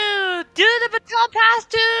to do the baton pass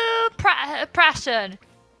to Preston.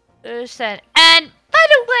 And by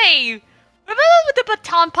the way, remember the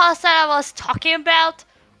baton pass that I was talking about?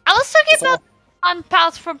 I was talking about baton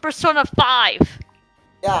pass from Persona 5.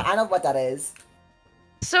 Yeah, I know what that is.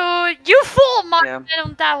 So you fool my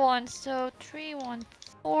on that one. So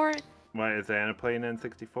 314. Why is Anna playing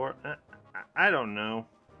N64? I don't know.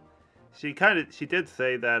 She did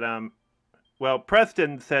say that well,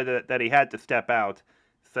 Preston said that he had to step out,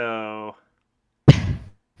 so.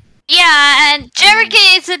 Yeah, and Jericho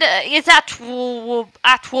is at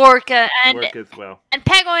work, and work as well. And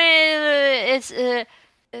Penguin is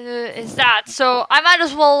that. So I might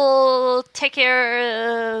as well take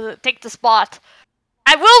the spot.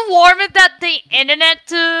 I will warn it that the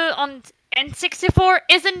internet on N64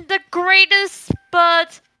 isn't the greatest,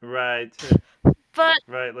 but right. But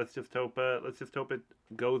right, let's just hope it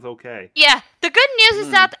goes okay. Yeah, the good news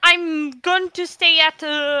is that I'm going to stay at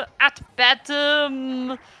bed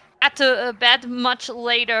much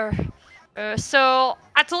later, so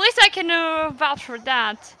at least I can vouch for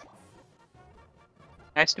that.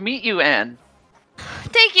 Nice to meet you, Anne.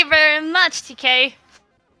 Thank you very much, TK.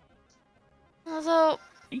 Also,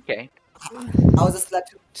 TK. How was the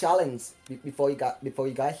selection challenge before you got here,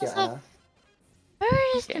 Anna?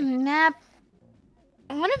 Where is the map?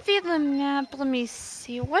 I want to view the map. Let me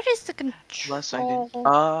see. What is the control?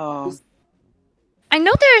 Oh. I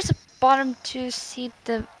know there's a bottom to see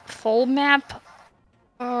the full map.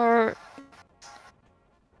 Or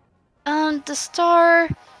the star.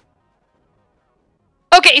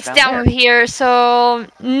 Okay, it's down here, so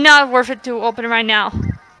not worth it to open right now.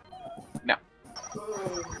 No.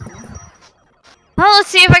 Well, let's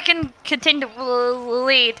see if I can continue to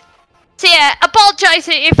lead. So yeah, apologize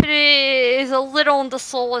if it is a little on the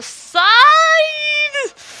slower side.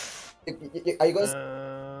 Are you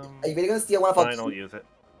really gonna steal one of our? Fine, I'll use it.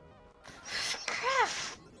 Crap.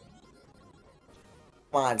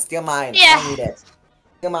 Come on, steal mine. Yeah. I need it.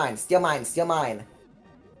 Steal mine. Steal mine. Steal mine.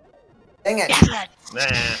 Dang it.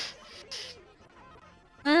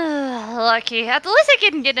 Lucky. At least I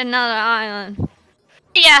can get another island.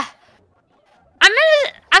 Yeah.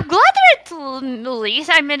 I'm glad that at least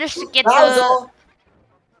I managed to get the.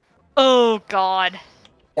 Oh God.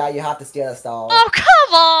 Yeah, you have to steal the star. Oh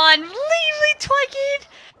come on, leave me, Twinkie.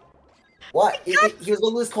 What? He was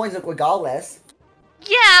gonna lose coins regardless.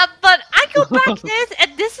 Yeah, but I go back this,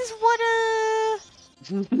 and this is what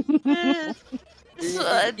this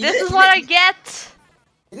is what I get.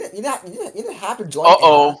 You didn't have to join.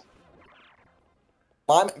 Uh-oh.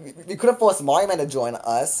 We could have forced Mario to join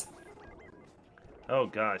us. Oh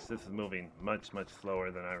gosh, this is moving much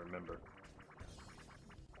slower than I remember.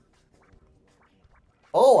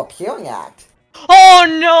 Oh, a Appearing Act. Oh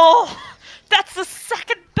no! That's the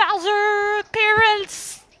second Bowser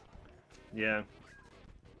appearance! Yeah.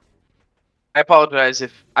 I apologize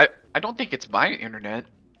if I don't think it's my internet.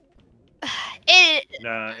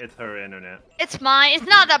 Nah, it's her internet. It's mine. It's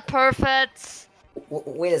not that perfect.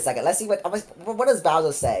 Wait a second. Let's see what does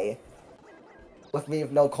Bowser say. With me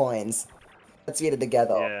with no coins. Let's read it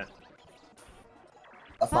together. Yeah.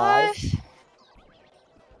 A 5?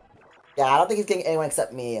 Yeah, I don't think he's getting anyone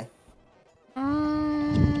except me.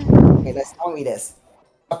 Okay, let's tell me this.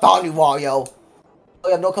 I found you, Wario. Oh,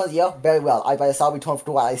 you have no coins here? Very well. I shall return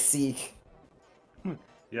for what I seek. You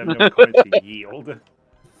have no coins to yield.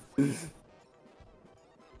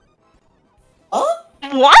 Huh?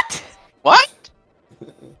 What? What?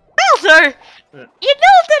 Bowser! You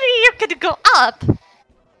know that you could go up.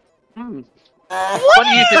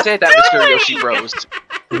 Funny you should say that, Mr. Yoshi Rose.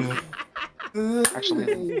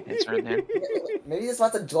 Actually, answer in there. Maybe he just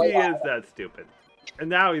wants to join. He is that stupid. And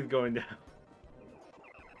now he's going down.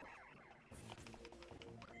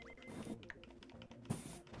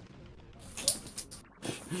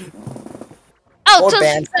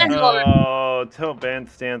 Oh, Tilt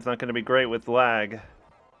Bandstand's not going to be great with lag.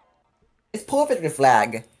 It's perfect with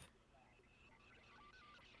lag.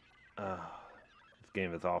 This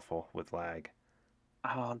game is awful with lag.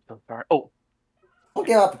 Oh, I'm so sorry. Oh. Don't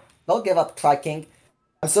give up. Don't give up, Tri King.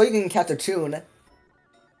 I'm sure you can catch a tune.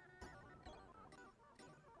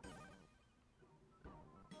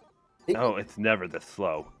 Oh, it's never this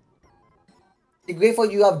slow. Be grateful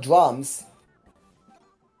you have drums.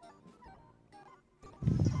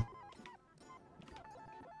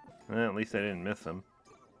 Well, at least I didn't miss him.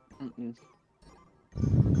 Mm-mm.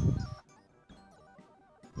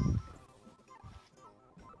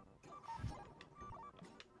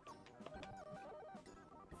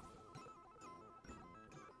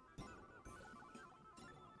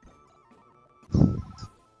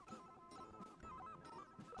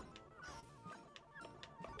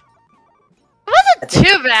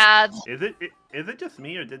 Too bad. Is it just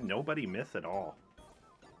me, or did nobody miss at all?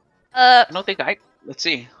 I don't think I. Let's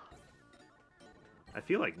see. I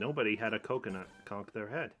feel like nobody had a coconut conk their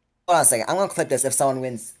head. Hold on a second. I'm gonna clip this if someone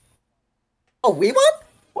wins. Oh, we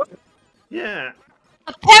won? Yeah.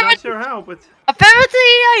 I'm Apparently, not sure how, but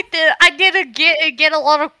I didn't get a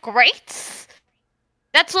lot of greats.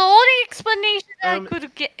 That's the only explanation I could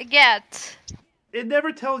get. it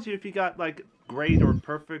never tells you if you got like great or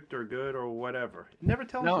perfect or good or whatever. It never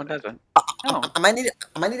tells you. No, it that. doesn't. I might need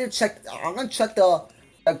to check. I'm gonna check the.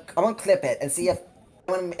 I'm gonna clip it and see if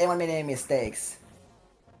anyone made any mistakes.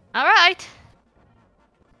 All right.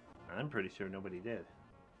 I'm pretty sure nobody did.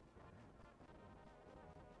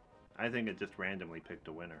 I think it just randomly picked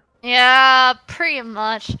a winner. Yeah, pretty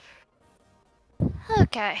much.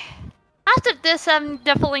 Okay. After this, I'm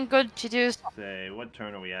definitely going to do. Say, what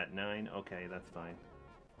turn are we at? 9? Okay, that's fine.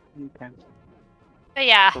 Okay. But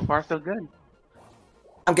yeah. So far, so good.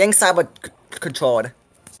 I'm getting cyber controlled.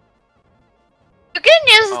 The good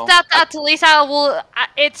news is that at least I will.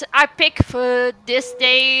 I pick for this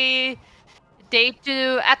day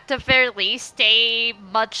to at the very least stay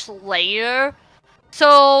much later.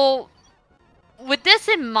 So with this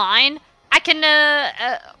in mind, I can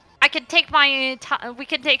take my time. We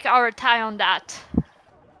can take our time on that.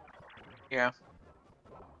 Yeah.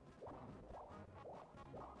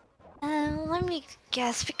 Let me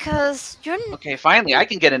guess, because you're. Okay, finally, I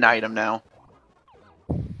can get an item now.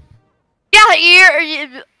 Yeah,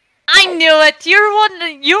 I knew it. You're one of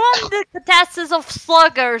the contestants of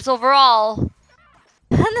sluggers overall,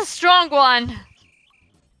 and a strong one. Let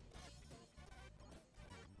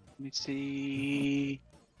me see.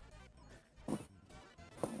 No!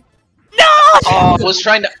 Oh, I was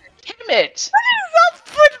trying to. Damn it! Up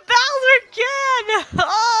with Bowser again!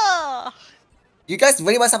 Oh! You guys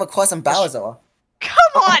really must have a crush on Bowser.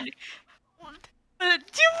 Come on! No,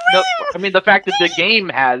 I mean, the fact that the game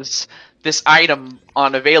has this item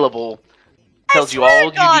unavailable tells you all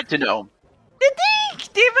you need to know. Did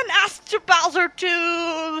they even ask Bowser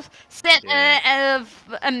to send a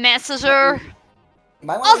messenger?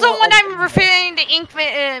 Also, when I'm refilling the ink,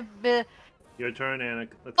 Your turn, Anna.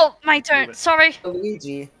 oh, my turn. Sorry.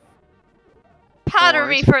 Luigi. Pardon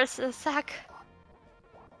me for a sec.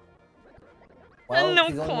 Well, No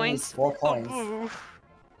he's only points. 4 points. Oh,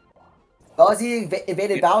 Well, he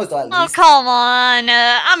evaded Bowser at oh least. come on.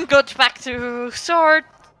 I'm good back to sword.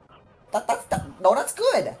 No, that's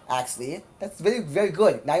good, actually. That's very, very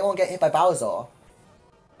good. Now you won't get hit by Bowser.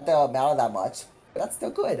 It doesn't matter that much, but that's still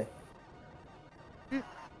good.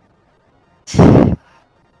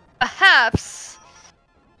 Perhaps.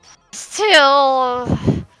 Still,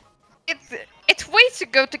 it's way to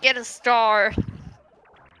go to get a star.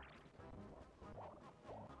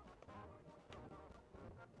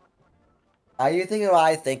 Are you thinking what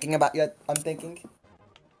I'm thinking about? I'm thinking.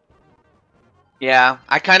 Yeah,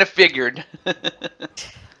 I kind of figured. I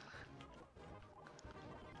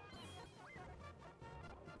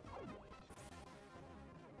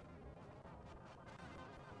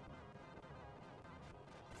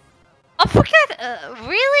forget.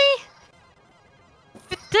 Really?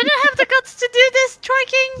 You didn't have the guts to do this,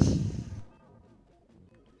 Triking?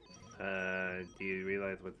 Do you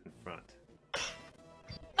realize what's in front?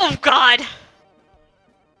 Oh God.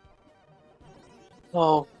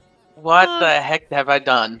 Oh, what the heck have I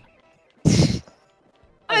done? I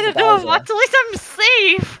don't know, but at least I'm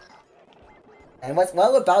safe. And what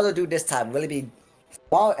will Bowser do this time? Will it be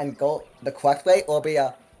small and go the correct way, or be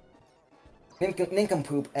a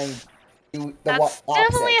nincompoop and do the That's opposite?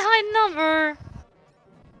 definitely a high number.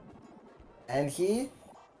 And he.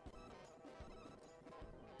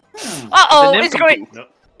 Uh-oh, he's going. Nope.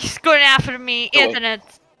 He's going after me, isn't it?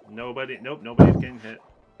 Nobody's getting hit.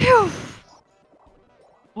 Phew.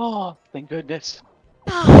 Oh, thank goodness.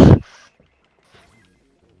 I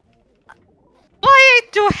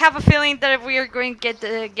do have a feeling that we are going to get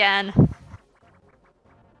it again.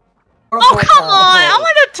 Oh, come on! I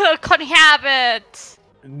wanted to inhabit.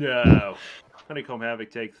 No. Honeycomb Havoc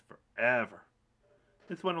takes forever.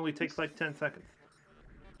 This one only takes like 10 seconds.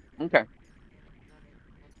 Okay.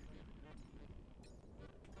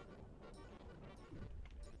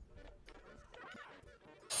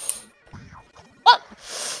 What?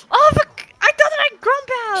 Oh, I thought I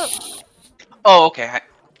grumped out. Oh, okay.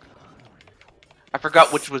 I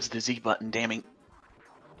forgot which was the Z button. Damn it.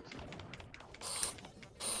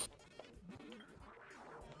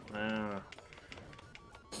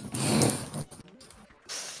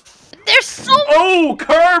 There's so. Oh,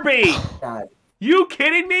 Kirby! God. You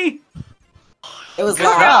kidding me? It was Good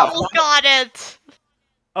loud. job. Got it.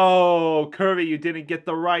 Oh, Kirby, you didn't get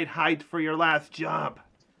the right height for your last jump.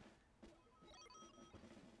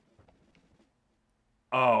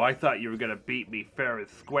 Oh, I thought you were gonna beat me fair and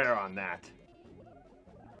square on that.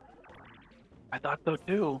 I thought so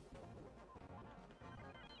too.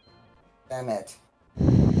 Damn it.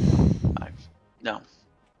 No.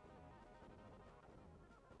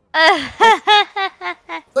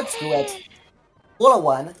 Let's do it.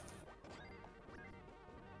 101.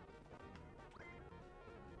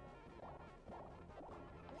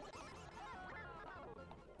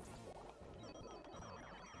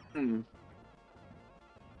 Hmm.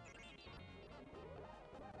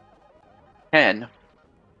 10.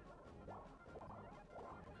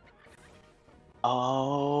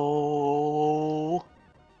 Oh.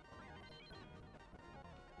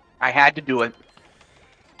 I had to do it.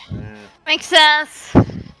 Makes sense.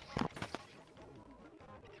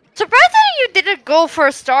 Surprised that you didn't go for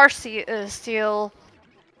a Star Steel.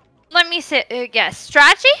 Let me say, guess.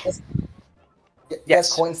 Strategy?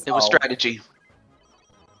 Yes, coin It was strategy.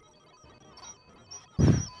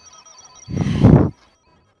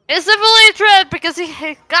 It's definitely a threat because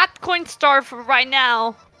he got Coin Star for right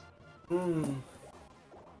now. Hmm.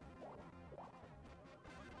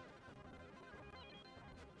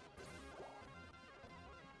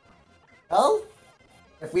 Well,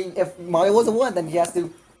 if Mario was a one, then he has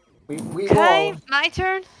to Okay, my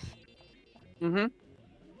turn. Mm-hmm.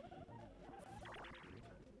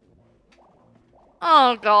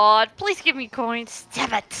 Oh god, please give me coins.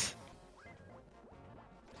 Damn it.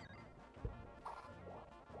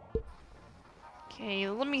 Okay,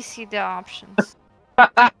 let me see the options.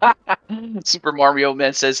 Super Mario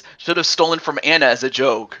Man says, should have stolen from Anna as a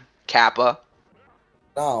joke. Kappa.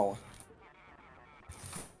 No.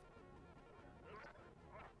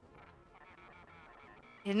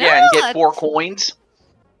 You know Yeah, and get what? 4 coins.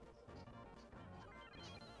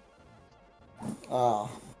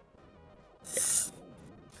 Oh.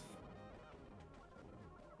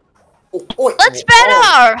 Oh, Let's bet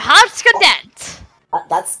our heart's content.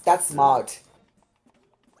 That's smart.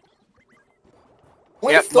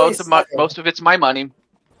 Yep, most of it's my money.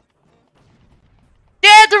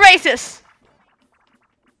 Yeah, the races.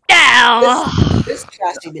 Down. This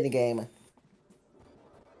trashy minigame.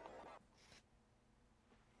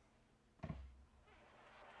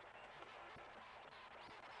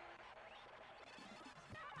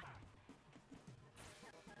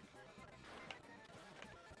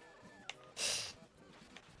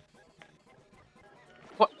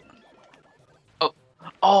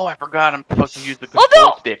 Oh, I forgot I'm supposed to use the Oh, control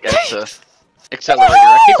no! stick as the accelerator.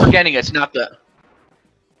 I keep forgetting it's not the...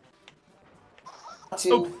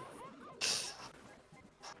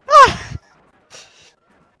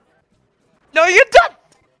 No, you're done.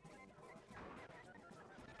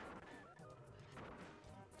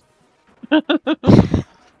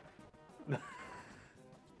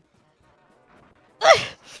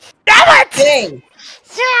 Damn it! Dang!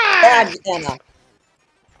 Yeah. Bad Anna.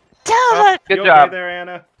 Damn it! Good you job. okay there,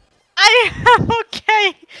 Anna? I am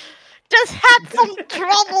okay. Just had some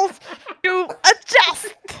troubles to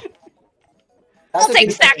adjust. That's I'll take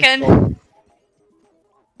a second.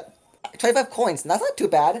 25 coins. That's not too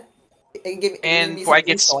bad. It can give, And me I some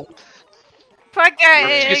get... coin.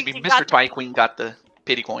 Excuse me, Mr. Twine Queen got the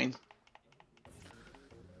pity coin.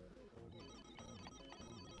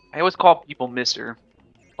 I always call people Mr.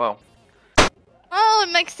 Well, Oh,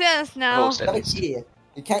 it makes sense now. host at Have a least. key.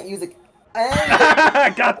 You can't use it.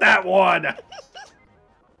 Got that one.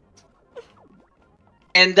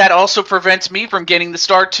 And that also prevents me from getting the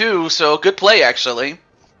star too, so good play actually.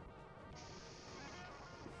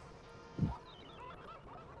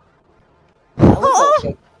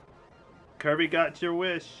 Kirby got your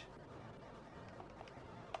wish.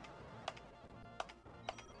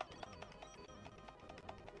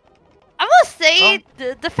 I must say,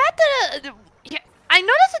 the fact that yeah, I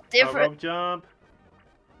noticed a difference. Rope jump.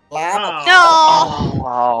 Lab. No, Oh,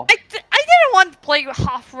 wow. I didn't want to play with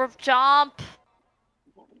half rope jump.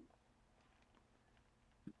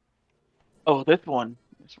 Oh, this one.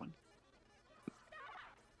 This one.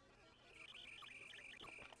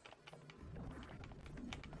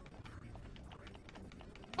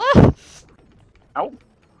 Ow.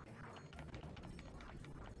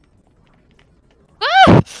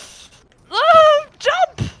 Ah! Ah!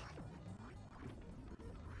 Jump!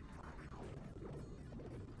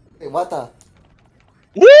 Wait, what the?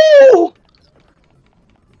 Woo!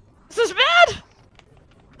 This is bad!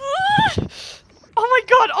 Ah! Oh my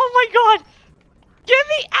god, oh my god! Get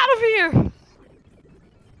me out of here!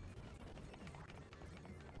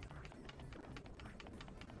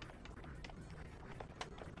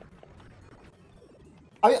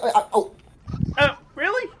 Oh. Oh,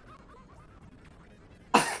 really?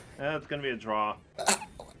 That's gonna be a draw.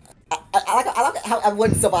 I like how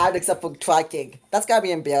everyone survived except for Tri-King. That's gotta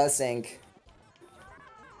be embarrassing.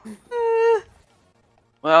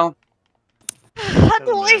 Well, At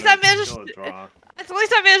least I managed. Still a draw. At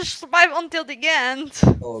least I managed to survive until the end.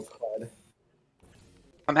 Oh god.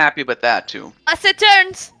 I'm happy with that too. As it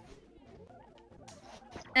turns.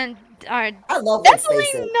 And are I love that definitely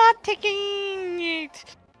space. not taking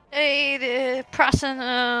a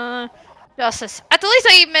present justice. At least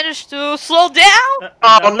I managed to slow down.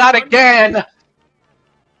 Oh, not again!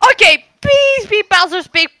 Okay, please be Bowser's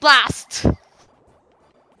Big Blast.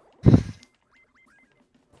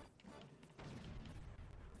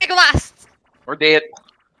 Big Blast. Or they at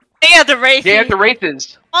Yeah, the race. the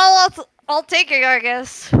races. I'll take it, I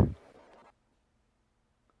guess.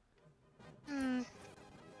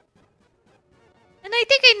 And I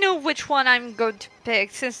think I know which one I'm going to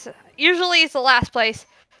pick, since usually it's the last place.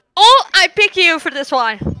 Oh, I pick you for this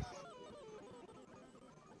one.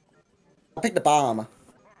 I'll pick the bomb.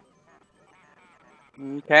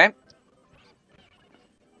 Okay.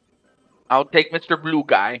 I'll take Mr. Blue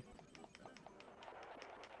Guy.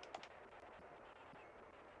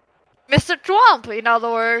 Mr. Trump, in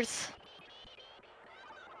other words.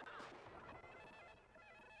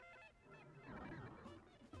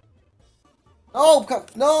 No,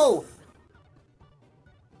 no!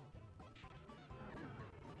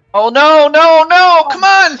 Oh no, no, no! Come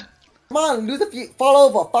on! Come on, lose a few. Fall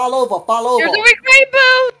over, fall over, fall over. You're doing great,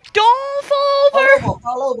 Boo! Don't fall over!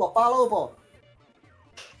 Fall over, fall over.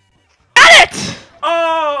 Got it!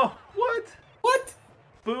 Oh, what? What?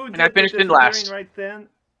 Boo And I did finished the in last. disappearing right then.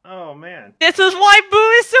 Oh man. This is why Boo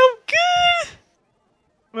is so good!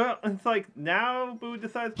 Well, it's like now Boo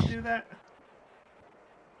decides to do that.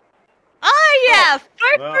 Ah, yeah!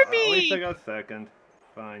 First Well, for at least I me! got second.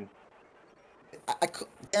 Fine.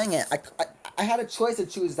 Dang it! I had a choice to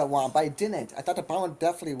choose the one, but I didn't. I thought the bomb would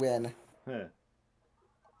definitely win. Huh.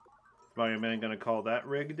 Spider-Man gonna call that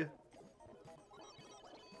rigged?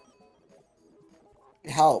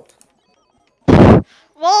 Help.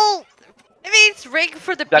 Well, maybe it's rigged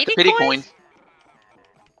for the Got the pity pity coins. coins.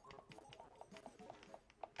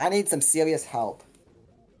 I need some serious help.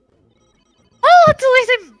 Oh, at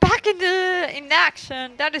least I'm back in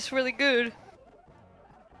action. That is really good.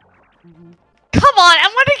 Come on,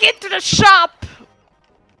 I want to get to the shop.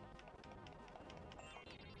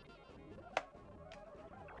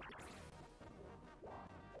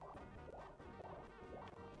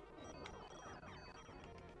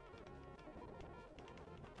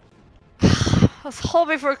 I was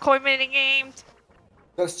hoping for a coin mini game.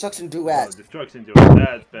 Destruction duet. Oh, Destruction Duel.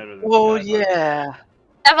 That's better than Oh that. yeah.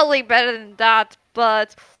 Definitely better than that,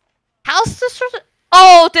 but how's this?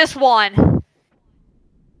 Oh, this one.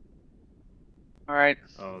 All right.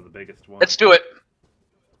 Oh, the biggest one. Let's do it.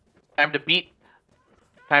 Time to beat.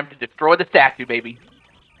 Time to destroy the statue, baby.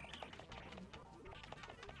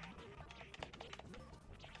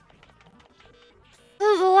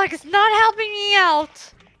 This is like it's not helping me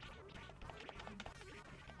out.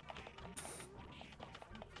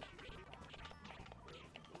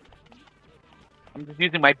 I'm just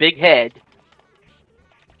using my big head.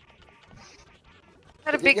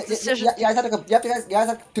 Got a big decision. You guys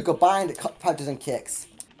have to combine the punches and kicks.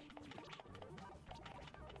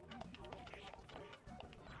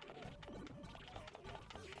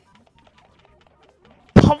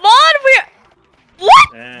 Come on, we're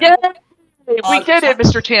what? Yay! We did it,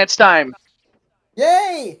 Mr. Chance Time.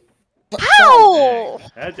 Yay! How?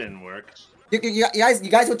 That didn't work. You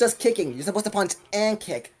guys were just kicking. You're supposed to punch and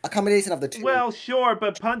kick. A combination of the two. Well, sure,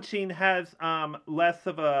 but punching has less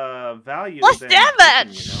of a value. Less than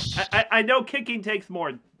damage! Kicking, you know? I know kicking takes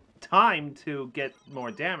more time to get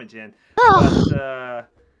more damage in, but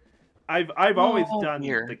I've always done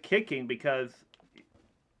the kicking because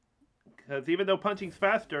even though punching's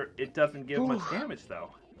faster, it doesn't give much damage though.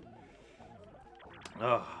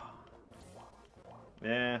 Oh.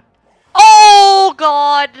 Yeah. Oh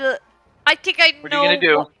God! I think I What know. are you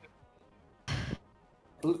gonna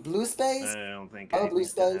do? Blue space? I don't think Another blue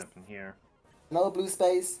anything's gonna space? happen here. Another blue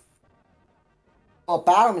space? Oh,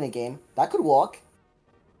 battle mini game. That could work.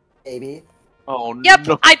 Maybe. Oh Yep,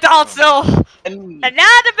 no. I thought so. And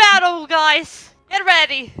Another battle, guys. Get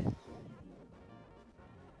ready.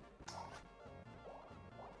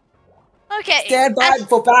 Okay. Stand by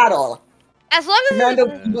for battle. As long as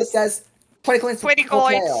Commander says 20 coins. 20 per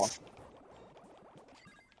player. coins.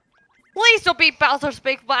 Please don't be Bowser's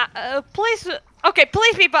Big Blast. Please. Okay,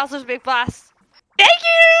 please be Bowser's Big Blast. Thank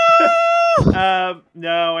you!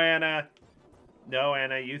 No, Anna. No,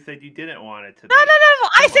 Anna, you said you didn't want it to be. No.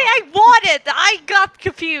 I say I wanted. I got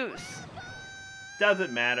confused.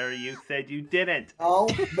 Doesn't matter. You said you didn't. No.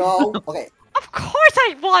 Okay. Of course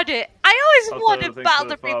I want it. I always Also, wanted thanks for Bowser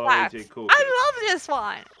the Big follow, Blast. AJ Cool I Kid. love this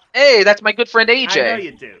one. hey, that's my good friend AJ. I know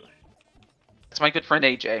you do. That's my good friend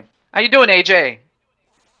AJ. How you doing, AJ?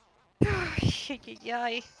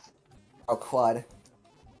 Yay. Oh, quad.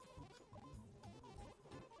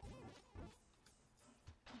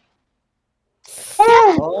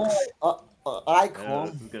 Yeah,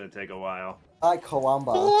 this is gonna take a while. I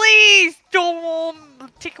Columba. Please don't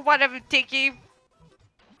take whatever taking.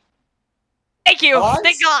 Thank you. Well,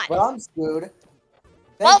 Thank God. Well, I'm screwed.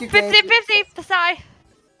 Well, Thank you, 50-50, Psy.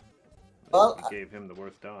 Well, You gave him the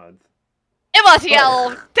worst odds. It was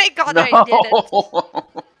yellow. Thank God I did it.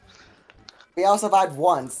 we all survived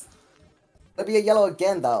once. It'll be a yellow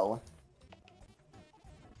again, though.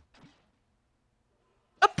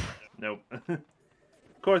 Nope. Of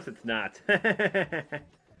course it's not.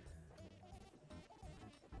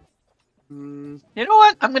 You know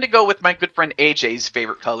what? I'm gonna go with my good friend AJ's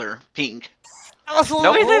favorite color, pink. I was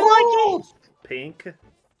Nope. really lucky. Pink?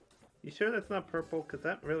 You sure that's not purple? Because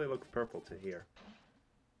that really looks purple to here.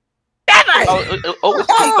 Damn it! It's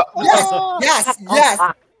Yes, yes.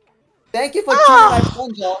 Thank you for choosing my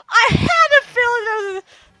friend, Joe. I had a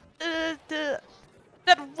feeling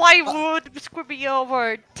that white would screw me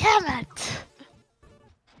over. Damn it!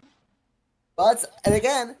 But, and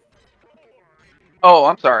again. Oh,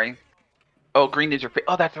 I'm sorry. Oh, green is your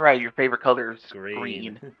oh, that's right. Your favorite color is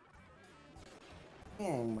green.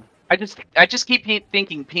 I just keep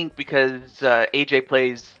thinking pink because AJ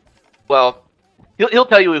plays. Well, he'll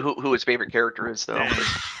tell you who his favorite character is, though. You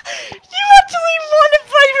actually won a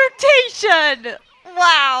rotation!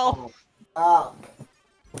 Wow.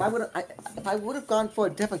 If I would have gone for a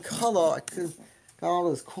different color, I could have got all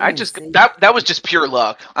those coins. That was just pure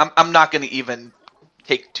luck. I'm not gonna even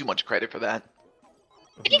take too much credit for that.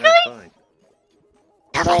 Fine.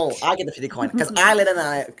 No, I get the 50 coin because I lit it,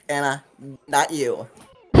 Anna, not you.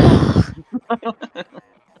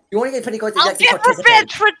 You want to get 50 coins? I'll get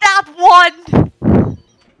revenge for that one.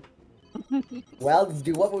 Well,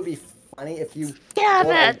 what would be funny if you? Damn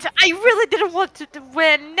it! I really didn't want to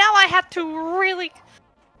win. Now I have to really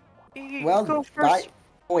go first.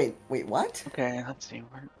 Wait, what? Okay, let's see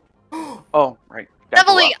where. Oh, right.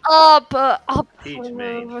 Definitely up. Peach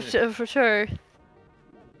main. For sure.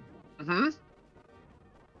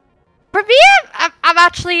 For me, I'm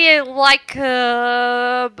actually like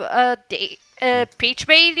Peach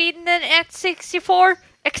Maid in the X64,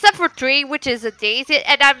 except for 3, which is a Daisy,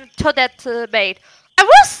 and I'm Toadette Maid. I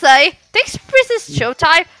will say, thanks to Princess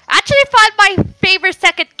Showtime, I actually found my favorite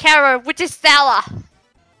second character, which is Stella.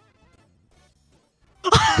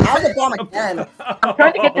 How's the bomb again? I'm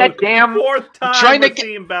trying to get that damn. Fourth time trying to we're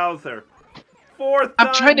seeing Bowser. Fourth I'm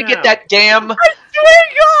time trying to now. get that damn. I swear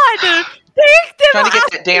to God! Trying to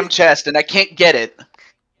get that damn chest, and I can't get it.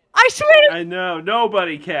 I swear. I know.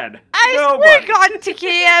 Nobody can. I Nobody. swear to God,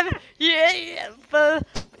 TKM. Yeah, but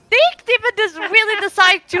think Steven does really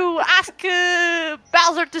decide to ask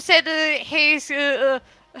Bowser to send his to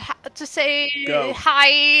say Go.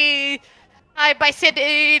 hi by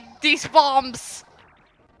sending these bombs.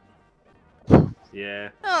 Yeah.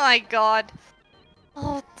 Oh my God.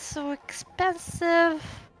 Oh, it's so expensive.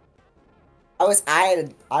 I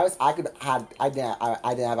didn't have an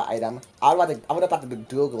item. I would have bought the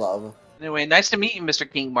dual glove. Anyway, nice to meet you, Mr.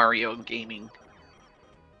 King Mario Gaming.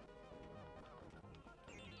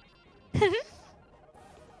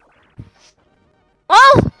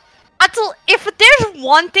 Well, if there's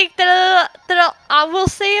one thing that I will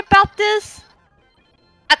say about this,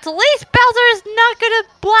 at least Bowser is not gonna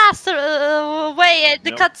blast away at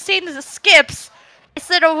the cutscene skips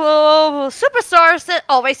instead of Superstars that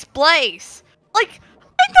always plays. Like,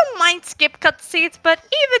 I don't mind skip cutscenes, but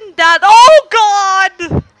even that, oh God!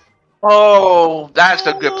 Oh, that's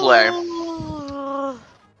a good play.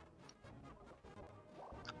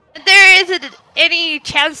 There isn't any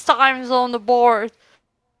chance times on the board.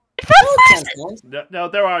 No,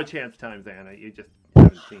 there are chance times, Anna. You just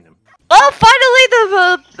haven't seen them. Oh, finally,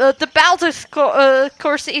 the Bowser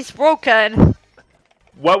course is broken.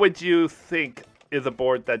 What would you think is a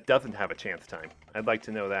board that doesn't have a chance time? I'd like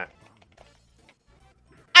to know that.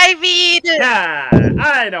 I mean... Yeah,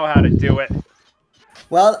 I know how to do it.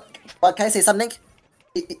 Well, can I say something?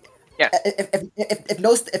 Yeah.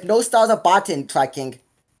 If no stars are button tracking,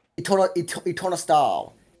 eternal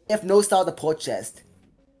star. If no stars are purchased.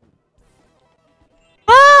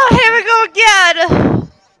 Oh, here we go again.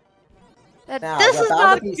 Now, This well, is that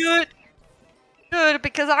not would be- good. Good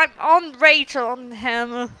because I'm on Rachel on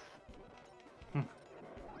him.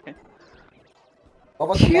 What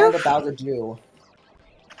about Commander Bowser Jew?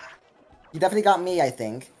 You definitely got me, I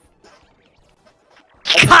think.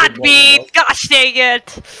 Got me! Gosh dang it!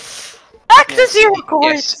 Back to 0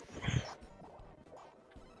 coins!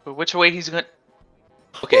 But which way he's going?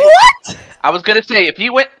 Okay. What? I was gonna say if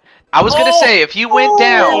you went. I was gonna say if you went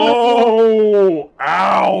down. Oh,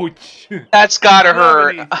 ouch! That's gotta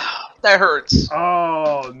hurt. That hurts.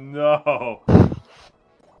 Oh no!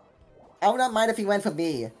 I would not mind if he went for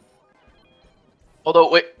me. Although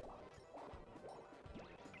wait.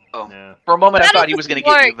 Oh. Yeah. For a moment I That thought he was gonna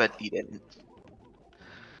get you, but he didn't.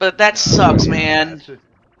 But that sucks, man.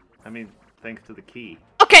 I mean, thanks to the key.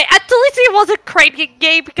 Okay, at least it was a cranking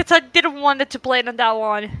game because I didn't want it to play on that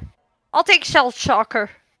one. I'll take Shell Shocker.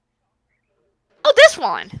 Oh, this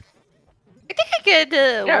one! I think I could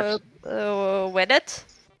Yes. win it.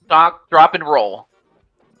 Drop and roll.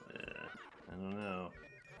 I don't know.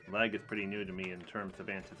 Lag is pretty new to me in terms of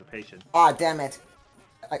anticipation. Ah, damn it.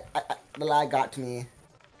 The lag got to me.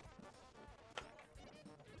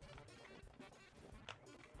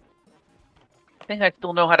 I think I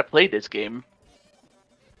still know how to play this game.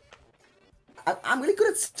 I'm really good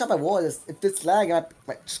at stuff I was. If this lag, I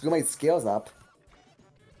might screw my skills up.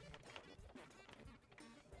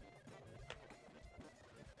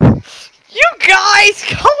 You guys,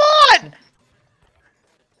 come on!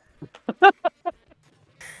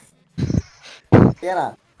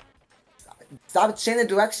 Diana, stop changing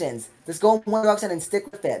directions. Just go in one direction and stick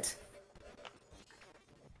with it.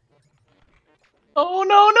 Oh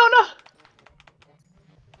no no no!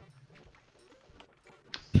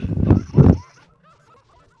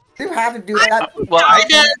 You have to do that. Well,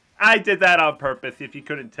 I did that on purpose. If you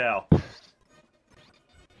couldn't tell.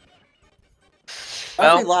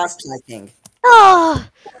 We lost, I think. Oh,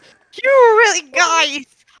 you really guys!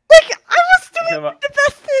 Like, I was doing the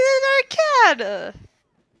best that I can!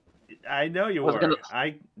 I know you were.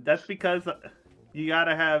 That's because you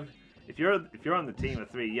gotta have. If you're on the team of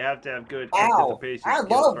 3, you have to have good anticipation I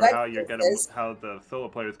skills love for that how how the solo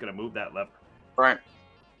player is gonna move that lever. Right.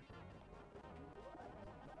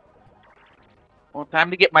 Well, time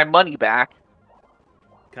to get my money back.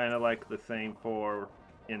 Kind of like the same for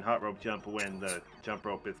in hot rope jump when the jump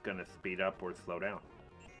rope is gonna speed up or slow down,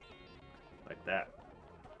 like that.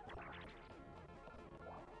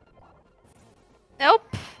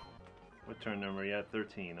 Nope. What turn number are you at?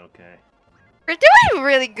 13. Okay. We're doing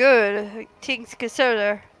really good, things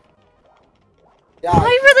considered. Yeah,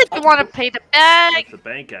 I really do want to pay the bag. What's the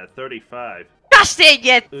bank at? 35. Gosh dang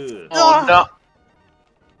it! Ugh. Oh no!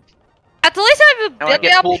 At least I'm a Now I bit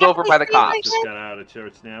get pulled over by the cops. Just got out of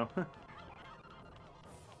church now.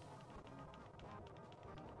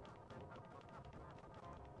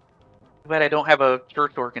 But I don't have a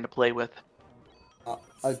church organ to play with.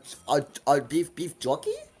 A beef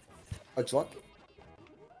jockey? A jockey?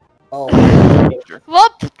 Oh. Well,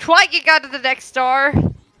 try get out to the next star.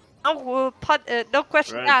 Oh, no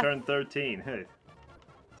question Right, asked. turn 13. Hey.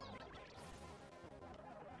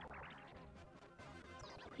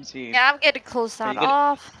 Yeah, I'm getting close that you get it?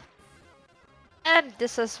 off. And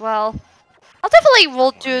this as well. I'll definitely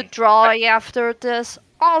will do drawing after this.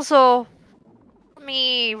 Also, let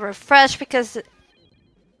me refresh because...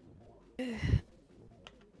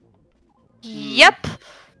 Yep!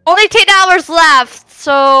 Only 10 hours left,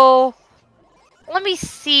 so... Let me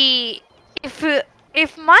see if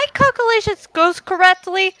my calculations goes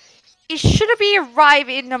correctly, it should be arrive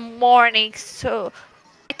in the morning, so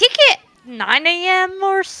I think it 9 AM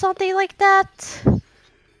or something like that.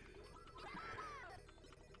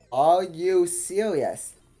 Are you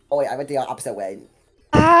serious? Oh wait, I went the opposite way.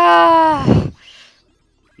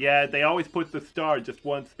 Yeah, they always put the star just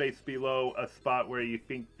one space below a spot where you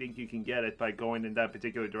think you can get it by going in that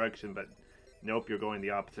particular direction, but nope, you're going the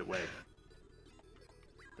opposite way.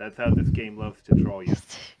 That's how this game loves to troll you.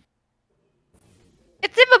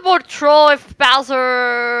 It's even more troll if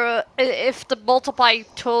Bowser, if the multiply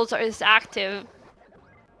tools is active.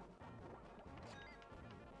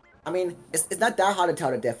 I mean, it's not that hard to tell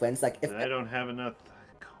the difference. Like if I don't have enough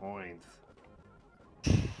coins.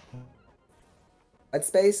 red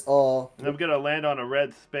space or And I'm gonna land on a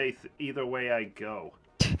red space either way I go.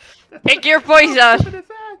 Take your poison.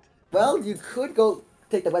 Well, you could go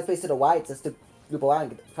take the west face to the white just to loop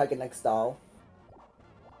around and try to get next stall.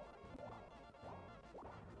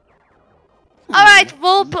 All right,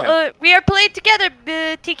 we are playing together,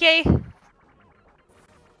 TK.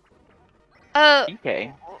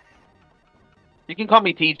 TK. You can call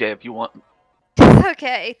me TJ if you want.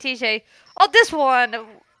 Okay, TJ. Oh, this one.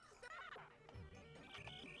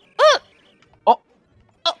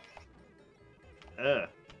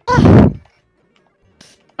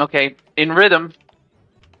 Okay, in rhythm.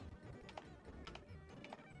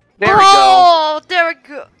 There we go. Oh, there we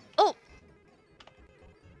go. Oh.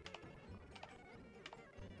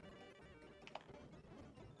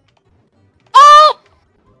 Oh!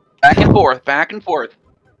 Back and forth, back and forth.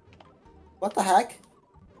 What the heck?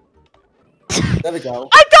 There we go.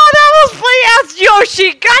 I thought I was playing as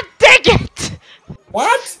Yoshi. God dang it!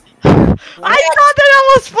 What? I thought that I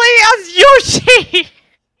was playing as Yoshi.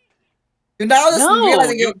 You're now just No,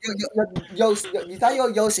 realizing you thought you were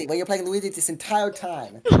Yoshi when you're playing Luigi this entire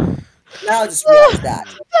time. Now I just realized that.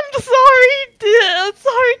 I'm sorry, I'm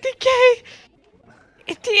sorry, DK.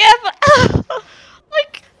 TM.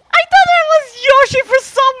 Like, I thought I was Yoshi for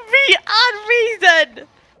some odd reason.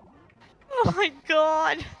 Oh my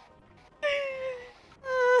god.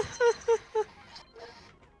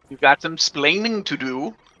 You've got some splaining to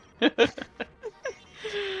do. My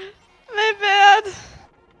bad.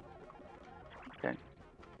 Okay.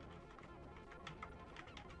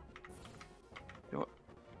 Let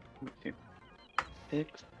me see.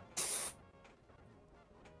 6.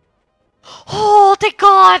 Oh, thank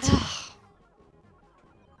God.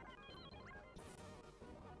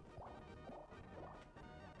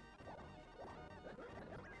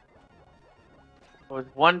 I was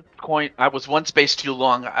one coin. I was one space too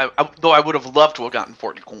long. Though I would have loved to have gotten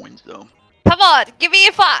 40 coins though. Come on, give me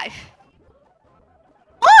a 5. 1.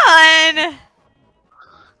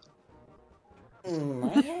 I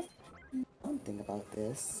have something about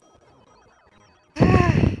this.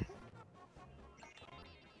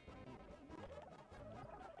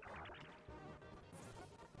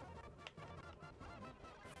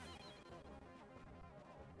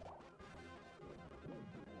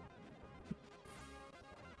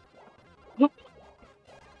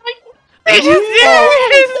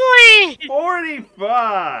 Seriously!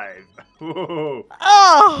 45! Whoa.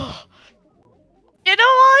 Oh! You know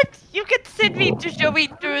what? You can send me to show me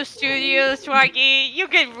through studio, Swaggy. You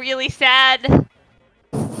get really sad.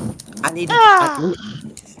 I need.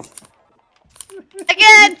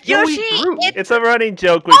 Again, Joey Yoshi! Drew. It's a running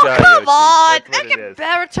joke we got, come Yoshi. on! That's what I it get is.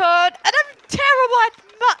 baritone, and I'm terrible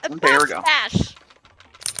at There we go. mustache.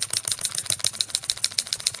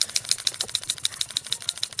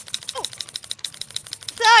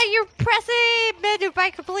 So you're pressing menu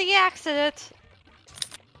by complete accident.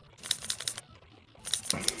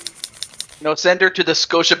 No, send her to the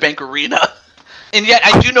Scotiabank Arena. And yet,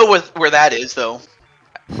 I do know where that is, though.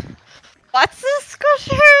 What's the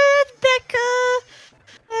Scotiabank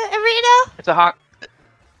arena? It's a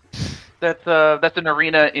that's an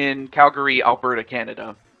arena in Calgary, Alberta,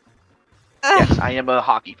 Canada. Yes, I am a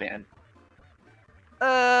hockey fan.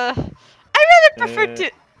 I really prefer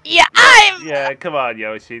to. Yeah, I'm. Yeah, come on,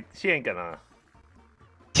 Yoshi. She ain't gonna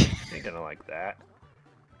like that.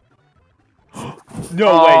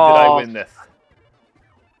 No way did I win this.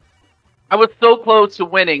 I was so close to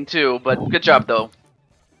winning too, but good job though.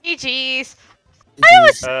 GG's.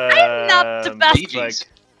 I'm not the best GG's.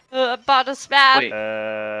 about a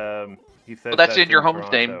spam. Wait. He said Well, that's in your home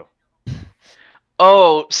Toronto. name.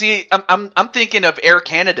 Oh, see, I'm thinking of Air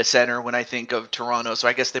Canada Centre when I think of Toronto, so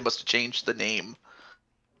I guess they must have changed the name.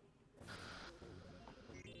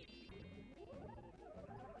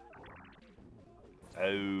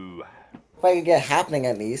 Oh. If I could get happening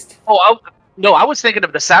at least. Oh, no, I was thinking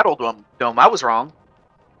of the Saddle Dome. I was wrong.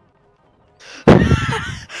 I'm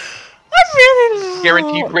really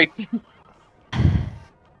Guaranteed rate.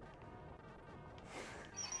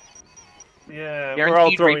 Yeah, Guaranteed we're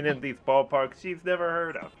all throwing rate. in these ballparks she's never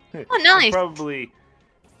heard of. Oh, nice.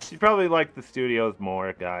 She probably likes the studios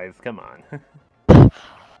more, guys. Come on.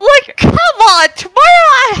 Like, come on! Tomorrow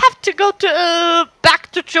I have to go to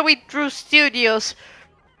back to Joey Drew Studios.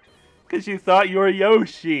 Because you thought you were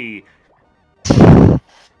Yoshi. Smart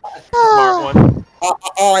one.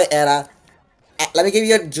 Alright, Anna. Let me give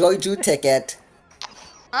you a Joy Drew ticket.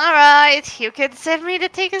 Alright, you can send me the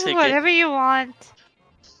tickets Ticket. whatever you want.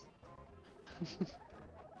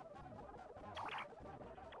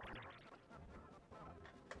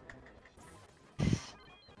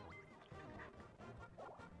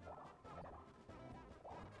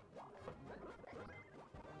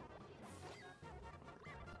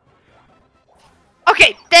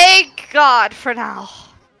 Okay, thank God for now.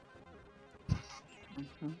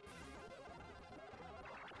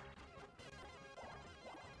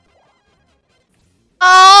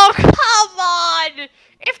 Oh, come on!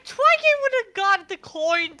 If Twiggy would have got the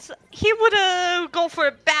coins, he would have go for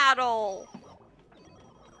a battle.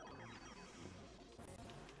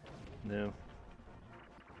 No.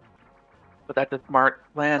 But that's a smart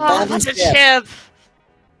plan. Oh, that's a chip.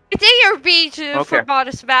 It's A or B for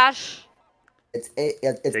Bottom Smash. It's A.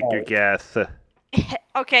 It's Take your guess.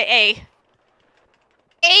 Okay, A.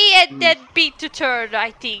 A and then B to turn, I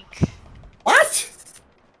think. What?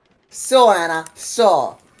 So, Anna,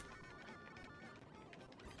 so.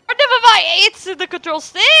 Or never mind, it's the control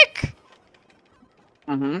stick!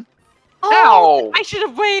 Mm-hmm. Oh, Ow! I should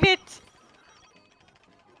have waited.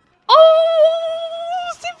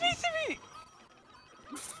 Oh, Sippy.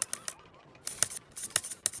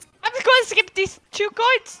 I'm just going to skip these 2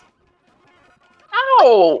 coins.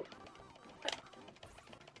 Ow!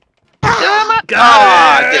 Damn it!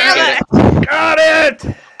 Got it!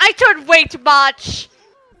 I turned way too much.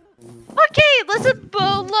 Okay, listen,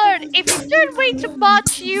 learn. If you turn way too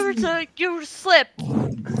much, you slip.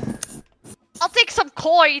 I'll take some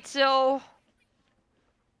coins, though.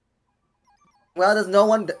 Well, there's no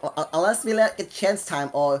one unless we let it chance time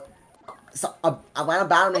or a random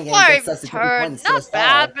battling game Sorry, gets us to 20 turn. points. Not so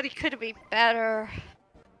bad, but it could have been better.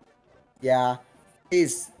 Yeah,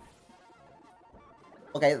 please.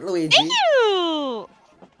 Okay, Luigi. Ew!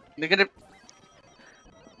 They're gonna.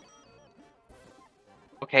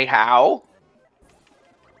 Okay, how?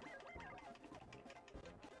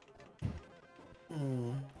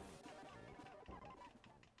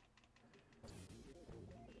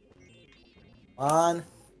 On.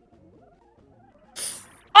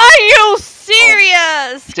 Are you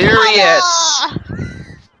serious? Serious.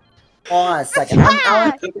 Hold on a second.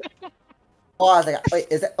 Hold on a second. Wait,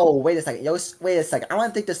 is it? Oh, wait a second. Wait a second. I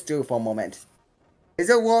want to think this through for a moment. Is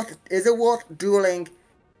it worth dueling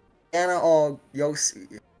Anna or Yoshi?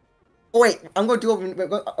 Oh wait, I'm gonna do it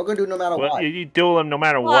no matter Well, what. you duel him no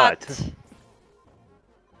matter what.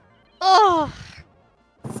 Oh.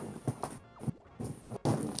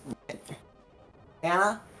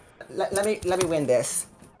 Anna, let me win this.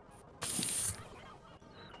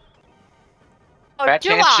 Oh, Fat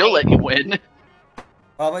chance she'll let you win.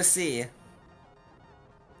 Well, we'll see.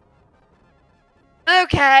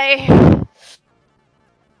 Okay.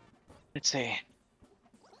 Let's see.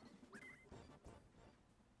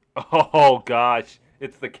 Oh gosh,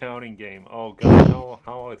 it's the counting game. Oh god,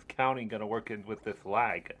 how is counting gonna work in with this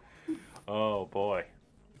lag? Oh boy.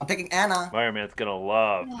 I'm picking Anna. Fireman's gonna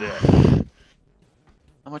love this.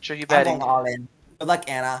 How much are you I'm betting? going all in. Good luck,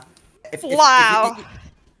 Anna. Wow.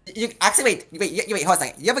 You actually wait, hold on a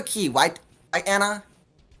second. You have a key, right? Right, Anna?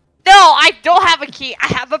 No, I don't have a key. I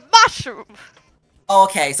have a mushroom. Oh,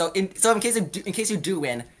 okay. So in case you do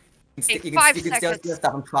win, you Take can 5 still seconds.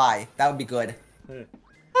 stop and try. That would be good.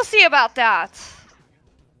 We'll see about that.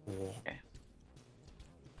 Okay.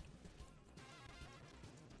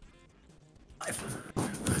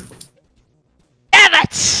 Damn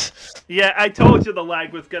it! Yeah, I told you the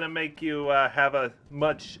lag was gonna make you have a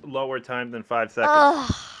much lower time than 5 seconds.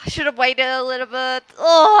 I should have waited a little bit.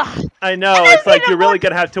 Ugh. I know, it's like you're really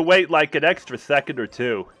gonna have to wait like an extra second or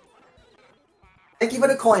 2. Thank you for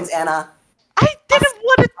the coins, Anna. I didn't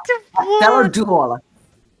want it to Stellar win. duel.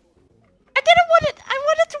 I didn't want it. I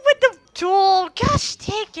wanted to win the duel. Gosh,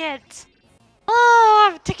 take it. Oh,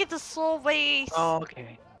 I'm taking the soul waste. Oh,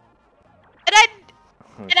 okay. And I.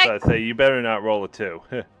 So I say you better not roll a 2.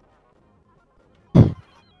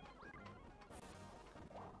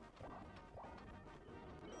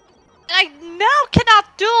 I now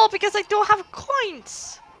cannot duel because I don't have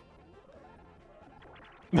coins.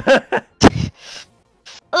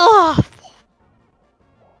 Ugh.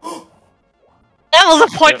 That was a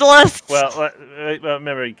pointless. Well,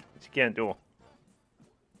 remember, you can't duel.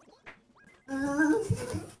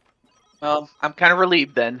 Well, I'm kind of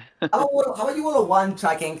relieved then. How about you roll a 1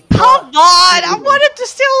 tracking? Come on! I wanted to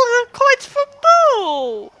steal the coins from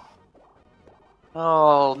Boo!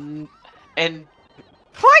 Oh, and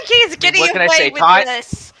Frankie is getting what can I away say, with Ty?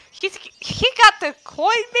 this. He got the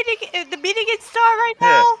coin the Minigun star right Yeah.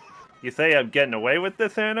 now. You say I'm getting away with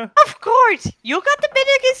this, Anna? Of course, you got the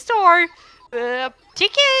Minigun star.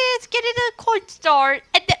 TK is getting a coin star,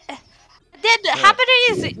 and then happening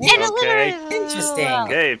is Okay. Interesting.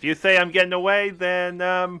 Okay, if you say I'm getting away, then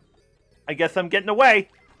I guess I'm getting away.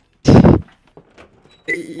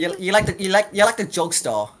 You like the joke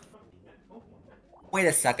star. Wait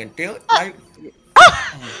a second, dude. Come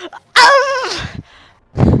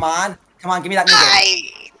on, give me that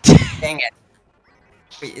Minigun. Dang it.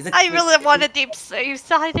 Wait, is it? I really want a deep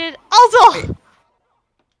sided. Also.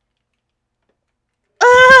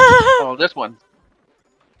 Oh, this one.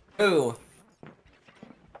 Ooh.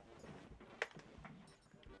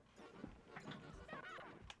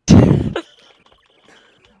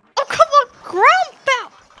 Oh, come on, ground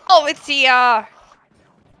pound. Oh, it's the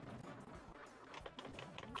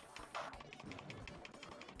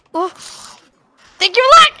Oh, thank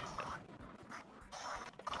you, luck.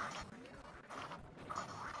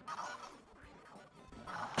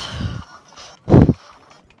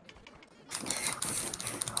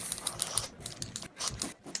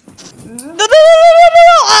 No!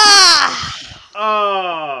 Ah!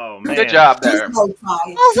 Oh man. Good job there.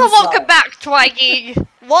 Also, welcome back, Twiggy.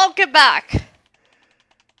 Welcome back.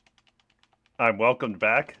 I'm welcomed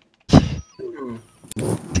back. What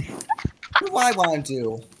do I want to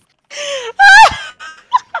do?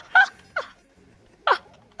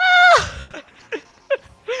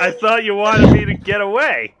 I thought you wanted me to get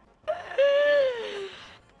away.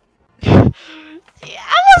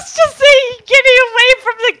 I was just saying, getting away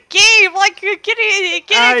from the game, like you're getting.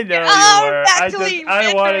 I know you were. Actually,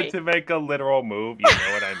 I wanted to make a literal move. You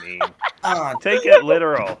know what I mean. Take it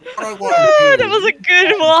literal. That was a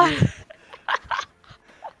good one.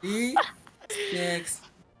 3, 6.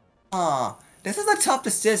 This is a tough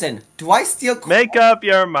decision. Do I steal? Make up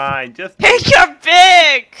your mind. Just make your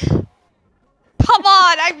pick. Come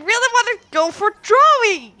on, I really want to go for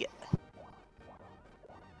drawing. You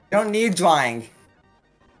don't need drawing.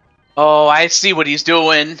 Oh, I see what he's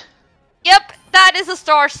doing. Yep, that is a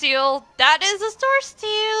star seal. That is a star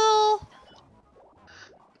seal.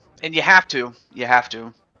 And you have to. You have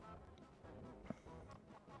to.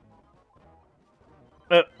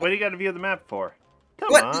 what do you got to view the map for?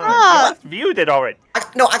 Come What? on. You must viewed it already.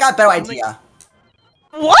 No, I got a better idea.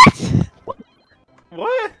 What?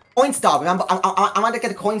 What? Coin stomp. I'm going to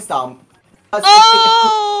get a coin stomp.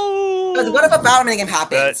 Oh! Because what if a battle minigame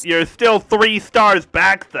happens? You're still 3 stars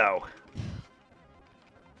back, though.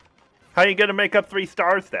 How are you gonna make up 3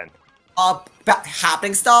 stars then?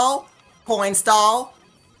 Happening stall, coin stall.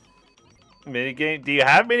 Minigame? Do you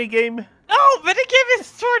have minigame? No, minigame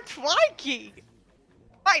is toward Twiggy.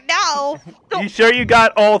 Right now. You sure you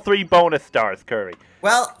got all 3 bonus stars, Curry?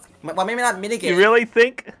 Well, maybe not minigame. You really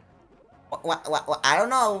think? Well, I don't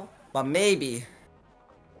know, but maybe.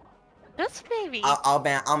 Just maybe.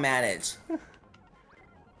 I'll manage.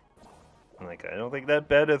 Like, I don't think that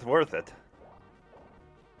bet is worth it.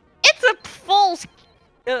 It's a full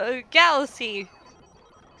galaxy.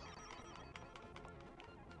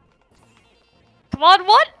 Come on,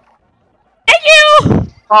 what? Thank you!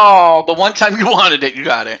 Oh, the one time you wanted it, you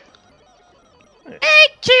got it.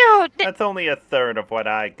 Thank you! That's only a third of what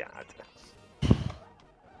I got.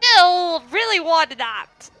 Still really wanted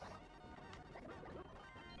that.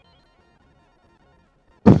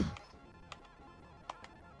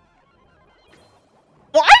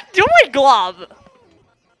 What are you doing, Glove? I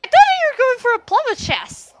thought you were going for a plummet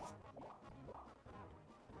chest.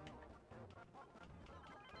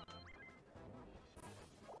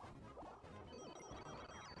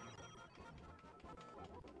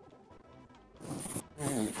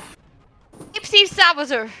 Deep Sea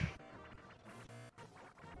Saboteur.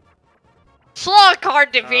 Slow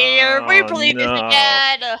card to fear. We believe this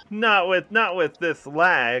again. Not with this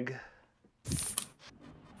lag.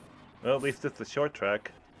 Well, at least it's a short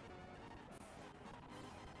track.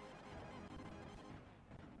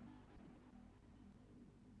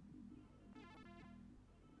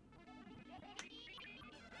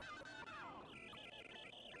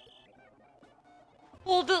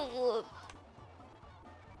 Well, the...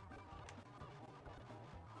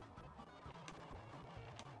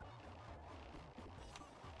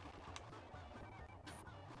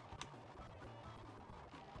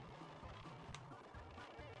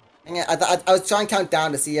 I was trying to count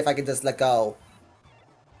down to see if I could just let go.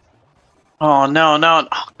 Oh, no, no.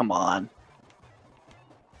 Oh, come on.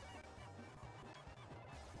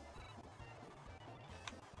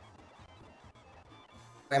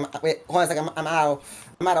 Wait, hold on a second. I'm out.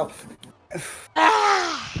 I'm out.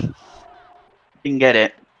 You can get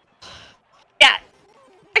it. Yeah.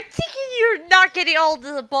 I'm thinking you're not getting all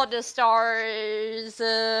the bonus stars,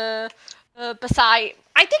 beside...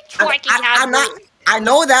 I think Twiggy has... I'm not... I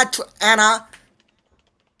know that, Anna.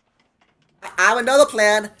 I have another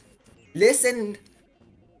plan. Listen.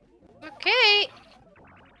 Okay.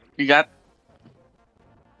 You got...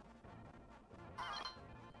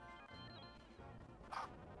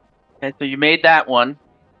 Okay, so you made that one.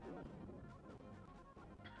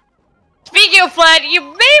 Speaking of Fled, you may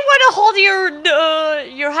want to hold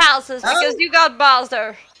your houses because you got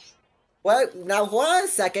Bowser. Well, now hold on a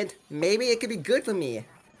second. Maybe it could be good for me.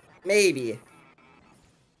 Maybe.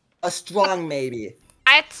 A strong maybe.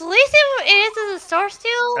 At least it is in the Star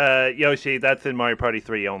Steel. Yoshi, that's in Mario Party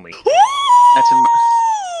 3 only. That's in.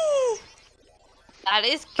 That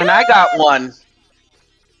is good. And I got one.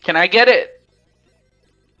 Can I get it?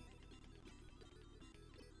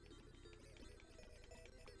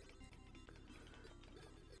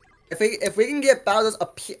 If we can get Bowser's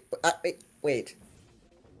wait.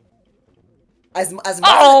 As much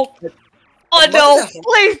Oh as no! as-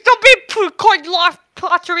 Please don't be coin lost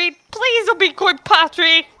pottery. Please don't be coin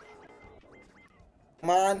pottery. Come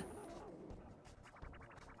on.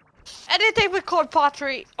 Anything with coin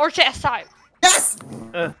pottery or chest time. Yes!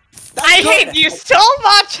 I hate you so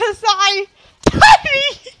much, Asai.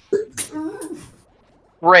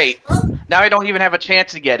 Great. Now I don't even have a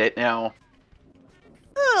chance to get it now.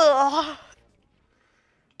 Ugh.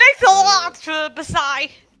 Thanks a lot,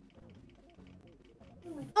 Basai.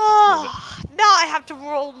 Oh, now I have to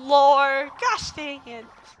roll lower. Gosh dang it.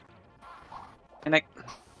 And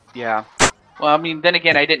yeah. Well, I mean, then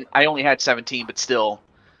again, I only had 17, but still.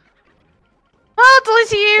 Oh, at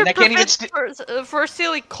least you And I can't even for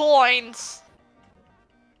silly coins.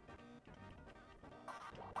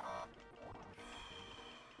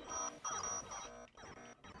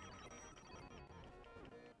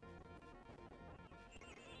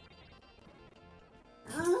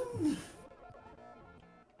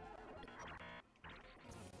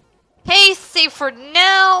 Hey, safe for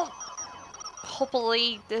now.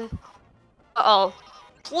 Hopefully the. Uh-oh.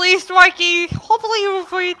 Please, Mikey. Hopefully you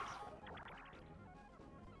avoid.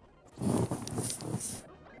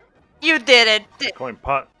 You did it. Coin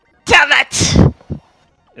pot. Damn it!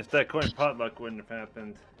 If that coin potluck wouldn't have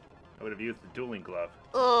happened, I would have used the dueling glove.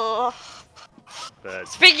 Ugh. But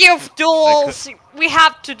Speaking of duels, we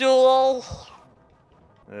have to duel.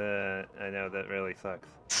 I know that really sucks.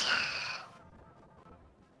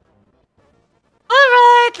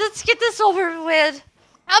 Alright, let's get this over with.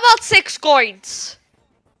 How about 6 coins?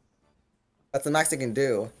 That's the max they can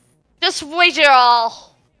do. Just wager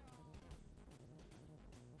all.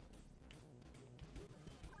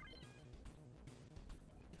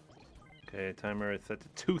 Okay, timer is set to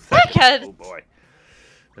 2 seconds. Second. Oh boy.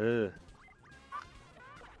 Ugh.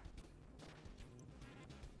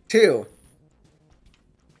 2.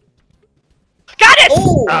 Got it!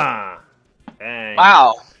 Oh! Ah! Dang.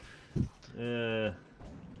 Wow.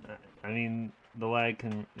 I mean, the lag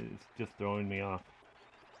is just throwing me off.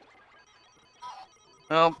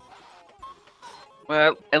 Well,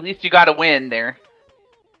 at least you got a win there.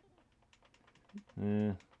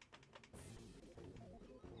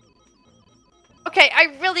 Okay,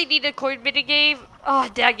 I really need a coin minigame. Oh,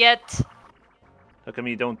 dang it. How come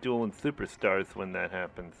you don't duel in Superstars when that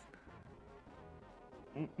happens?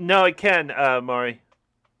 No, I can, Mari.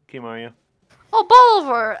 Okay, Mario. Oh,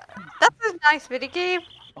 Bolivar. That's a nice minigame.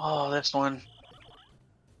 Oh, this one.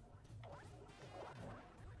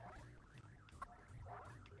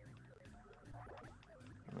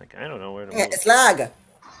 Like, I don't know where to Yeah, move. it's lag.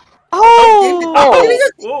 Oh!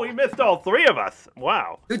 Oh, he missed all 3 of us.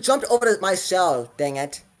 Wow. You jumped over my shell, dang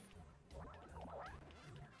it.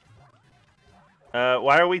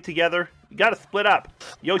 Why are we together? You gotta split up.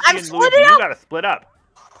 Yoshi I'm and splitting Luigi, you up. gotta split up.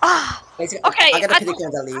 Ah, Okay, Okay, I got a I pity don't-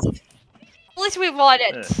 coins at least. at least we won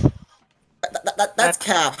it. That's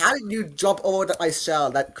cap. How did you jump over my shell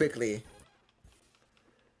that quickly?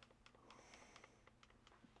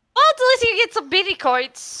 Well, at least you get some mini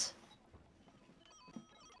coins.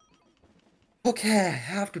 Okay, I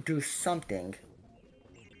have to do something.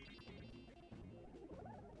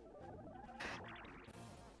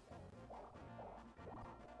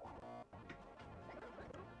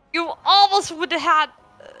 You almost would have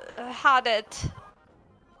had it.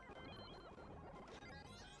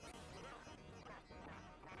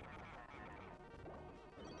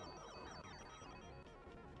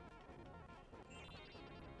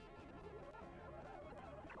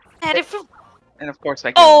 And if And of course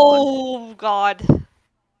I can. oh god.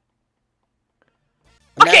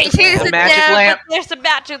 Okay, Magic here's lamp. the Magic lamp. lamp. There's the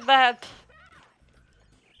magic lamp.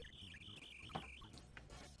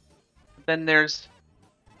 Then there's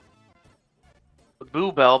the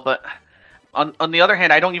Boo Bell, but on the other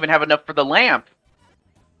hand, I don't even have enough for the lamp.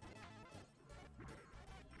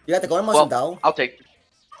 You have to go in Well, down. I'll take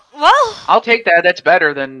Well, that. That's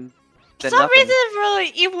better than for some nothing. reason,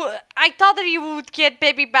 really, I thought that you would get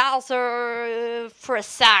Baby Bowser for a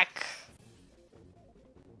sack.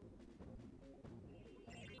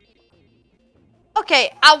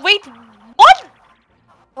 Okay, I'll wait one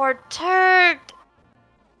more turn.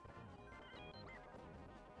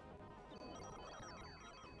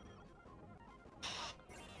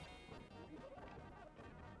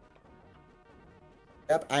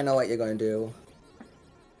 Yep, I know what you're gonna do.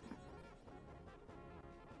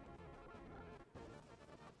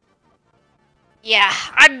 Yeah,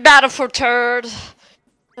 I'm battle for third.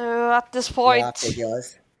 At this point. Yeah,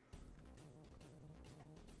 figures.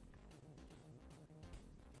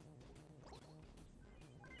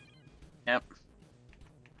 Yep.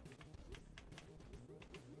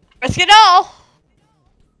 Let's get all.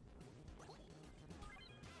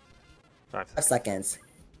 5 5 seconds.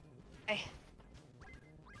 Okay.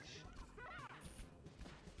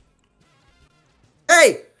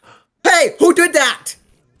 Hey! Hey! Who did that?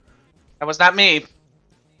 That was not me.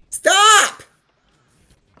 Stop!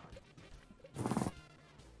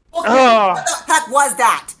 Okay, Oh. what the heck was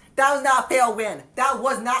that? That was not a fair win. That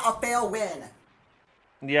was not a fair win.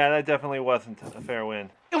 Yeah, that definitely wasn't a fair win.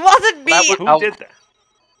 It wasn't me. Who did that?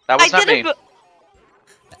 That was not me.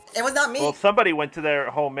 It was not me. Well, somebody went to their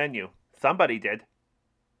home menu. Somebody did.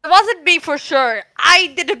 It wasn't me for sure. I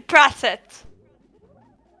didn't press it.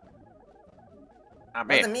 Not It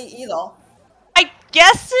me. wasn't me either. I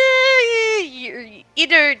guess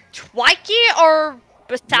either Twikey or No,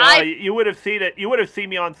 Beside. you would have seen it. You would have seen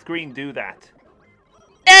me on screen do that.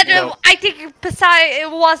 Then No. I think Beside it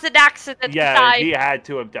was an accident. Yeah, Beside, he had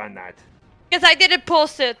to have done that. because I didn't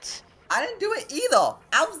post it. I didn't do it either.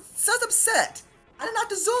 I was so upset. I did not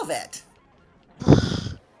deserve it.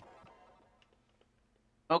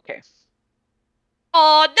 Okay.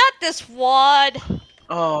 Oh, not this one.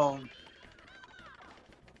 Oh.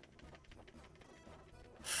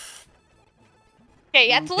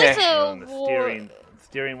 Okay, at Okay. least And the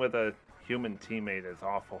steering with a human teammate is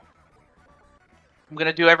awful. I'm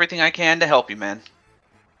gonna do everything I can to help you, man.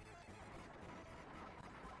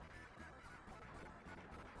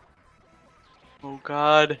 Oh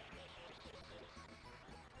God.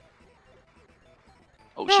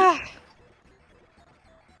 Oh shit.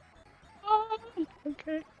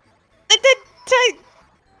 Okay. I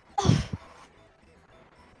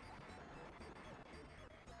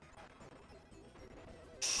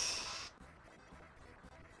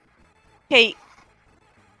Okay.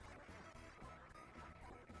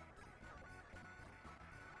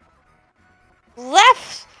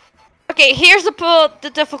 Left. Okay, here's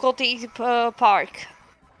the difficulty park.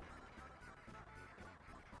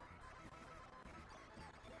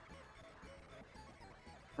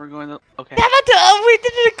 We're going to. Okay. Damn it! We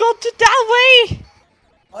didn't go to that way.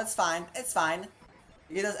 Oh, it's fine. It's fine.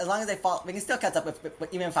 As long as they fall, we can still catch up with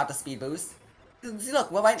even without the speed boost. See, look,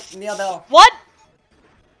 we're right near the. What?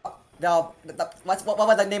 What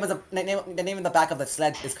was the name of the name of the back of the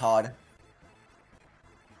sled is called?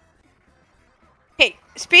 Okay,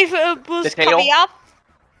 speed boost The tail? coming up.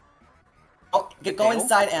 Oh, go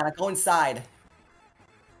inside, Anna. Go inside.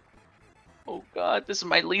 Oh God, this is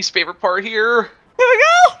my least favorite part here. Here we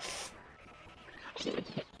go.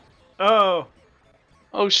 Oh.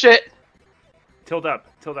 Oh shit. Tilt up.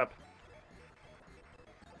 Tilt up.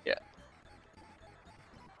 Yeah.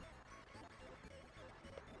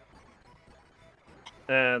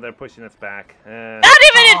 They're pushing us back. Not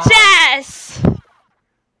even a chance.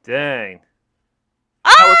 Dang.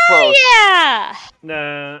 That was Oh close. yeah.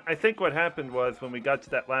 Nah, I think what happened was when we got to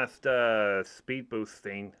that last speed boost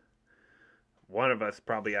thing, one of us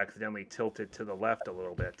probably accidentally tilted to the left a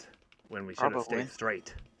little bit when we should have Probably. stayed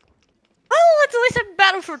straight. Oh, at least I'm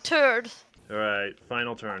battle for third. All right,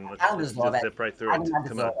 final turn. Let's I don't just deserve it. zip right through I it. do not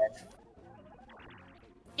Come deserve on. it.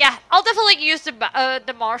 Yeah, I'll definitely use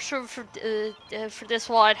the marshal for this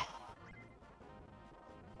one.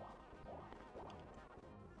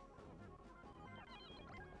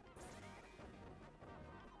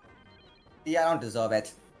 Yeah, I don't deserve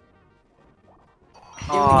it.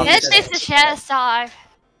 Oh, This is the chest time.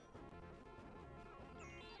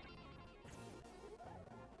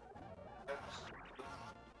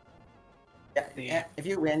 Yeah, if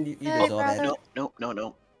you win, you Hey, deserve it. brother. No.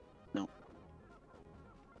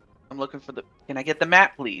 I'm looking for the. Can I get the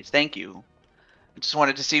map, please? Thank you. I just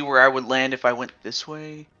wanted to see where I would land if I went this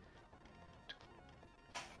way.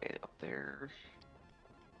 Okay, up there.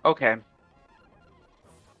 Okay.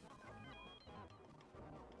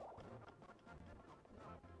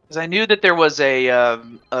 Because I knew that there was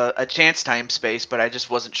a chance time space, but I just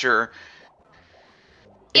wasn't sure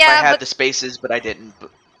if I Yeah, had but the spaces, but I didn't.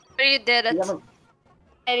 But you did it. You have a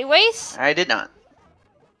Anyways, I did not.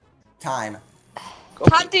 time.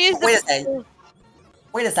 time to use Wait a the. second.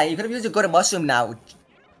 Wait a second. You could have used your go to mushroom now,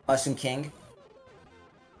 Mushroom King.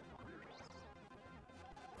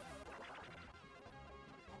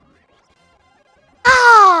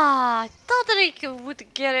 Ah, I thought that I would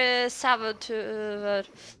get a 7 to.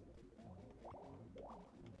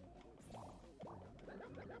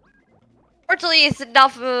 Or unfortunately, it's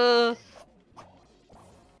enough.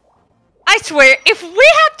 I swear, if we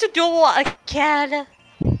had to do again.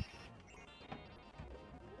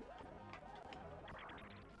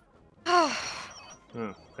 Oh,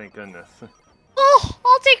 thank goodness. Oh,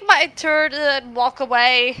 I'll take my turn and walk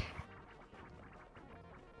away.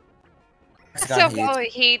 Still going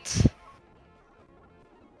heat.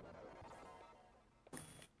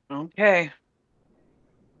 Okay.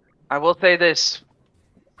 I will say this.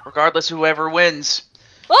 Regardless of whoever wins,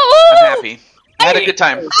 Oh, I'm happy. I had a good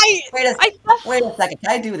time. Wait a second. Can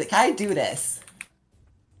I do this? Can I do this?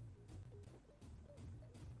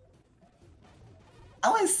 I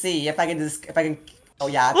want to see if I can just Oh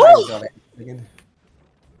yeah, I probably deserve it.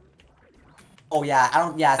 Oh yeah, I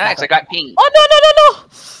don't. Yeah, it's Nice, not I got pinged. Oh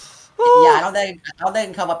no! Yeah, I don't think I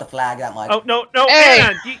can come up the flag that much. Oh no, Hey!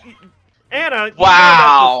 Anna, Anna. You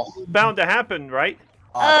Wow. know that was bound to happen, right?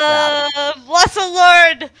 Lesson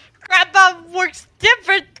learned. Crab bomb works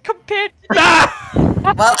different compared to.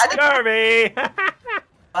 Well, I did. Kirby.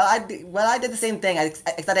 Well, I did the same thing.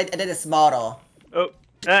 Except I did it smarter. Oh,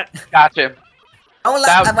 Gotcha.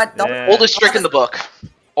 Oldest trick in the book.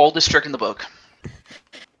 Oldest trick in the book.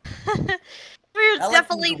 We're I'll let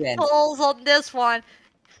definitely you win. pulls on this one.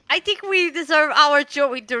 I think we deserve our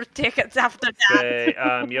Joey Dirt tickets after that. Say,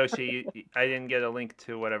 Yoshi, I didn't get a link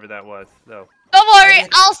to whatever that was, though. Don't worry,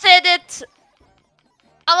 I'll send it.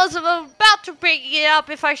 I was about to bring it up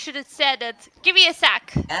if I should have said it. Give me a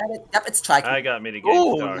sec. Yep, it's striking. I got me to Game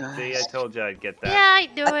Ooh, Star. nice. See, I told you I'd get that. Yeah, I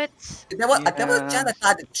knew it. There was a chance I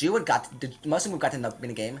thought that you would got most of them got in the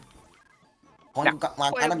minigame. One got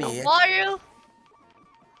one Wait, enemy. Mario?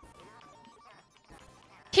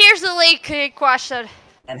 Here's the link question.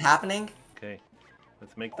 And happening. Okay,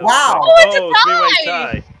 let's make those. Wow. Oh, it's a three-way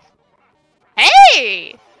tie! tie.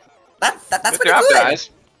 Hey! That's Good pretty job, good. guys.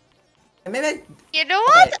 And maybe You know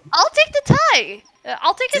what? Okay. I'll take the tie.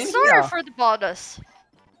 I'll take a Same sword here. for the bonus.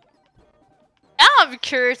 Now I'm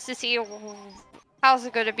curious to see how's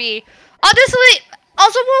it gonna be. Honestly,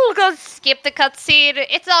 also we'll go skip the cutscene.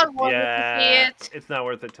 It's not worth it to Yeah, see it. it's not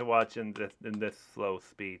worth it to watch in this slow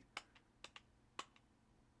speed.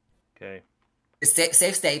 Okay.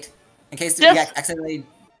 safe state in case you Just- accidentally.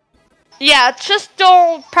 Yeah, just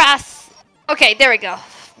don't press. Okay, there we go.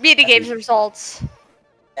 Media games results.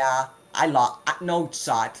 Yeah, I lost. No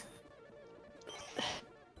shot.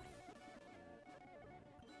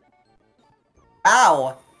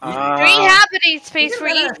 Ow! Three happening space for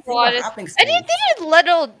you each didn't let us see one. what And happening you space. didn't let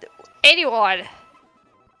anyone.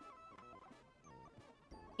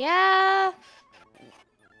 Yeah.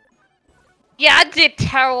 Yeah, I did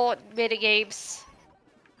terrible at minigames.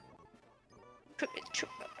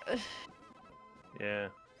 Yeah.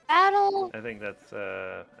 Battle. I think that's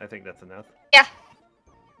enough. Yeah.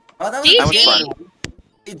 Oh, that GG. was fun.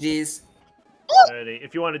 GG's. Alrighty.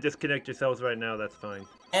 If you want to disconnect yourselves right now, that's fine.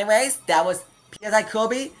 Anyways, that was PSI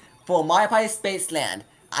Kirby for Mario Party Spaceland.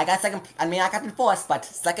 I got second. I mean, I got in fourth, but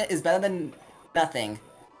second is better than nothing.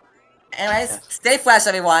 Anyways, stay fresh,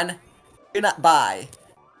 everyone. Do not bye.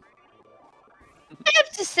 I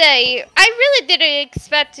have to say, I really didn't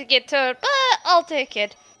expect to get third, but I'll take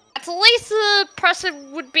it. At least the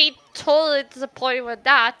person would be totally disappointed with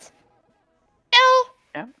that. No.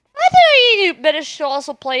 Yeah. I think I managed to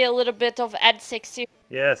also play a little bit of N60.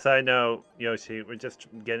 Yes, I know, Yoshi. We're just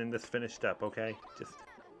getting this finished up, okay? Just.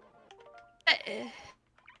 But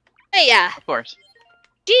yeah. Of course.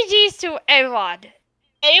 GG's to everyone.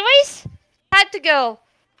 Anyways, time to go.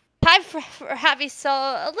 Time for having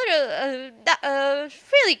a little,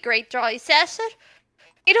 really great drawing session.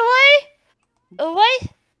 In a way, allow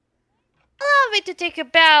me to take a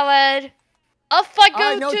bow and off I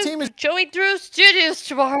go to Joey Drew Studios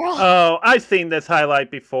tomorrow. Oh, I've seen this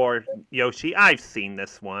highlight before, Yoshi. I've seen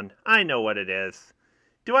this one. I know what it is.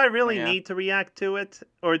 Do I really need to react to it,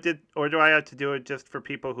 or do I have to do it just for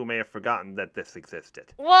people who may have forgotten that this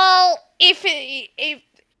existed? Well, if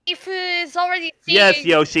it's already seen... Yes,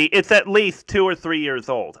 Yoshi. It's at least 2 or 3 years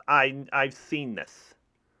old. I've seen this.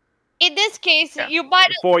 In this case, you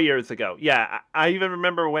might... 4 years ago. Yeah, I even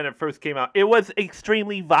remember when it first came out. It was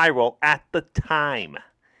extremely viral at the time.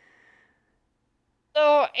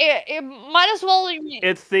 So it might as well...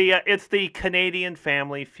 It's the Canadian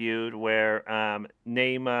Family Feud where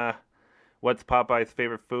name what's Popeye's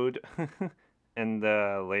favorite food, and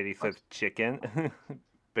the lady says chicken,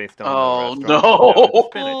 based on the restaurant.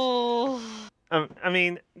 Oh no! I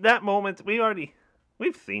mean that moment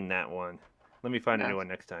we've seen that one. Let me find a new one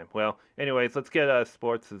next time. Well, anyways, let's get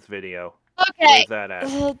Sports' video. Okay. Where's that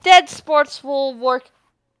at? Dead Sports will work.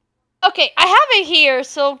 Okay, I have it here,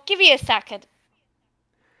 so give me a second.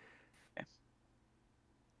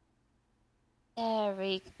 There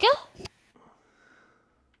we go.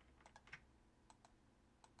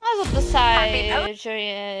 I will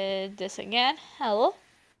decide this again. Hello?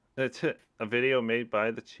 That's it. A video made by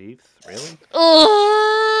the Chiefs? Really?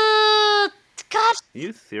 God. Are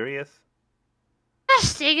you serious?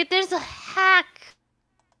 Gosh dang it, there's a hack.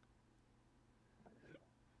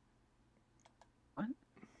 What?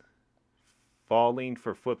 Falling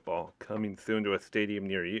for football, coming soon to a stadium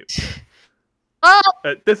near you. Oh!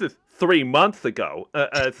 This is 3 months ago,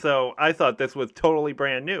 so I thought this was totally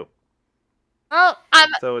brand new. Oh,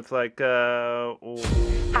 So it's like,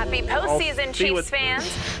 Happy postseason, Chiefs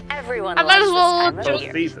fans. Everyone I might loves as well this time of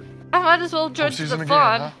year. postseason. I might as well join the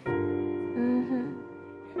fun.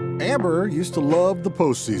 Amber used to love the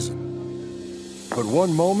postseason. But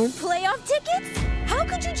one moment Playoff tickets? How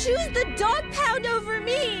could you choose the dog pound over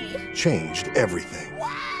me? changed everything.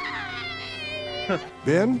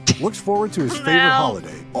 Ben looks forward to his favorite No.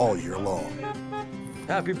 holiday all year long.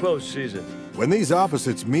 Happy postseason. When these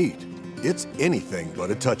opposites meet, it's anything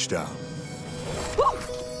but a touchdown.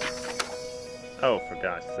 Oh, for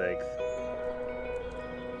gosh sakes.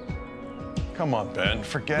 Come on, Ben,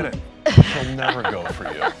 forget it. She'll never go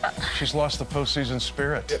for you. She's lost the postseason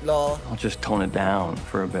spirit. I'll just tone it down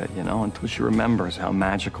for a bit, you know, until she remembers how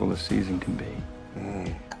magical the season can be.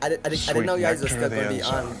 I didn't know you guys were still going to be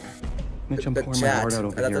on Mitch, I'm the pouring my chat. heart out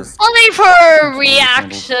over here. Only for a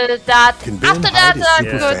reaction that Can Ben after that hide his I'm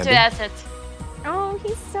super going to fandom? exit. Oh,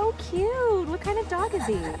 he's so cute. What kind of dog is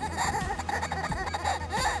he?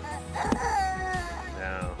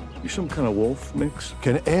 No. You some kind of wolf mix?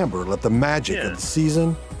 Can Amber let the magic of the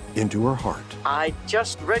season into her heart? I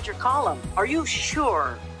just read your column. Are you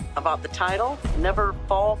sure about the title? Never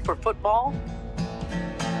fall for football?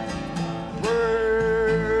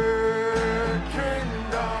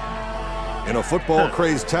 In a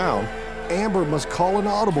football-crazed town, Amber must call an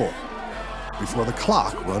audible before the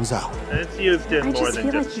clock runs out. It's used in I more just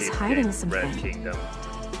than feel like just he's Chiefs hiding games, something. Red Kingdom.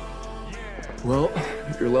 Well,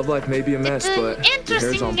 your love life may be a mess, but your hair's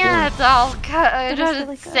Interesting on ad, point. I'll It is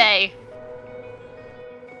really good. say.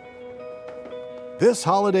 This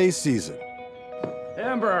holiday season,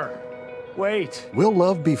 Amber, wait. will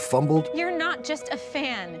love be fumbled? You're not just a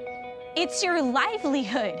fan. It's your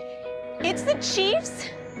livelihood. It's the Chiefs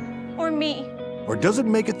or me. Or does it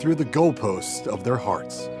make it through the goalposts of their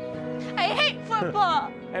hearts? I hate football.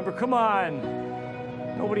 Amber, come on.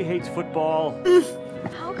 Nobody hates football.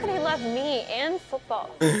 How could he love me and football?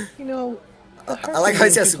 You know, I like how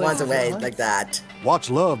he just runs away like that. Watch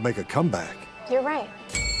love make a comeback. You're right.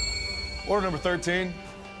 Order number 13.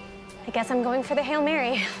 I guess I'm going for the Hail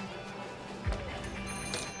Mary.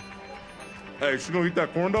 Hey, she gonna eat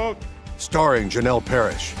that corn dog? Starring Janelle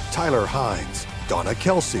Parrish, Tyler Hines, Donna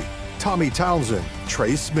Kelsey, Tommy Townsend,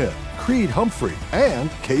 Trey Smith, Creed Humphrey, and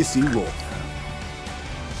Casey Wolf.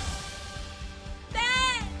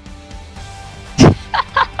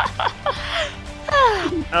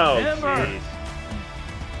 Oh, Amber. jeez.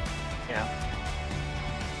 Yeah.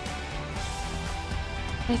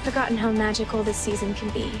 I've forgotten how magical this season can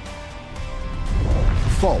be.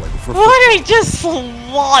 Falling for What I just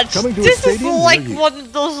watched! Coming to a This is stadium near like you. one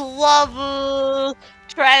of those love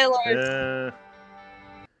trailers.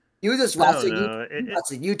 You just I watched a, don't know.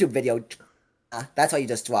 watched a YouTube video. That's what you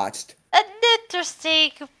just watched.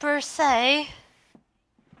 Interesting per se.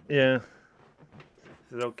 Yeah.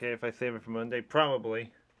 Is it okay if I save it for Monday? Probably.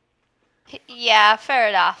 Yeah, fair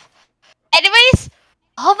enough. Anyways,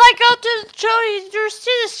 hope I go to join your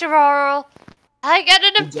students tomorrow. I got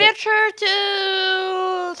an adventure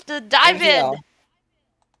to dive in.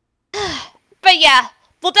 But yeah,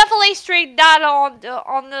 we'll definitely stream that on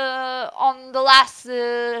the last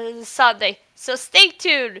Sunday. So stay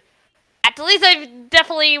tuned. At least I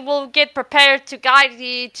definitely will get prepared to guide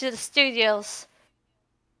you to the studios.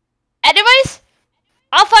 Anyways,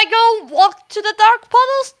 off I go walk to the dark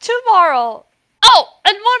puddles tomorrow. Oh,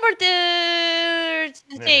 and one more thing.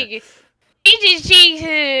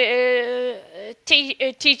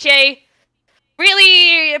 TJ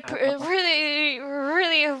really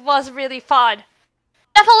was really fun.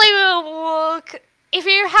 Definitely, if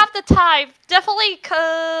you have the time, definitely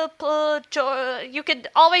you can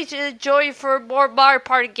always join for more Mario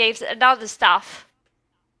Party games and other stuff.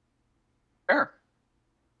 Sure.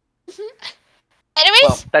 Anyways,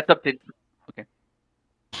 Well, that's up to.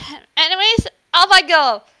 anyways, off I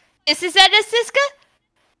go. This is Edna Siska.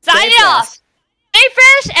 Signing off. Stay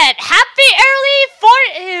fresh and happy early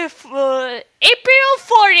April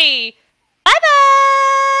 40. Bye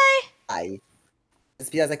bye. Bye. It's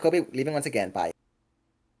because Kobe leaving once again. Bye.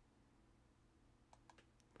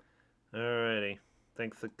 Alrighty.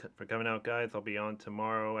 thanks for coming out, guys. I'll be on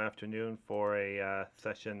tomorrow afternoon for a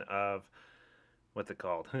session of, what's it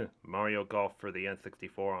called? Mario Golf for the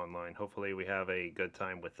N64 online. Hopefully we have a good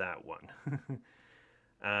time with that one.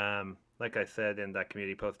 Like I said in that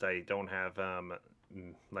community post, I don't have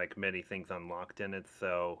like many things unlocked in it,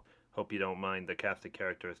 so hope you don't mind the cast of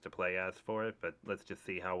characters to play as for it, but let's just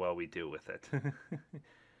see how well we do with it.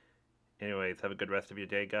 Anyways, have a good rest of your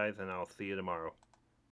day, guys, and I'll see you tomorrow.